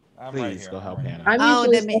 Oh, I'm Please right here. go help Hannah. I'm Oh,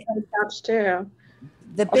 usually that ma- stuck on the couch too.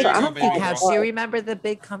 the big sorry, I'm comfy baby couch. girl. Do you remember the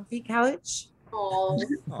big comfy couch? Oh,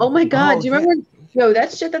 Oh my god, Oh, do you remember? Yo,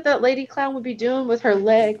 that shit that lady clown would be doing with her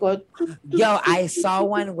leg. Or, Yo, I saw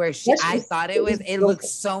one where Yes, I she's- thought it was. It looked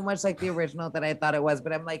so much like the original that I thought it was,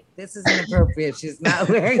 but I'm like, this is inappropriate. She's not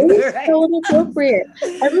wearing it the was right. so inappropriate. I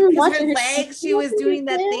remember 'Cause watching her it. legs, she was doing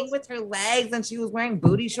that thing with her legs, and she was wearing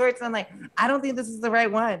booty shorts. And I'm like, I don't think this is the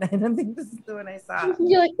right one. I don't think this is the one I saw.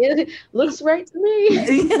 You're like, it looks right to me.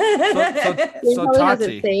 He So probably has it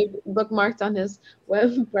Tati, saved, bookmarked on his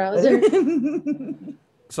web browser.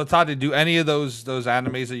 so Tati, do any of those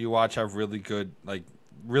animes that you watch have really good, like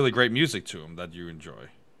really great music to them that you enjoy?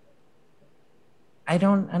 I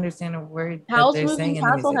don't understand a word that House they're saying Moving in the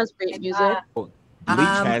Castle music. has great music. Bleach I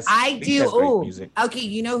Bleach do. has great Oh, music. okay.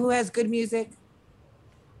 You know who has good music?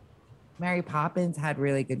 Mary Poppins had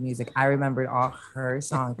really good music. I remembered all her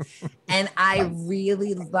songs, and I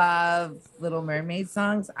really love Little Mermaid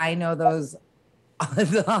songs. I know those,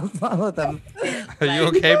 all of them. Are you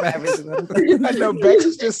okay, Max? every single one. I know Bex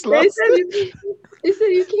is just slow. They said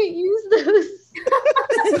you can't use those.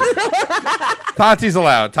 Tati's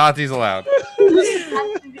allowed. Tati's allowed.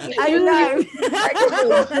 I know.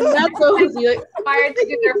 That's what you like. required to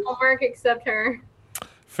do their homework except her.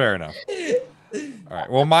 Fair enough. All right.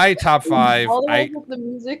 Well, my top five, All the ones with the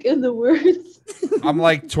music and the words. I'm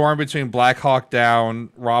like torn between Black Hawk Down,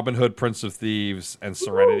 Robin Hood, Prince of Thieves, and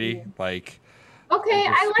Serenity. Like Okay,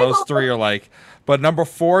 I like those all three are like. But number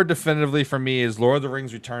 4 definitively for me is Lord of the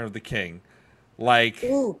Rings: Return of the King. Like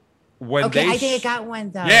Ooh. when Okay, they I think I got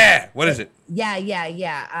one though. yeah. What is it? Yeah.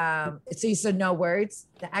 So you said no words.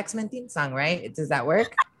 The X-Men theme song, right? Does that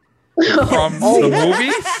work? From the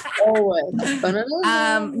movies? Always.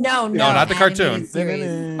 No, not the animated cartoon.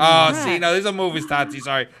 series. Oh, see, no, these are movies, Tati.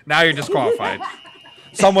 Sorry. Now you're disqualified.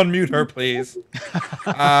 Someone mute her, please.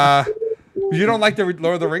 You don't like the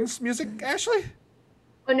Lord of the Rings music, Ashley?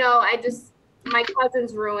 Oh no, my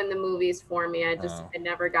cousins ruined the movies for me. I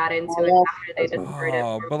never got into it Oh, after they destroyed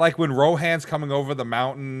Oh, it. but like when Rohan's coming over the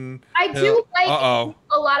mountain. I do like Uh-oh.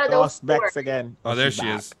 a lot of those Lost Bex stories. again. Oh, there she's she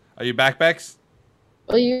back. is. Are you back, Bex?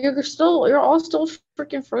 Well, you're all still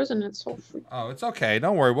freaking frozen. It's so freaking. Oh, it's okay.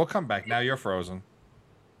 Don't worry. We'll come back. Now you're frozen.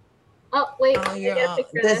 Oh wait, Oh, I yeah. get a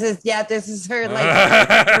picture of This is her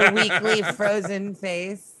her weekly frozen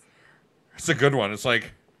face. It's a good one. It's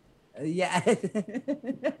like, Yeah.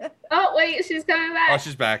 Oh wait, she's coming back. oh,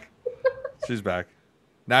 she's back. She's back.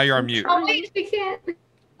 Now you're on mute. Oh wait, she can't.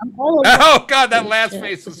 I'm all over. Oh, God, that last Yeah,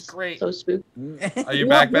 face this was is great. So spooky. Are you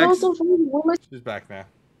back, You're all Bex? so frozen. What am I- She's back now.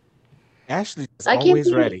 Ashley is I can't always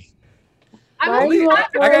believe- ready. I'm Why are only you all I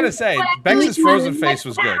gotta frozen? say, What? Bex's you frozen doing? face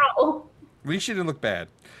was good. Ow. At least she didn't look bad.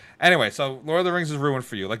 Anyway, so Lord of the Rings is ruined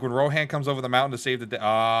for you. Like when Rohan comes over the mountain to save the day.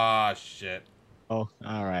 Ah, shit. Oh,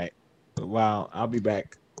 all right. Well, I'll be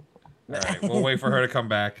back. All right, we'll wait for her to come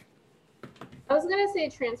back. I was gonna say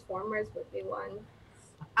Transformers would be one.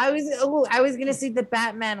 I was gonna say the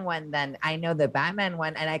Batman one then. I know the Batman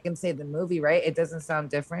one and I can say the movie, right? It doesn't sound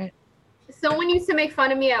different. Someone used to make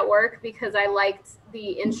fun of me at work because I liked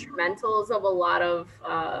the instrumentals of a lot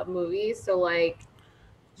of movies. So like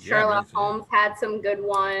Sherlock me too. Holmes had some good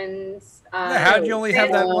ones. Yeah, how'd you only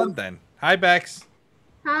have that one then? Hi, Bex.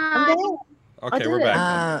 Hi. Okay, did we're it.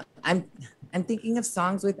 back. I'm thinking of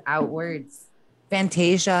songs without words.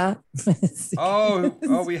 Fantasia.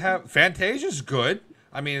 Oh, we have Fantasia's good.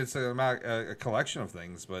 I mean, it's a collection of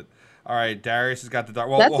things, but all right, Darius has got the dark.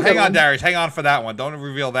 Well, That's a hang good on, one. Darius. Hang on for that one. Don't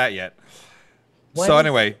reveal that yet. What So is-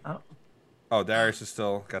 anyway, oh, Darius has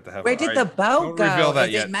still got the headphone. where did All the right, boat don't go? reveal that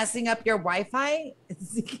Is yet. it messing up your Wi-Fi?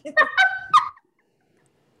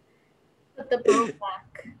 Put the boat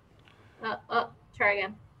back. Try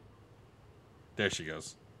again. There she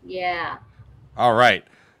goes. Yeah. All right.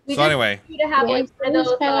 We So just anyway, need to have like one of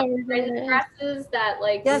those James fringe dresses that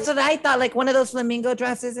like. That's what I thought, like one of those flamingo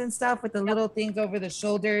dresses and stuff with the little things over the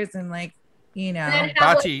shoulders and like, you know. And then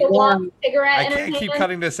have Tati, like the long cigarette I in her can't keep hand.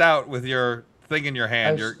 cutting this out with your thing in your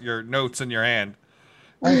hand, Oh, your notes in your hand.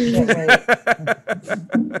 Okay,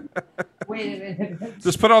 wait a minute.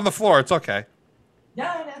 Just put it on the floor. It's okay.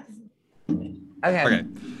 No. Okay. Okay.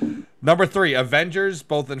 Number 3, Avengers,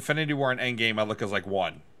 both Infinity War and Endgame. I look as like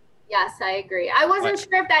 1. Yes, I agree. I wasn't What?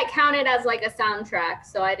 sure if that counted as like a soundtrack,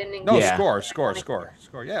 so I didn't. No, include Yeah. score.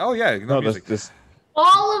 Yeah. Oh yeah. No, No, music. this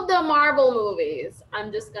all of the Marvel movies.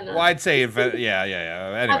 I'm just gonna. Well, I'd say yeah.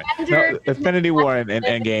 Anyway, Avengers. no, Infinity War and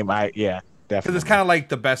Endgame. because Definitely. it's kind of like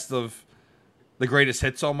the best of the greatest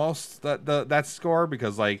hits almost. That score,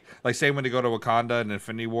 because like say when they go to Wakanda and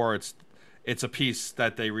Infinity War, it's a piece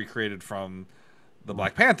that they recreated from the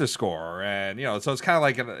Black Panther score, and so it's kind of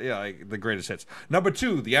like like the greatest hits. Number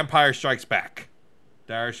 2, The Empire Strikes Back.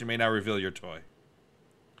 Darius, you may now reveal your toy.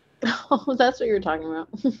 Oh, that's what you're talking about.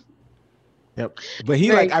 Yep. But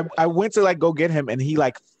he Very I went to like go get him and he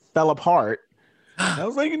like fell apart. I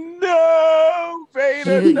was like, no,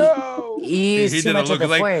 Vader, no. He used He too did a much look of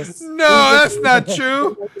the like, force. no, that's not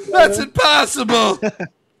true. That's impossible.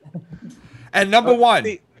 And number 1.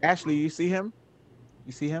 See, Ashley, you see him?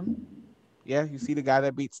 You see him? Yeah, you see the guy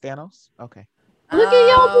that beat Thanos? Okay. Look at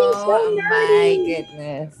y'all being so Oh my nerdy.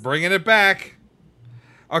 goodness. Bringing it back.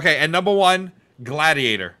 Okay, and number 1,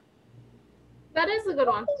 Gladiator. That is a good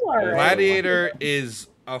one. All right. Gladiator is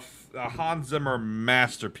a Hans Zimmer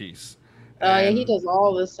masterpiece. Oh yeah, he And- does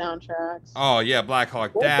all the soundtracks. Oh yeah, Black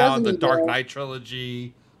Hawk What Down, doesn't the he Dark do? Knight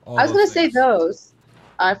trilogy. all I was gonna those say things. those.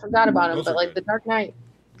 I forgot about them, Those but are like good. the Dark Knight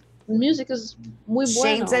music is muy bueno.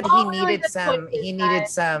 Shane said All he really needed good some. choices, He needed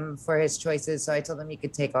guys. some for his choices, so I told him he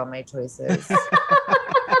could take all my choices. I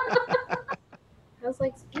was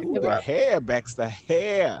like, "Ooh." The hair, Bex, the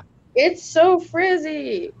hair. It's so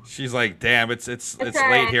frizzy. She's like, damn, it's all late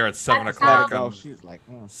right. here at 7 That's o'clock. Oh, in she's like,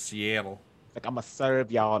 Seattle. like I'm gonna serve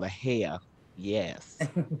y'all the hair. Yes.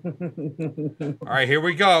 All right, here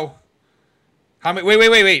we go. How many?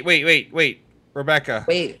 Wait, Rebecca.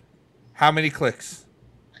 Wait, How many clicks?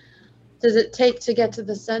 Does it take to get to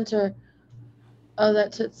the center of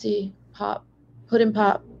that Tootsie Pop? Pudding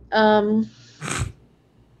Pop.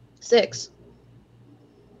 6.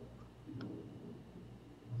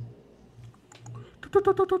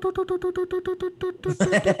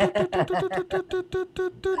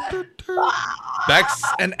 Bex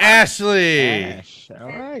and Ashley. Ash, all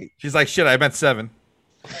right. She's like, shit, I meant 7.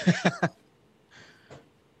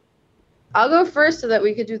 I'll go first so that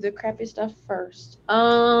we could do the crappy stuff first. Give me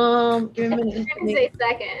a You're minute. gonna say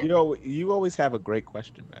second. You always have a great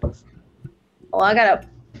question, Bex. Well, I gotta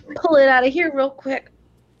pull it out of here real quick.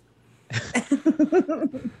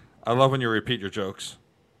 I love when you repeat your jokes.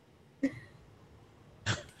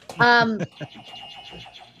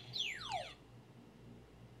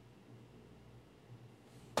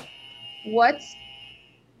 What's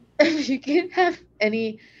if you could have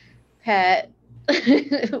any pet?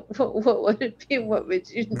 what would it be? What would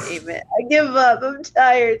you name it? I give up. I'm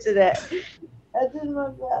tired today. I did my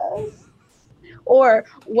best. Or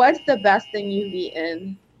what's the best thing you've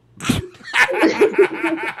eaten? Shane,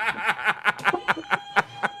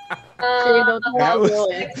 don't tell That me was-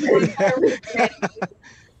 real answer.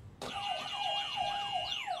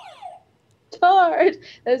 Hard.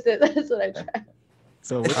 That's it. That's what I tried.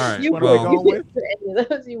 So which All right, You one are we well- going with? any of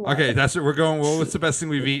those you want. Okay, that's what we're going. Well, what's the best thing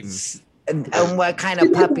we've eaten? and what kind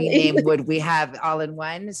of puppy name would we have all in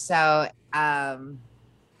one? So,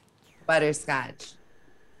 butterscotch.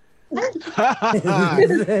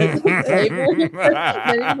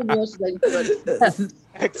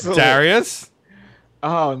 Excellent. Darius?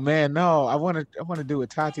 Oh man, no! I want to do what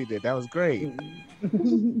Tati did. That was great.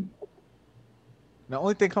 The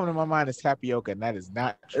only thing coming to my mind is tapioca, and that is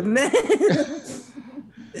not true.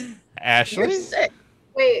 You're Ashley? sick.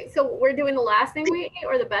 Wait, so we're doing the last thing we ate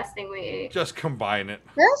or the best thing we ate? Just combine it.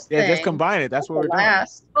 Best Yeah, just thing. combine it. That's what we're doing.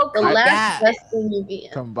 Last. Oh, The come last Yeah. best thing you've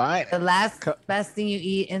eaten. Combine The it. last Co- best thing you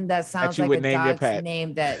eat, and that sounds you like would a name your dog's pet.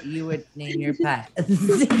 name that you would name your pet.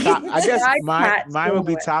 I guess Fried mine cat would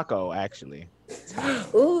be sandwich. taco, actually.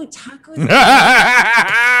 Ooh, tacos.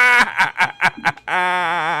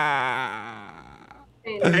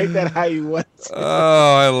 Make that how you want.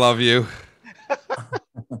 Oh, I love you.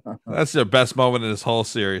 That's the best moment in this whole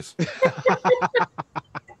series.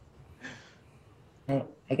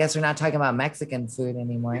 I guess we're not talking about Mexican food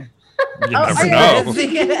anymore. You Oh, never I know. We're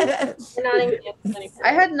not in Kansas anymore.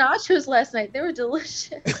 I had nachos last night. They were delicious.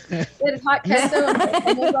 They had hot queso.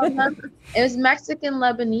 And they brought them. It was Mexican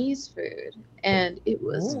Lebanese food, and it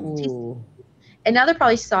was tasty. Ooh. And now they're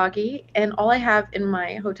probably soggy. And all I have in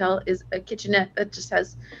my hotel is a kitchenette that just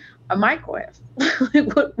has a microwave.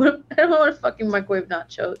 Like, what? I don't want to fucking microwave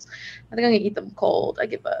nachos. I think I'm gonna eat them cold. I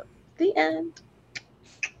give up. The end.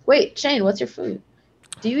 Wait, Shane, what's your food?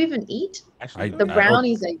 Do you even eat? Actually, The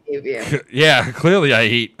brownies I gave you. Yeah, clearly I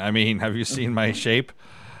eat. I mean, have you seen my shape?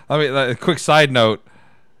 I mean, a quick side note: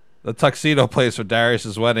 the tuxedo place for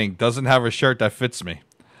Darius's wedding doesn't have a shirt that fits me.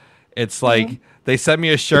 It's like they sent me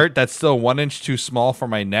a shirt that's still 1 inch too small for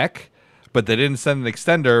my neck, but they didn't send an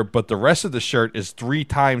extender. But the rest of the shirt is 3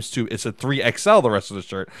 times too. It's a 3XL. The rest of the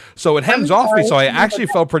shirt, so it hems off me. So I actually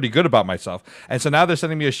felt pretty good about myself. And so now they're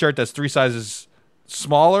sending me a shirt that's 3 sizes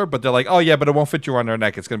smaller, but they're like, oh yeah, but it won't fit you on their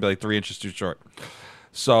neck. It's gonna be like 3 inches too short.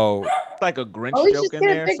 So, like a Grinch Oh, we joke should in get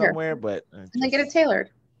it there bigger. somewhere, but And then get it tailored.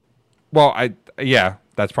 well, yeah,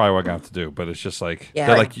 that's probably what I'm gonna have to do. But it's just like Yeah.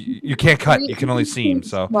 they're like you can't cut, you can only seam.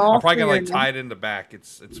 So Small I'm probably gonna for like your tie neck. it in the back.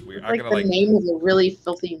 It's weird. It's I'm like gonna the like name of a really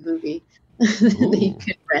filthy movie that you Ooh.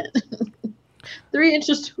 can rent. 3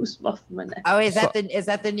 inches too small for my neck. Oh, is that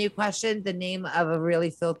the new question? The name of a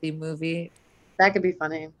really filthy movie? That could be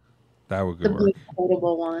funny. that would The good work. big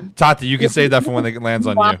quotable one. Tati, you can save that for when it lands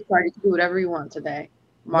on Bobby you. Party, you can do whatever you want today.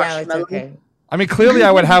 No, it's Marshmallow. okay. I mean, clearly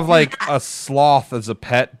I would have like a sloth as a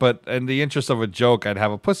pet, but in the interest of a joke, I'd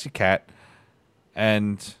have a pussycat,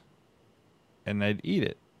 and I'd eat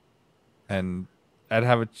it, and I'd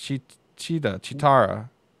have a chitara,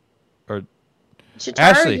 or Chitara,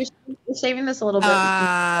 Ashley. you're saving this a little bit.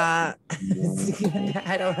 I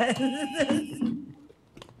don't.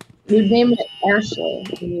 You'd name it Ashley.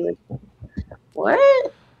 and you would-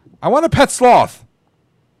 What? I want a pet sloth.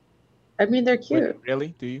 I mean, they're Wait, cute.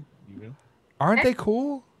 really? Do you? You really? Aren't they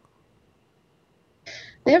cool?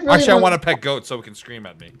 They have really Actually, I long- want a pet goat so it can scream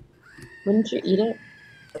at me. Wouldn't you eat it?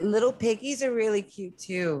 Little piggies are really cute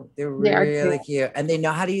too. They're They are really cute, and they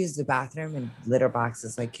know how to use the bathroom and litter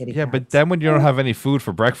boxes like kitty. Yeah, but cats. then when you don't have any food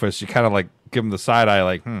for breakfast, you kind of like give them the side eye,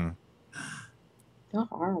 like, They're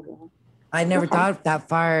horrible. I never thought that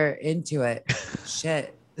far into it.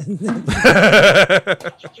 Shit.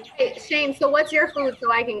 Hey, Shane, so what's your food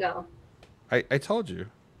so I can go? I told you,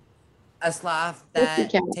 A sloth that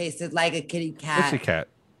Pussycat. tasted like a kitty cat. pussycat.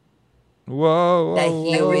 Whoa, That whoa,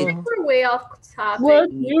 he whoa. would- We're way off topic. What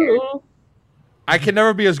here. you? I can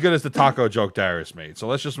never be as good as the taco joke Darius made. So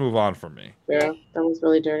let's just move on from me. Yeah, that was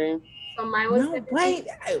really dirty. So mine was. No, wait.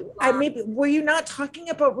 I maybe were you not talking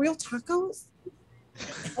about real tacos?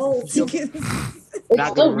 Oh, It's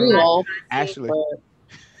Not still gonna ruin it. real. Ashley.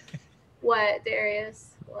 but what,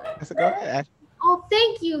 Darius? What? I said, go ahead. Ashley. Oh,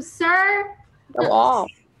 thank you, sir. Go off.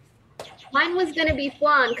 Mine was gonna be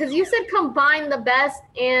flan because you said combine the best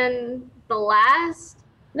and the last.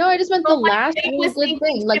 No, I just meant the So, like, last they really was good thinking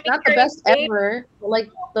thing. Like, Jimmy not the best Curry ever, but like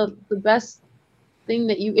the best thing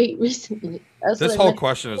that you ate recently. That's This what I whole meant.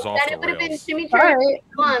 question is off Then the it would have been rails. chimichurri Alright.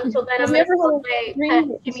 flan. So then Have I'm you gonna ever call had my green-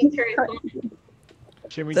 pet chimichurri flan.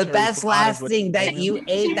 The best last thing that you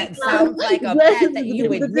ate that sounds like a Yes, pet that you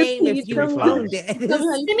would name if you Chimmy owned Tell me it.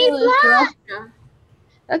 how you Jimmy feel, Israel. flan.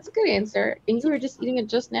 That's a good answer. And you were just eating it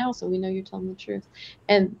just now, so we know you're telling the truth.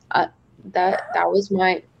 And that was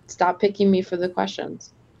my stop picking me for the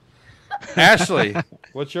questions. Ashley,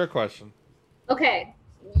 what's your question? Okay,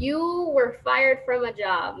 you were fired from a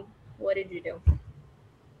job. What did you do?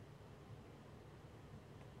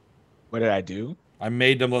 What did I do? I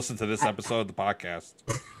made them listen to this episode of the podcast.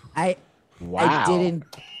 I Wow.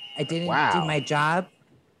 I didn't Wow. do my job.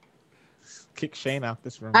 Kick Shane out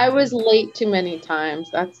this room. I was late too many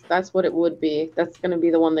times. That's what it would be. That's gonna be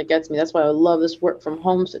the one that gets me. That's why I love this work from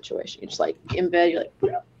home situation. You're just like in bed, you're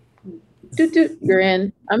like, doot doot, you're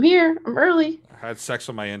in. I'm here. I'm early. I had sex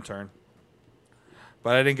with my intern,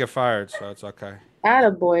 but I didn't get fired, so it's okay.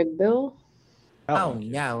 Attaboy, Bill. Oh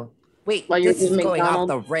no. Wait, While you're this is eating going off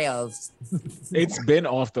McDonald's. the rails. It's been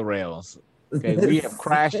off the rails. Okay, we have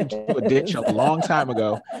crashed into a ditch a long time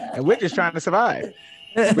ago, and we're just trying to survive.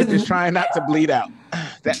 We're just trying not to bleed out.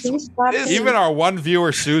 That's Please stop this- it. Even our one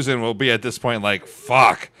viewer, Susan, will be at this point like,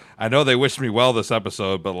 fuck. I know they wished me well this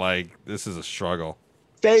episode, but like, this is a struggle.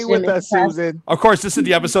 Stay with Jimmy, us, Susan. Of course, this is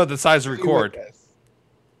the episode that decides to Stay record. with us.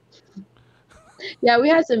 Yeah, we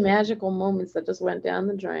had some magical moments that just went down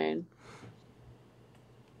the drain.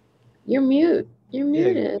 You're mute. You're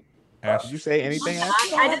muted. Ash- Did you say anything? Ash?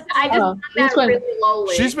 I just Oh, did that which one? really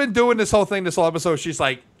lowly. She's been doing this whole thing, this whole episode. She's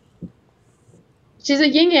like, She's a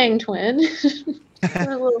yin yang twin. A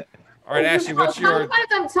little- all right, Ashley, what's your... Sometimes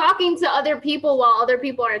I'm talking to other people while other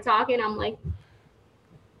people are talking. I'm like,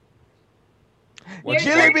 What's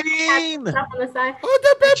You're Jelly your... bean! stuff on the side. Oh,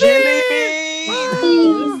 the baby! Jelly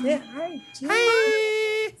bean! Say hi, Jimmy.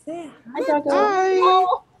 Hey! Say I got that. Hi.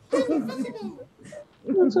 Oh,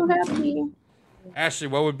 I'm so happy. Ashley,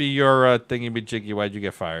 what would be your thingy-be-jiggy? Why'd you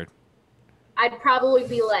get fired? I'd probably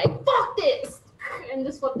be like, fuck this, and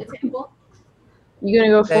just flip the table. You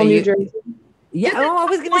gonna go full So New you- Jersey? Yeah, oh, I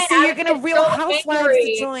was gonna Point, say I you're gonna was Real so Housewives angry.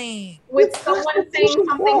 to join. With someone saying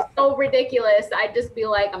something so ridiculous, I'd just be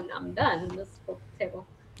like, I'm done. Just flip the table.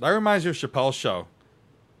 That reminds you of Chappelle's show.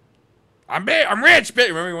 I'm rich, bitch.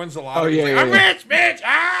 Remember he wins the lottery? Oh, He's yeah, like, I'm yeah. rich, bitch.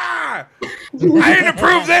 Ah! I didn't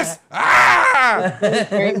approve this. Ah!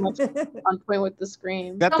 Very much on point with the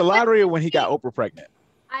scream. Got the lottery or when he got Oprah pregnant?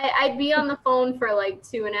 I'd be on the phone for like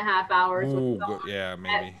 2.5 hours Ooh, with someone. good. Yeah,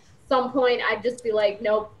 maybe. Some point, I'd just be like,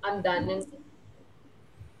 nope, I'm done. And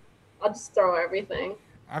I'll just throw everything.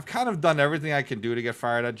 I've kind of done everything I can do to get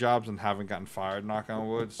fired at jobs and haven't gotten fired, knock on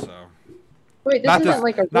wood, so. Wait, this Not isn't this-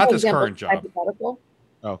 like a not real this example, current it's job. hypothetical.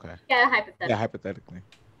 Okay. Yeah, hypothetically. Yeah, hypothetically.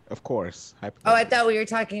 Of course. Oh, I Hypothetically. thought we were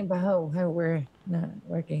talking about how we're not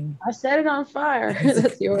working. I set it on fire.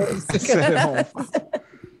 That's yours. Set it on fire.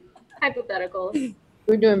 Hypothetical.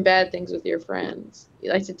 We're doing bad things with your friends.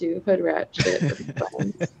 You like to do hood rat shit with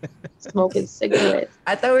friends. Smoking cigarettes.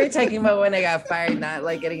 I thought we were talking about when I got fired, not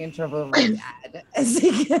like getting in trouble with my dad.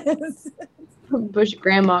 Push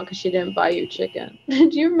grandma because she didn't buy you chicken. Do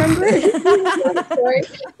you remember it? Sorry.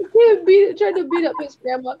 He tried to beat up his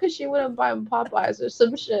grandma because she wouldn't buy him Popeyes or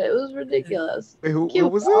some shit. It was ridiculous. Wait, who Cute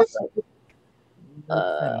was this?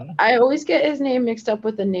 I always get his name mixed up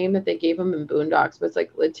with the name that they gave him in Boondocks, but it's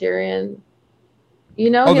like Laterian. You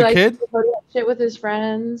know, Oh, he the likes kid? to go to that shit with his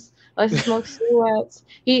friends. Likes to smoke cigarettes.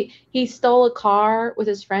 He stole a car with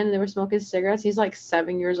his friend and they were smoking cigarettes. He's like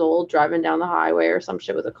 7 years old, driving down the highway or some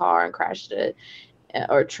shit with a car and crashed it,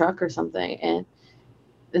 or a truck or something. And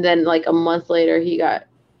then like a month later, he got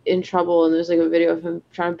in trouble and there's like a video of him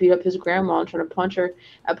trying to beat up his grandma and trying to punch her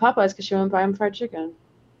at Popeyes because she wouldn't buy him fried chicken.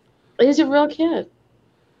 He's a real kid,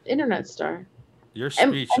 internet star. Your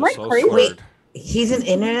Am- speech am I is so crazy? slurred. He's an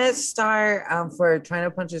internet star for trying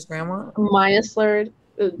to punch his grandma. Maya slurred.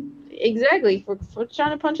 Exactly, for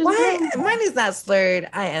trying to punch his What? grandma. Mine is not slurred.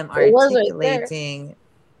 I am It was right there. articulating.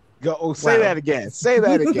 Go. Oh, say Wow. that again. Say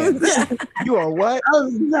that again. You are what? I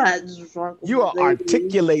was not drunk. You are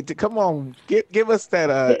articulated. Come on, give us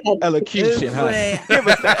that elocution, huh? Wait. Give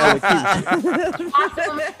us that elocution.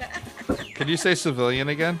 Awesome. Can you say civilian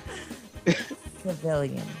again?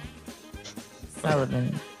 Civilian.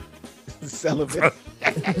 Sullivan. Sullivan.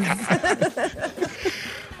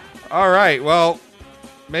 All right. Well,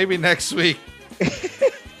 maybe next week.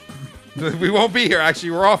 We won't be here.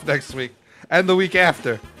 Actually, we're off next week and the week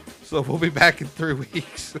after. So we'll be back in 3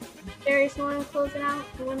 weeks. Darius, you want to close it out?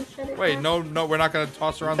 You want to shut it Wait, down? no, we're not going to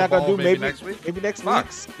toss around the Not gonna ball do maybe next week? Maybe next Fuck.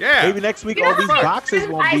 week. Yeah. Maybe next week You all know these what? boxes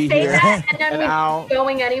won't I be say here, that, and then and we're I'll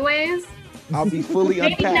going anyways. be fully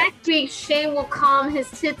Maybe unpacked. next week Shane will calm his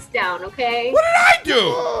tits down, okay? What did I do?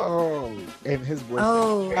 Oh, and his voice.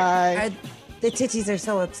 Oh, Hi. the titties are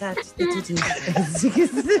so upset. The titties.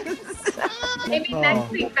 Maybe Oh. next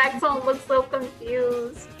week Bex won't look so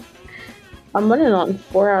confused. I'm running on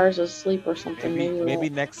 4 hours of sleep or something. Maybe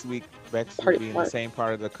next week Bex will Party be in part. the same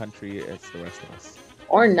part of the country as the rest of us.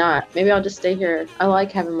 Or not. Maybe I'll just stay here. I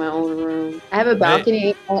like having my own room. I have a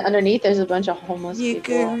balcony. And underneath, there's a bunch of homeless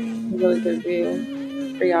people. Really good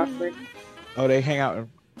view. Pretty awkward. Oh, they hang out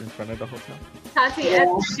in front of the hotel. Tati,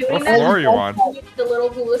 Yeah. as you're doing What floor that, are you on? the little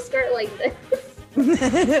hula skirt like this.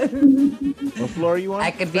 What floor are you on?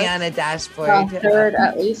 I could be on a dashboard. Third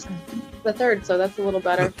at least. The third, so that's a little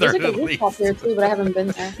better. The third There's like at a rooftop least. here too, but I haven't been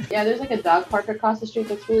there. Yeah, there's like a dog park across the street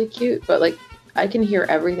that's really cute, but like I can hear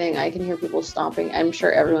everything. I can hear people stomping. I'm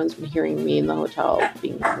sure everyone's been hearing me in the hotel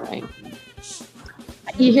being annoying.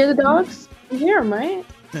 You hear the dogs? You hear them, right?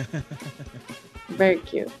 Very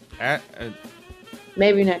cute.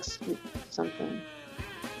 Maybe next week, something.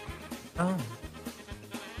 Oh.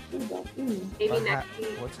 Maybe next week.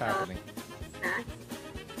 What's happening? Snacks.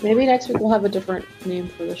 Maybe next week we'll have a different name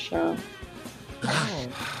for the show. Oh,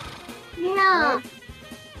 Yeah.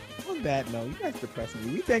 on that note, you guys depressing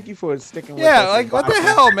me. We thank you for sticking with Yeah, us. like and what the watching.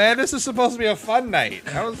 hell, man? This is supposed to be a fun night.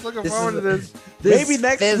 I was looking This forward is- to this. Maybe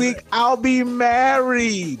next This- week I'll be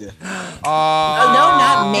married. no,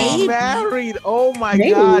 not maybe. Married. Oh my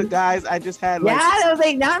Maybe. God, guys! I just had like. Yeah, I was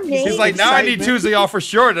like, not me. He's like, now I need Excitement. Tuesday off for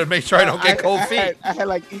sure to make sure I don't get cold feet. I had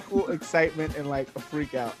like equal excitement and like a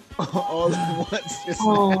freak out all at once. Just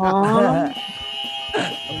Aww.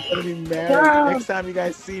 I'm gonna be married. Wow. Next time you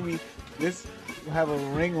guys see me, this will have a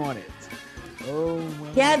ring on it. Oh my.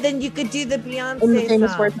 Yeah, then you could do the In the Beyonce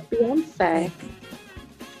famous song. words of Beyonce.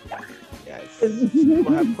 Yes. We'll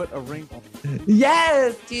have put a ring on.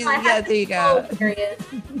 Yes, Jesus, I yeah, have there you so go. curious.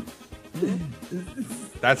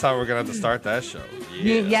 That's how we're gonna have to start that show.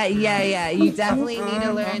 Yeah. You definitely need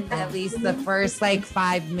to learn at least the first like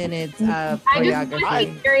 5 minutes of I just want to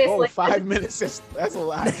choreography. be curious. Oh, Like, 5 minutes is that's a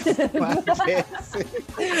lot. I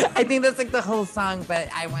think that's like the whole song, but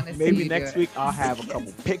I want to see Maybe you next do week I'll have a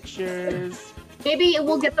couple pictures. maybe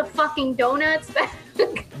we'll get the fucking donuts back.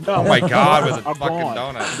 No, Oh my God, with are the fucking gone.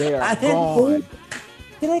 donuts. They are I- gone.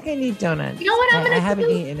 I feel like I need donuts. You know what I'm I gonna haven't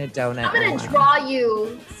do? eaten a donut. I'm in a gonna while. draw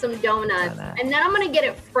you some donuts, Donut. and then I'm gonna get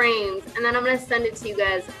it framed, and then I'm gonna send it to you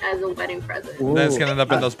guys as a wedding present. And then it's gonna end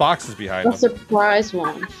up in those boxes behind A them. surprise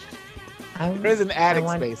one. There's an attic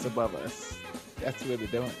want- space above us. That's where the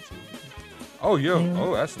donuts will be. Oh, yo.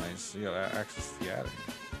 Oh, that's nice. You got access to the attic.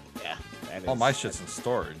 Yeah. that All is- my shit's in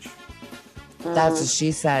storage. That's what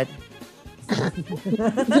she said.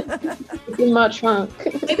 It's in my trunk.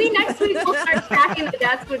 Maybe next week we'll start tracking the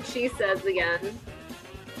That's What She Says again.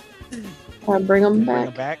 Bring them Bring 'em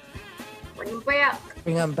back. back. Bring them back.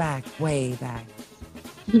 Bring them back, way back.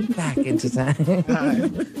 Back into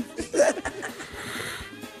time.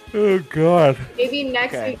 Oh, God. Maybe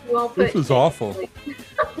next Okay. week we won't put. This is awful.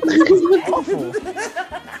 Awful.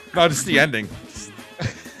 No, just the ending.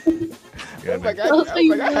 I was like,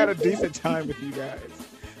 I had a decent time with you guys.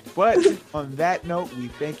 But on that note, we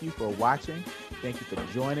thank you for watching. Thank you for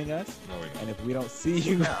joining us. No, we don't. And if we don't see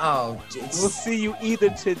you, Oh, we'll see you either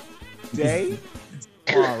today,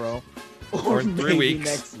 tomorrow, or in 3 maybe weeks.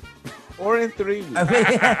 next week. Or in 3 weeks.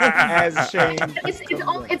 jeez. As Shane.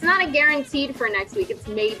 It's not a guaranteed for next week. It's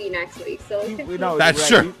maybe next week. So it could be- know,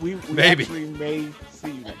 That's right. true. We Maybe. actually may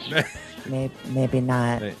see you next week. Maybe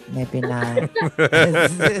not. Hey. Maybe not.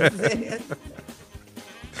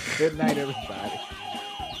 Good night, everybody.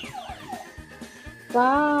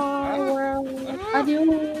 Bye, world.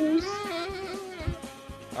 Adios.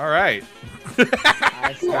 All right.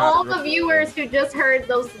 I To stopped all the recording. viewers who just heard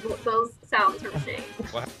those sounds from Shane,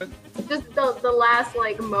 What happened? just the last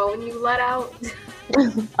like moan you let out.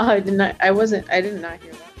 I did not. I wasn't. I did not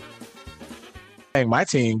hear that. Dang, my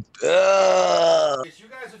team. You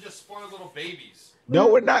guys are just spoiled little babies. No,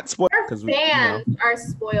 we're not spoiled Our because we. fans are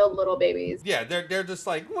spoiled little babies. Yeah, they're just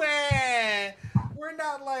like, wah, we're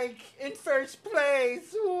not like in first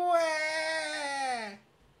place. Wah.